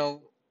 you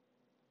know,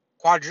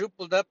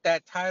 quadrupled up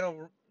that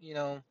title,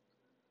 and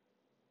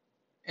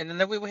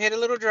then we hit a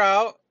little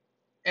drought,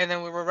 and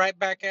then we were right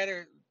back at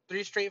it.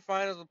 Three straight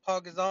finals with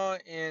Paul Gasol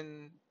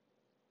and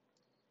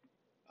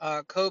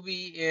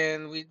Kobe,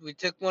 and we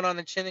took one on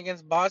the chin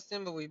against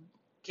Boston, but we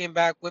came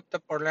back, whipped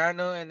up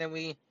Orlando, and then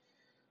we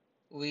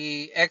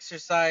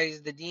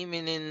exercised the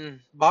demon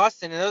in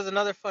Boston, and it was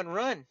another fun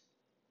run.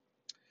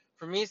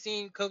 For me,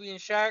 seeing Kobe and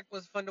Shaq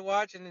was fun to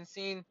watch, and then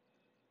seeing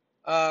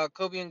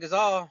Kobe and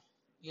Gasol,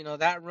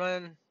 that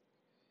run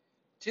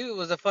too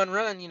was a fun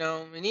run,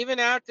 And even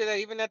after that,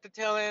 even at the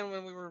tail end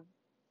when we were,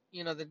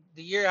 the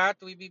year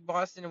after we beat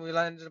Boston and we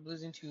landed up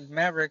losing to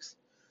Mavericks,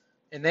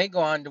 and they go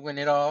on to win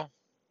it all.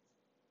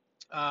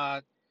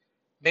 Uh,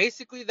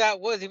 Basically, that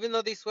was, even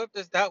though they swept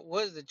us, that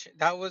was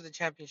the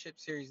championship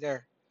series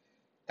there.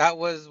 That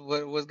was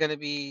what was going to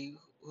be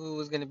who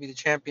was going to be the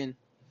champion,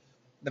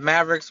 the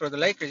Mavericks or the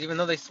Lakers. Even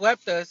though they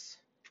swept us,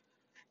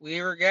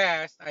 we were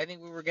gassed. I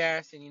think we were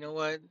gassed, and you know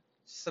what?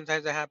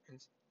 Sometimes that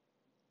happens.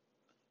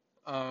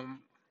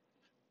 Um,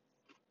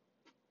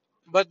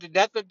 but the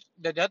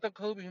death of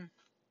Kobe,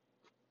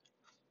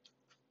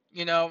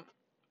 you know,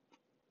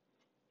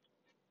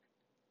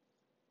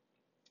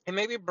 and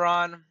maybe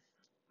Braun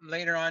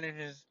later on in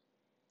his,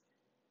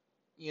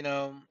 you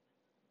know,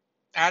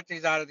 after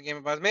he's out of the game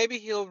of basketball, maybe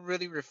he'll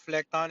really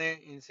reflect on it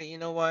and say, you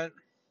know what?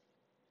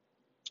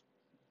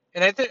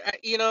 And I think,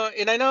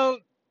 and I know,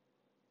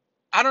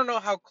 I don't know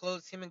how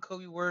close him and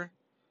Kobe were,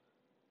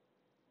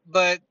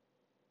 but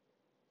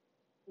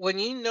when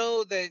you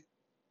know that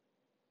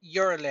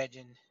you're a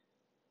legend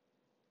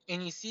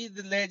and you see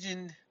the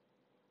legend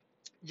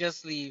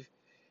just leave,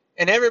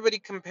 and everybody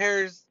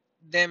compares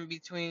them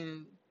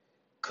between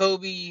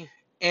Kobe,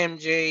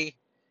 MJ,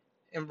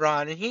 and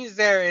Bron, and he's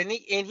there, and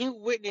he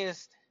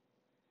witnessed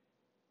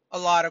a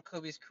lot of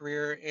Kobe's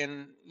career,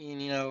 and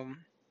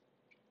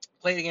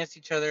played against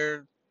each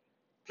other,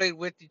 played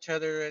with each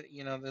other at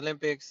the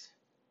Olympics.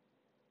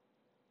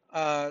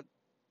 Uh,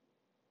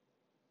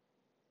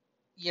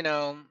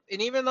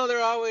 and even though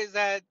they're always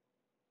at,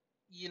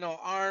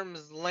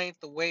 arm's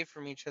length away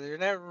from each other, they're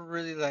never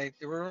really like,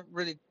 they weren't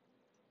really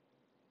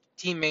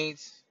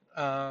teammates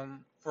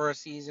for a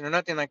season or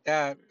nothing like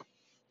that,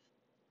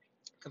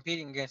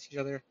 competing against each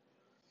other.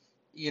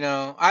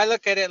 I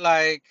look at it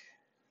like,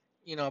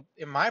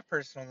 in my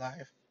personal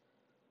life,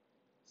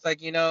 it's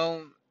like, you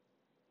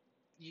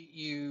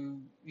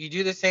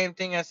do the same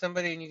thing as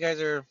somebody and you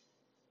guys are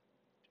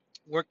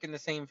working the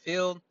same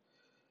field,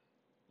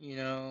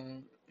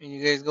 and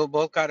you guys go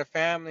both got a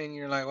family and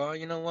you're like, well,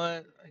 you know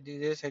what? I do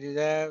this, I do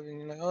that. And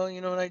you're like, oh,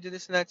 you know what? I do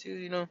this and that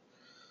too,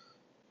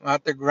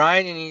 out there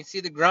grinding and you see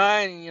the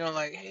grind and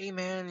like, hey,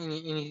 man, and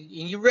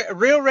you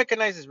real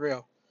recognize is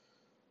real.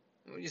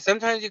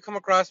 Sometimes you come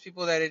across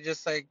people that are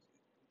just like,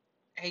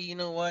 hey, you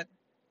know what?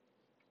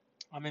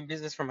 I'm in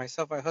business for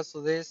myself. I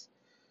hustle this.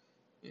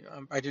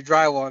 I do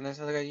drywall and this.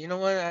 Like, you know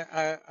what?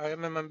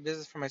 I'm in my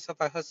business for myself.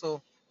 I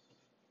hustle.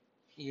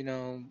 You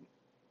know,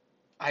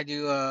 I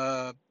do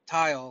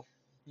tile.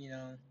 You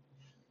know,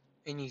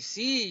 and you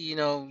see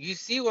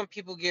when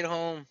people get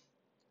home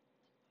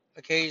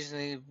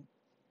occasionally,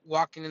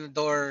 walking in the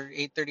door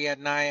 8:30 at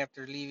night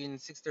after leaving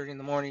 6:30 in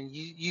the morning.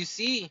 You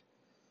see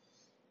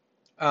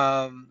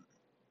um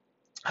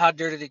how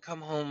dirty they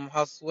come home,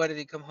 how sweaty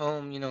they come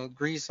home.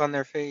 Grease on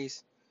their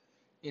face.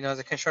 As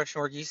a construction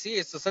worker, you see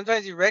it. So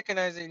sometimes you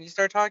recognize it and you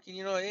start talking.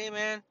 Hey,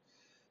 man.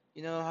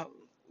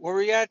 Where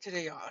were you at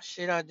today? Oh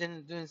shit, I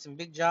didn't doing some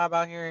big job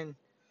out here in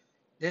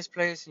this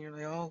place, and you're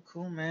like, oh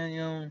cool,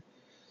 man.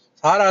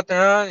 It's hot out there,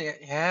 huh? Yeah,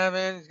 yeah,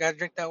 man. You gotta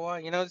drink that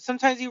water.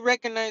 Sometimes you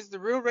recognize the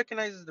real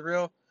recognizes the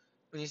real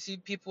when you see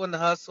people in the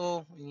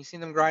hustle and you see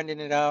them grinding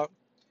it out.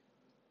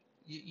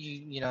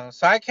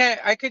 So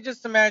I could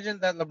just imagine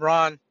that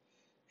LeBron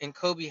and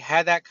Kobe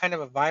had that kind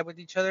of a vibe with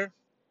each other.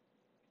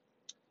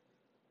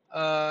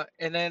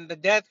 And then the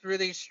death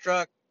really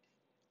struck.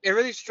 It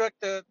really struck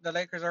the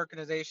Lakers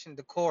organization,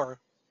 the core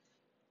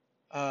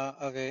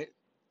of it.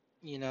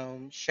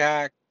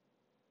 Shaq,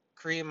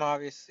 Kareem,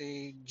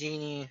 obviously,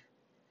 Genie,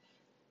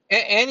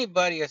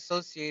 anybody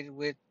associated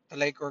with the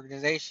Lake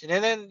organization.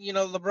 And then,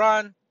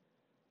 LeBron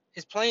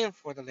is playing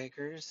for the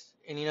Lakers.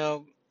 And,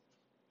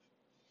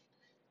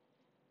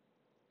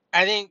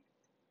 I think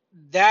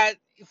that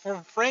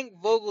for Frank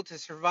Vogel to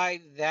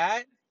survive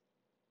that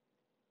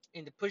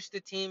and to push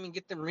the team and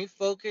get them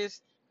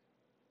refocused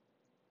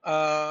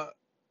uh,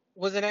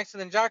 was an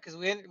excellent job because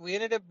we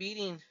ended up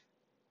beating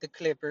the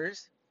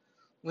Clippers.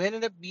 We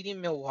ended up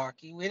beating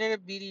Milwaukee. We ended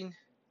up beating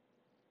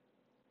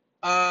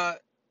uh,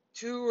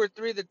 two or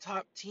three of the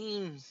top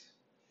teams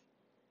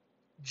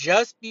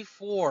just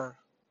before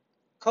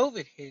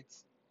COVID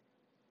hits.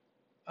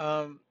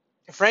 Um,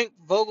 Frank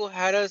Vogel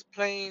had us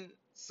playing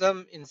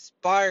some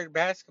inspired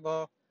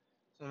basketball,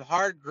 some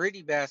hard,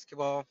 gritty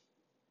basketball,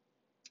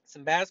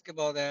 some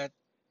basketball that,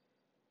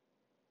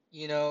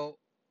 you know,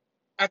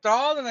 after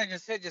all that I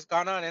just said, just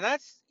gone on. And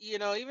that's,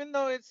 even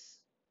though it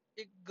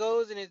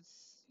goes and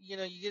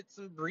you get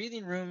some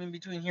breathing room in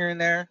between here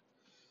and there,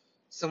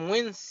 some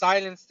wins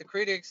silence the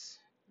critics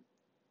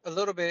a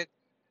little bit.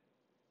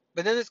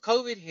 But then this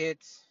COVID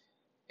hits,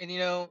 and,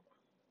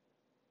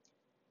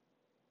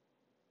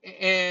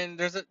 and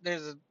there's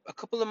a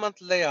couple of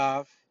month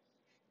layoff.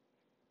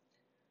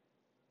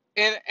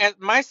 And as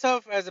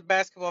myself as a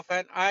basketball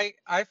fan, I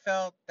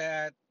felt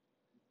that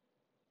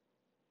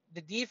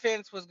the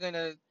defense was going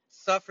to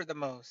suffer the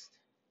most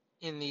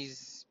in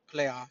these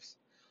playoffs.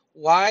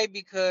 Why?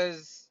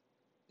 Because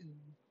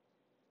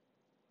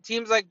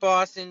teams like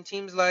Boston,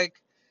 teams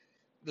like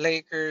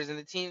Lakers,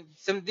 and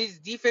some of these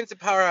defensive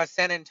powerhouse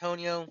San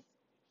Antonio,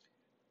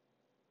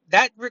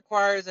 that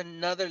requires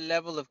another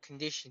level of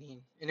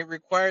conditioning, and it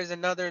requires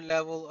another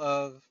level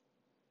of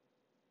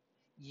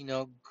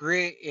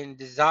grit and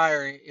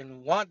desire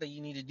and want that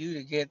you need to do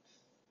to get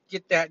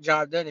that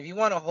job done. If you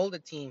want to hold a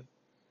team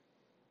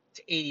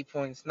to 80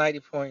 points, 90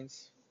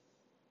 points,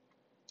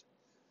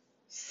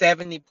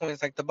 70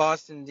 points like the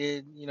Boston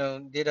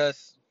did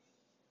us,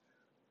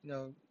 you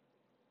know,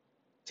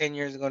 10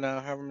 years ago now,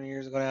 however many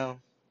years ago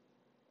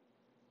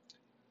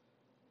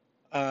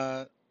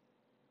now.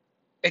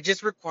 It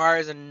just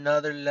requires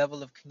another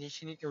level of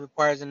conditioning. It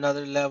requires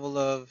another level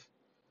of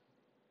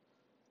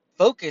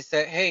focus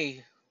that,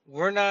 hey,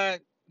 we're not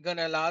going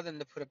to allow them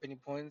to put up any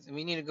points, and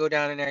we need to go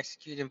down and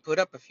execute and put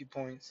up a few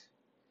points.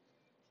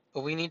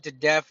 But we need to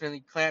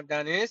definitely clamp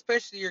down, and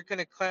especially you're going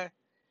to clamp,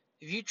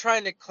 if you're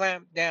trying to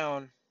clamp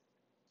down,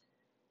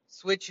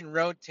 switch and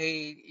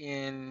rotate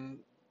and,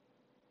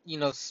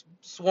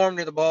 swarm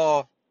to the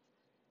ball.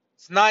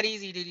 It's not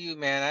easy to do,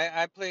 man.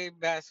 I played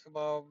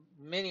basketball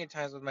many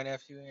times with my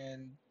nephew,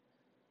 and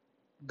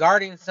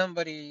guarding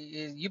somebody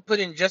is you put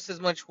in just as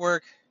much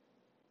work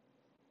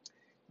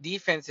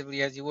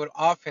defensively as you would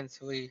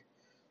offensively.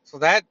 So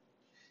that,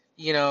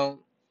 you know,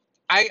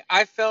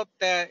 I felt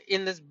that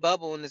in this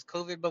bubble, in this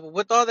COVID bubble,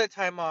 with all that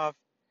time off,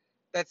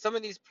 that some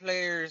of these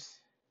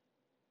players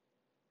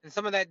and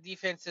some of that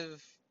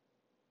defensive,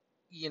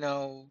 you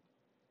know,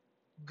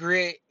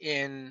 grit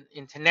and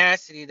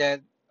tenacity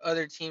that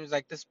other teams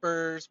like the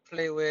Spurs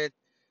play with,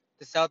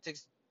 the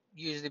Celtics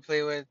usually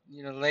play with,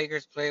 the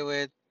Lakers play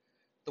with,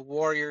 the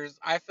Warriors.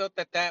 I felt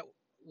that that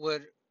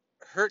would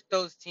hurt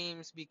those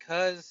teams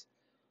because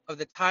of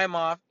the time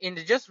off and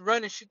to just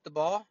run and shoot the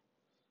ball.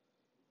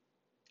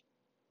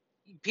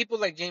 People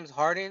like James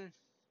Harden,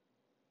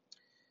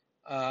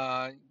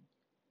 uh,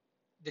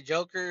 the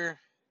Joker,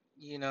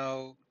 you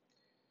know,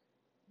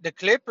 the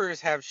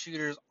Clippers have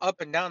shooters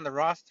up and down the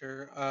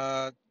roster.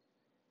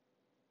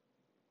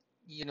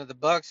 The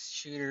Bucks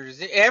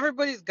shooters.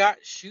 Everybody's got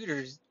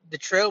shooters. The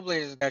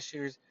Trailblazers got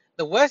shooters.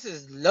 The West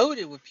is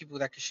loaded with people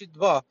that can shoot the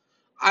ball.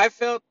 I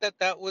felt that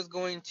that was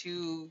going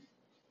to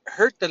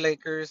hurt the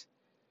Lakers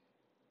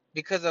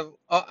because of.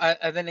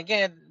 And then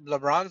again,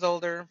 LeBron's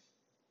older.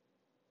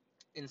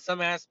 In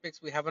some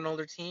aspects, we have an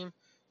older team.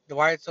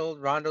 Dwight's old.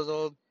 Rondo's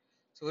old.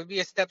 So we'd be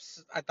a step.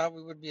 I thought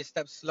we would be a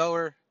step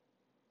slower.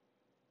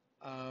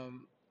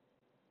 Um,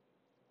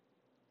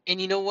 and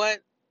you know what?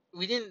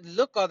 We didn't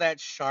look all that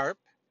sharp.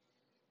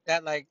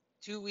 That like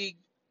 2 week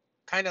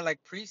kind of like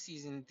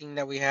preseason thing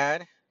that we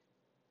had.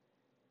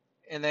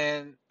 And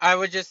then I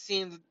was just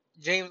seeing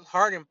James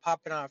Harden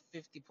popping off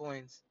 50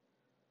 points.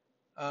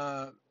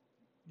 Uh,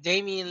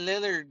 Damian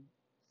Lillard,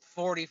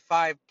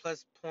 45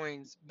 plus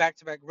points back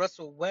to back.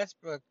 Russell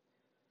Westbrook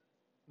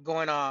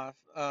going off.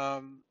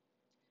 The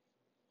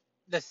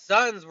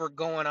Suns were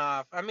going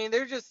off. I mean,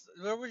 there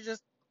were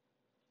just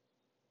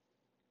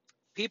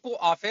people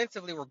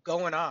offensively were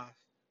going off,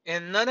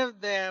 and none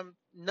of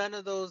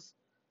those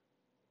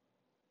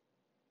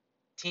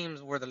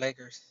teams were the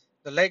Lakers.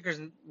 The Lakers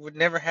would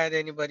never had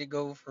anybody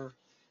go for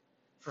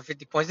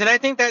 50 points, and I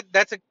think that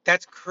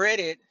that's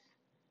credit.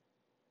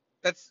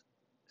 That's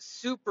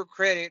super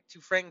credit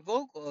to Frank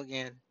Vogel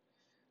again.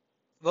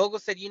 Vogel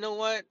said, you know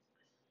what?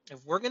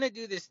 If we're gonna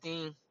do this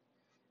thing,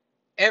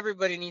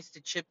 everybody needs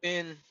to chip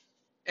in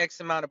X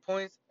amount of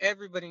points.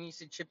 Everybody needs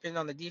to chip in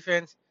on the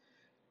defense,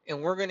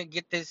 and we're gonna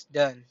get this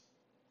done.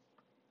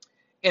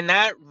 And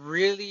that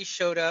really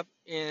showed up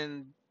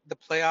in the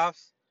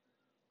playoffs.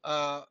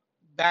 Uh,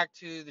 Back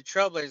to the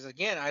Trailblazers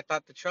again. I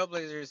thought the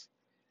Trailblazers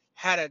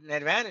had an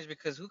advantage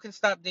because who can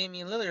stop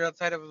Damian Lillard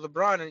outside of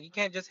LeBron? And you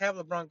can't just have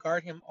LeBron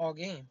guard him all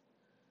game.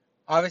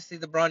 Obviously,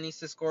 LeBron needs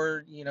to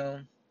score,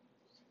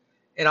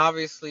 and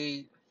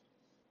obviously,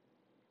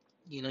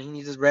 he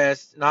needs his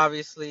rest, and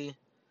obviously,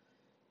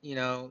 you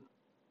know,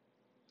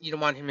 you don't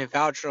want him in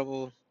foul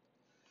trouble.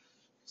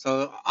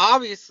 So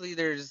obviously,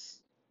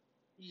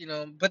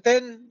 but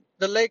then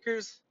the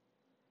Lakers,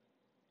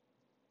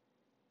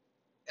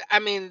 I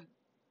mean,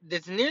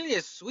 it's nearly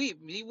a sweep.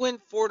 He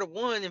went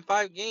 4-1 in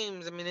 5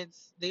 games. I mean,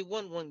 they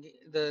won one.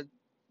 The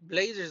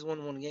Blazers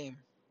won one game.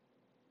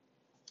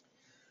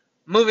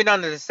 Moving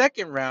on to the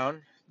second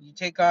round, you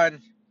take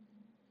on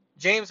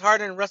James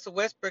Harden, Russell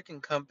Westbrook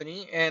and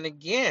company, and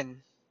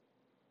again,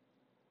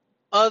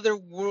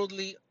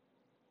 otherworldly,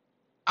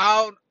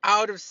 out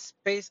of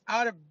space,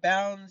 out of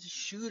bounds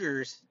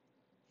shooters.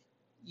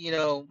 You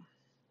know,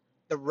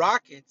 the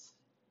Rockets.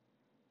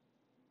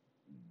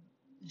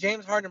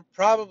 James Harden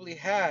probably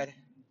had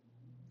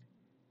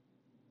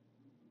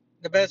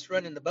the best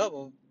run in the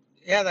bubble.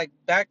 He had like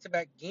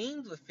back-to-back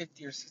games with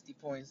 50 or 60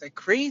 points, like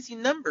crazy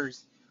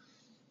numbers.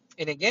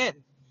 And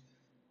again,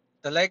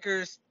 the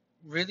Lakers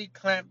really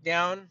clamped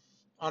down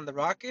on the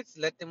Rockets,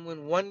 let them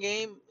win one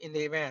game in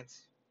the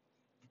advance.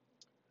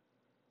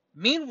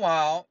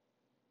 Meanwhile,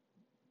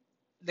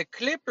 the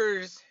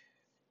Clippers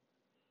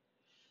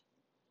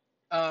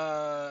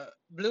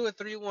blew a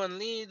 3-1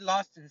 lead,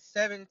 lost in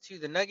 7 to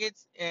the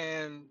Nuggets,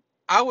 and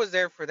I was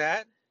there for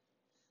that.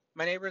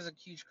 My neighbor's a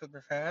huge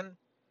Clipper fan.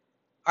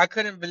 I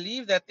couldn't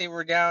believe that they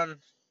were down.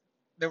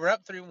 They were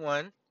up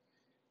 3-1,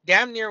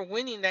 damn near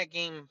winning that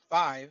game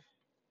 5.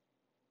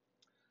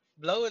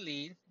 Blow a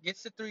lead,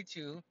 gets to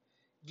 3-2,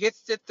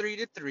 gets to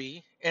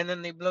 3-3, and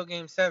then they blow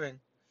game 7.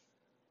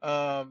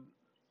 Um,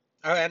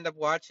 I ended up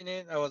watching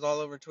it. I was all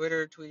over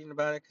Twitter tweeting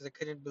about it because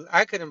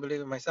I couldn't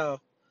believe it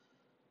myself.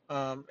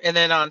 And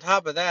then on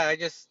top of that, I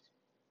just,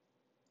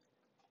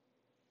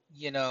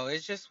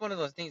 it's just one of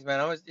those things, man.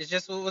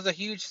 It was a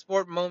huge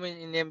sport moment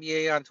in the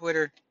NBA on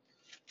Twitter.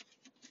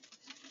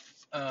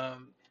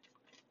 Um,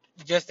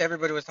 just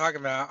everybody was talking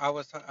about it. I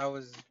was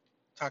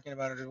talking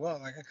about it as well.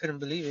 Like I couldn't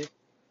believe it.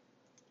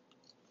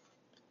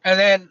 And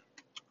then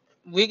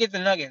we get the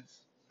Nuggets.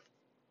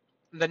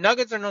 The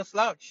Nuggets are no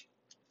slouch.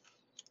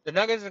 The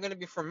Nuggets are going to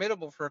be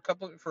formidable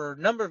for a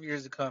number of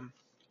years to come.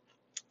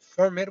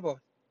 Formidable.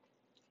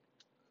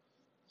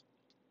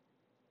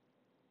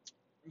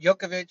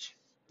 Jokovic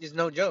is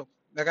no joke.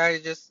 The guy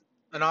is just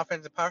an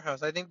offensive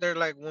powerhouse. I think they're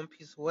like one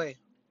piece away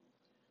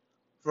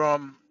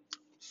from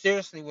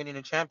seriously winning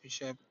a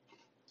championship.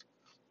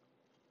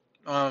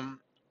 Um,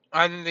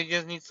 I think they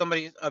just need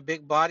a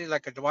big body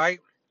like a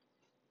Dwight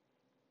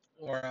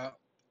or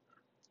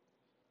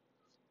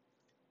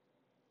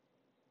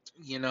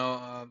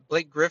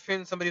Blake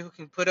Griffin, somebody who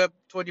can put up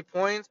 20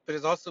 points, but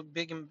is also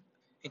big and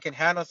can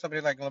handle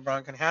somebody like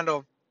LeBron can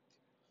handle.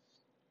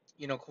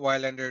 Kawhi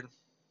Leonard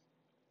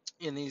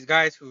and these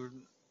guys who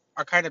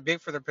are kind of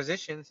big for their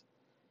positions,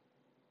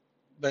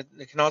 but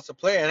they can also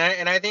play.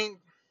 And I think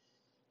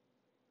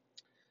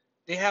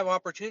they have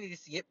opportunities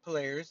to get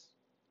players.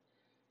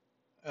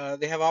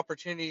 They have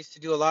opportunities to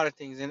do a lot of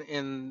things,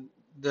 and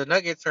the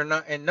Nuggets are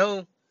not, and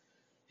no,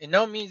 in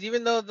no means,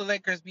 even though the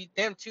Lakers beat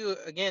them too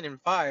again in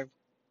 5,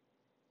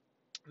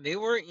 they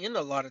were in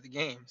a lot of the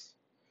games.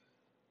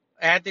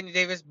 Anthony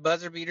Davis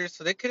buzzer beaters,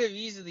 so they could have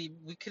easily,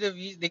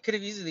 they could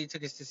have easily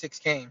took us to 6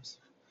 games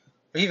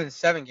or even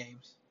 7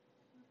 games.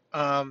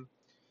 Um,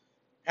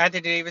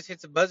 Anthony Davis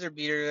hits a buzzer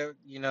beater,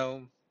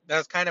 that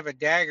was kind of a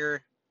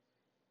dagger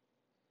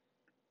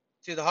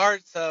to the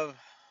hearts of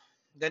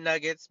the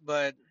Nuggets,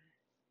 but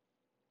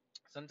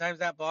sometimes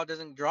that ball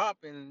doesn't drop,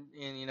 and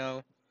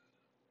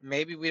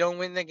maybe we don't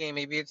win the game.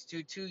 Maybe it's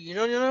 2-2. You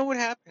know what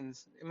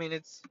happens. I mean,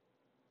 it's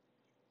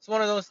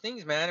one of those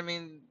things, man. I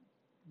mean,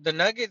 the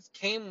Nuggets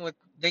came with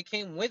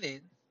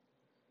it.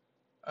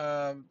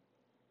 Um,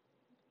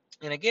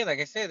 and again, like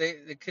I said,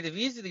 they could have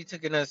easily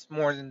taken us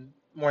more than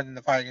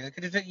the 5 games. They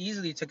could have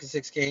easily taken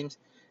 6 games,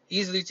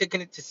 easily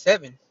taken it to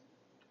 7.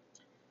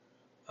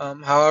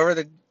 However,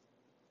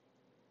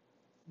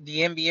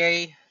 the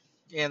NBA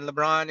and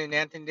LeBron and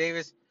Anthony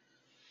Davis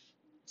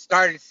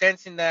started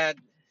sensing that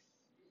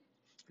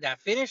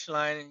finish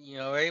line, and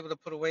were able to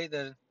put away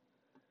the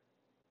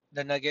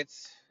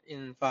Nuggets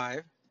in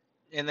 5.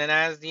 And then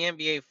as the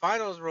NBA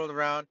Finals rolled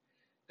around,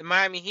 the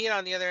Miami Heat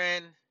on the other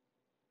end,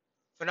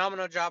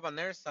 phenomenal job on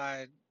their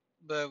side.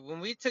 But when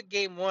we took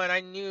Game 1,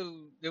 I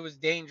knew it was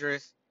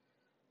dangerous.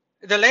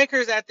 The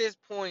Lakers at this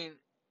point,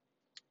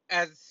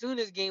 as soon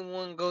as Game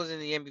 1 goes in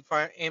the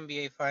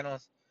NBA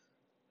Finals,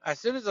 as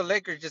soon as the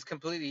Lakers just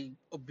completely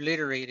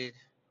obliterated,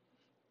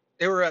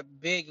 they were up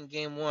big in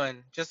Game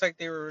 1, just like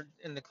they were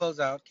in the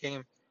closeout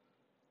game.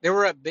 They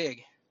were up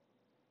big.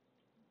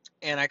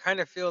 And I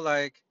kind of feel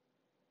like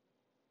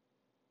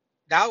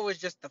that was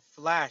just a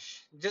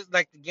flash. Just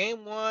like the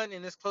Game 1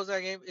 in this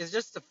closeout game is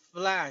just a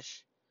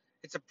flash.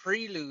 It's a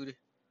prelude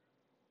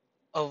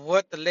of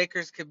what the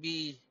Lakers could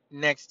be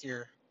next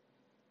year.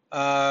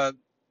 Uh,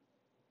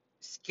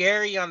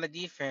 Scary on the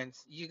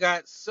defense. You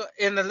got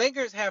and the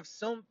Lakers have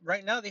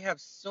right now. They have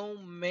so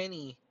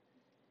many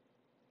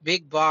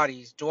big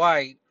bodies: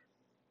 Dwight,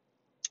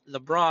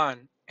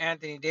 LeBron,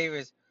 Anthony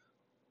Davis,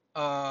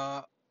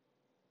 uh,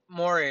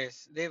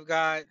 Morris. They've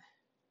got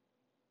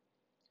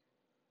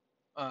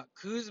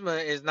Kuzma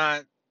is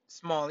not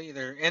small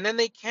either, and then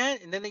they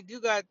do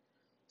got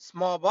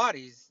small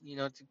bodies.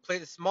 To play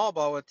the small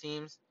ball with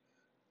teams.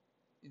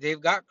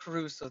 They've got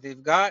Caruso.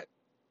 They've got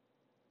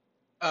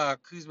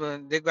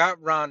Kuzma. They've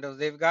got Rondo.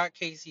 They've got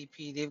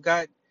KCP. They've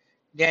got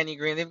Danny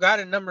Green. They've got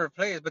a number of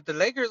players, but the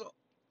Lakers,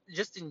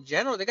 just in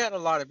general, they got a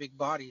lot of big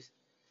bodies.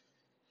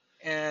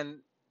 And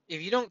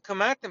if you don't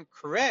come at them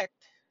correct,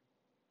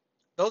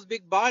 those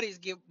big bodies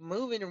get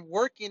moving and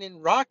working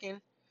and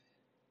rocking.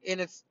 And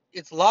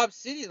it's Lob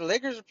City. The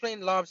Lakers are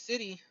playing Lob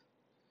City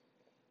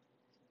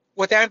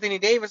with Anthony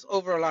Davis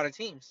over a lot of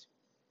teams,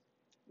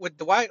 with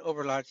Dwight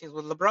over a lot of teams,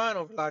 with LeBron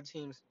over a lot of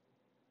teams.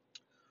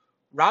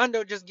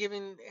 Rondo just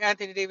giving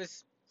Anthony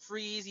Davis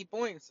free, easy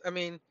points. I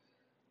mean,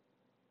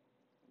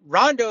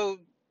 Rondo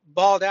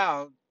balled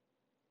out.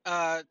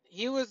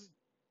 He was.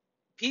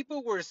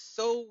 People were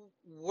so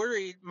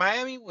worried.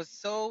 Miami was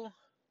so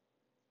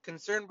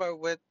concerned by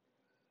what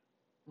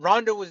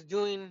Rondo was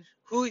doing,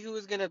 who he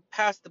was gonna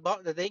pass the ball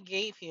that they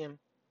gave him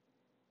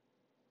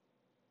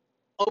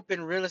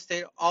open real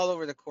estate all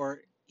over the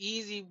court.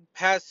 Easy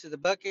pass to the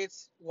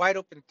buckets, wide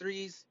open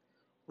threes.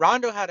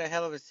 Rondo had a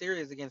hell of a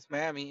series against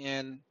Miami,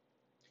 and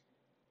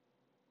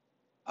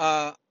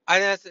I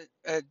think that's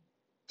a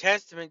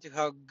testament to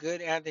how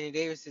good Anthony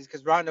Davis is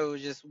because Rondo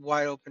was just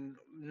wide open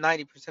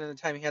 90% of the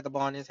time he had the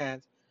ball in his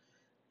hands.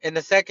 And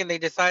the second they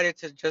decided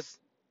to just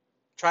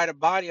try to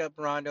body up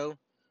Rondo,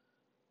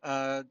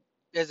 uh,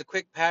 there's a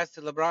quick pass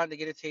to LeBron to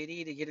get it to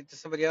AD, to get it to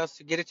somebody else,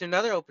 to get it to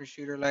another open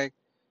shooter. Like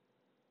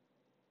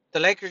the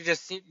Lakers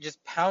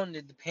just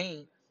pounded the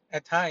paint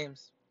at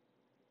times,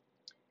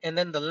 and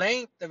then the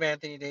length of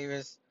Anthony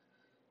Davis,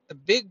 the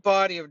big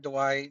body of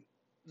Dwight,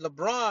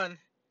 LeBron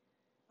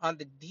on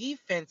the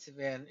defensive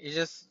end is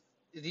just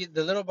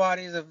the little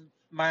bodies of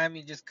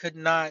Miami just could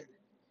not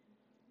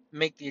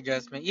make the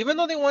adjustment, even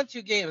though they won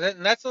 2 games.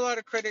 And that's a lot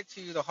of credit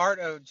to the heart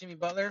of Jimmy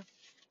Butler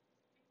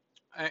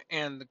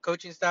and the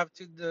coaching staff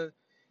to the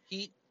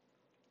Heat.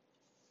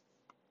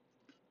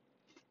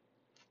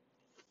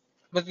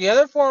 But the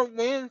other 4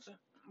 wins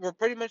were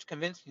pretty much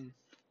convincing.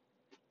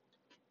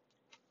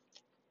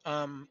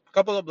 A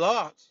couple of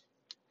blowouts.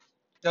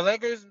 The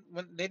Lakers,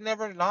 when they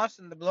never lost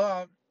in the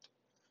blowout,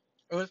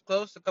 it was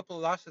close. A couple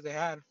of losses they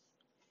had,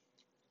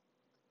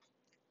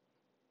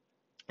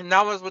 and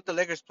that was with the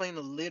Lakers playing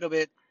a little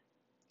bit,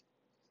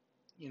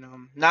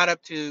 not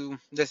up to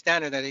the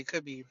standard that they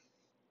could be.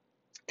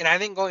 And I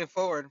think going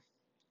forward,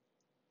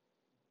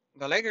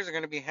 the Lakers are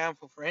going to be a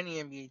handful for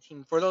any NBA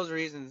team for those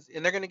reasons,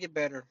 and they're going to get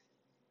better.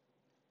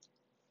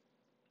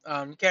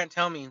 You can't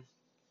tell me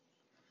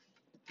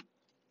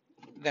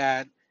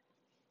that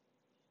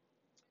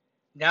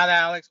now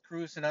that Alex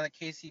Cruz and now that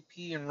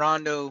KCP and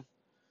Rondo,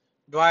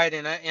 Dwight,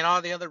 and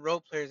all the other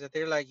role players that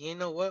they're like, you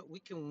know what, we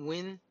can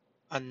win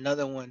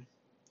another one.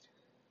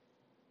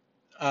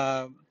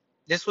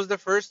 This was the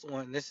first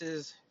one.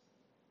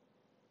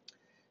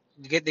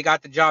 They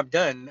got the job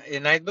done,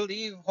 and I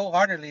believe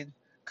wholeheartedly,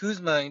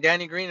 Kuzma and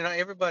Danny Green and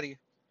everybody,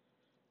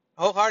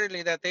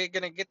 wholeheartedly that they're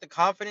gonna get the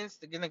confidence,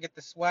 they're gonna get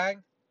the swag,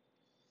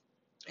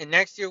 and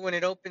next year when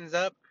it opens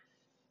up,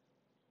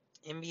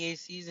 NBA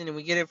season, and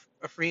we get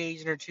a free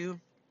agent or two,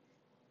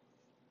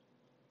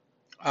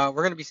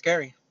 we're gonna be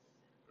scary.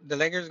 The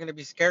Lakers are gonna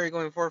be scary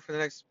going forward for the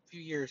next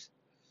few years.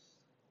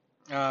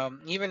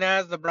 Even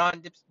as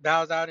LeBron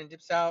bows out and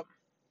dips out,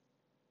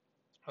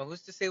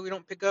 who's to say we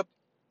don't pick up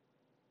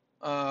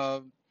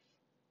uh,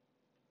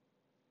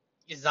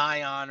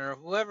 Zion or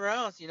whoever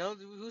else?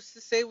 Who's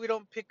to say we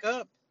don't pick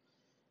up,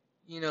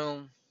 you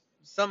know,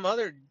 some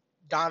other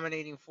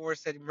dominating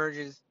force that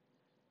emerges?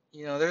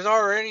 There's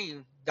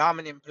already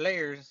dominant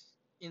players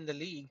in the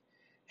league.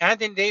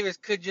 Anthony Davis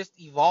could just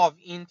evolve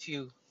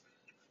into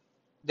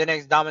the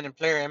next dominant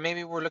player, and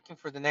maybe we're looking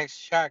for the next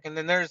Shaq. And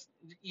then there's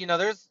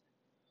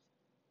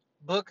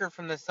Booker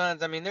from the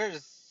Suns. I mean,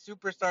 there's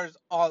superstars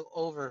all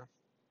over.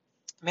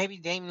 Maybe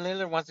Dame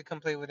Lillard wants to come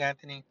play with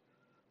Anthony.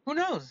 Who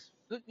knows?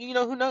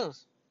 Who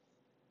knows?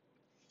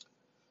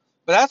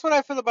 But that's what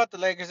I feel about the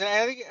Lakers. And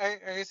I think,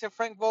 like I said,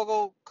 Frank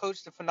Vogel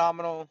coached a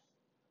phenomenal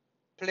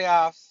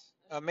playoffs,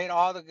 made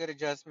all the good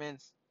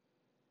adjustments.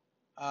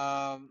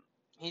 Um,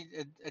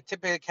 a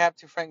tip of the cap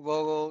to Frank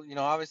Vogel.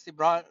 Obviously,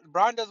 Braun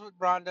does what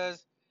Braun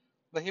does,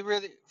 but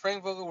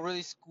Frank Vogel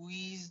really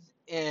squeezed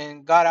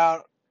and got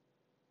out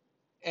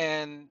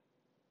and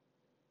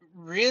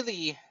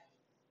really,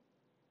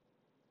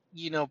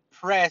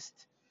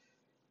 pressed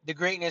the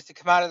greatness to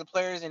come out of the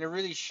players, and it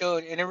really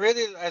showed. And it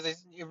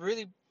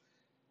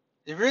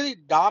really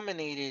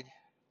dominated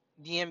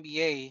the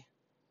NBA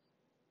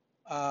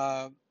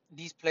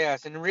these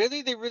playoffs, and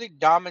they really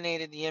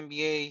dominated the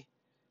NBA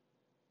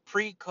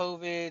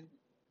pre-COVID,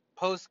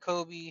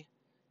 post-Kobe,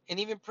 and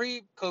even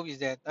pre-Kobe's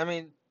death. I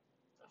mean,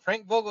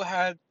 Frank Vogel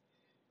had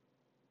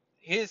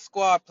his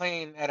squad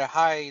playing at a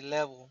high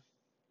level,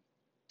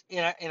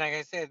 and like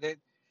I said, that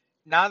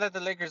now that the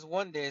Lakers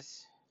won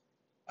this,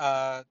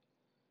 uh,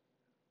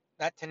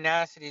 that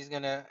tenacity is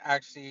gonna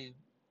actually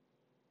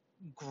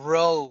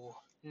grow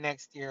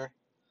next year.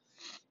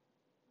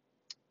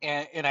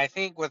 And I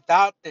think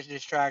without the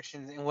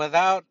distractions and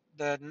without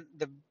the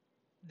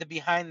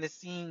behind the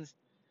scenes,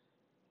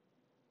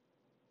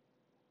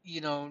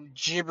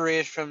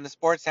 gibberish from the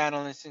sports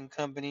analysts and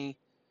company,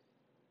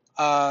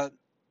 uh,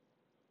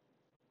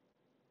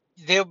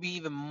 they'll be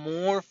even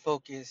more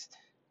focused.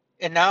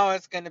 And now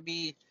it's going to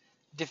be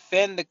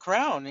defend the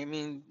crown. I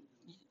mean,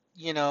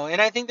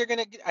 and I think they're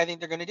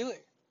gonna do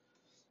it.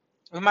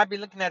 We might be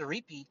looking at a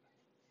repeat.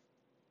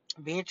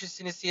 It'd be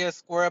interesting to see us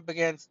square up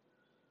against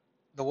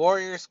the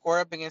Warriors, square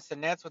up against the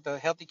Nets with a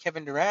healthy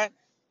Kevin Durant.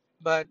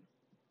 But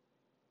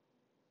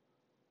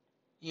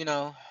you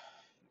know,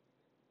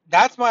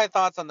 that's my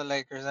thoughts on the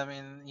Lakers. I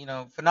mean,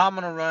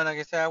 phenomenal run. Like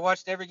I said, I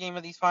watched every game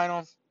of these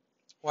finals.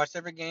 Watched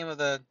every game of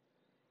the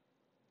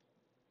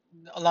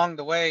along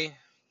the way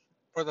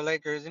for the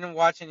Lakers. Didn't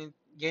watch any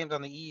games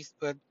on the East,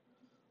 but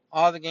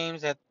all the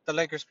games that the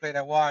Lakers played,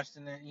 I watched,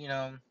 and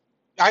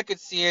I could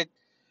see it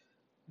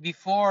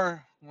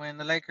before when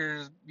the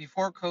Lakers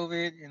before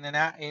COVID, and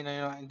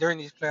then during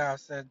these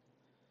playoffs that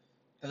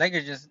the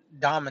Lakers just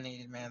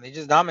dominated, man. They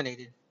just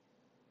dominated,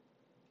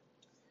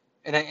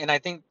 and I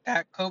think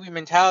that Kobe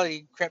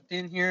mentality crept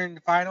in here in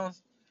the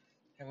finals,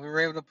 and we were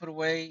able to put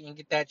away and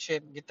get that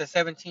chip, get the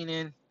 17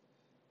 in,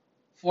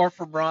 four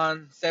for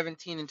Braun,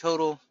 17 in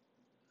total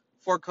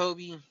for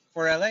Kobe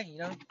for LA.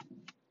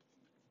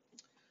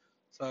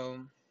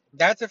 So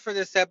that's it for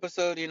this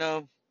episode.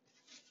 Uh,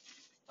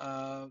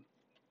 I'm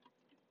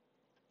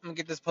gonna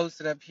get this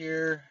posted up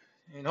here,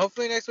 and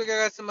hopefully next week I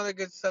got some other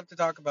good stuff to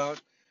talk about.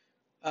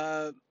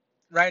 Uh,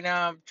 right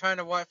now I'm trying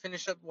to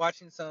finish up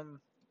watching some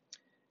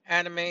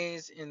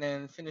animes and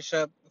then finish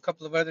up a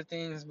couple of other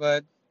things,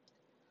 but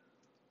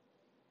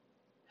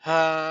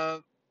uh,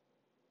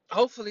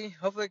 hopefully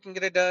I can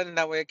get it done, and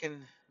that way I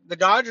can. The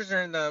Dodgers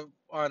are in the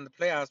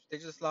playoffs, but they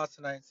just lost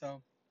tonight,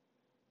 so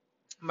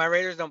my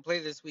Raiders don't play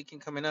this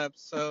weekend coming up.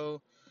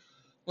 So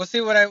we'll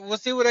see what I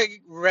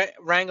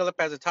wrangle up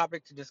as a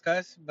topic to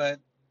discuss. But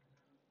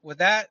with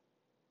that,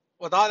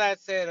 with all that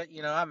said,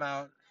 I'm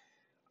out.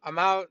 I'm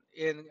out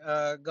in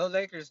Go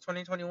Lakers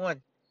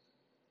 2021.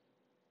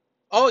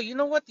 Oh, you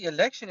know what? The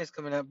election is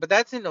coming up, but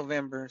that's in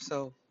November,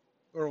 so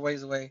we're a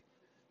ways away.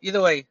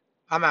 Either way,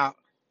 I'm out.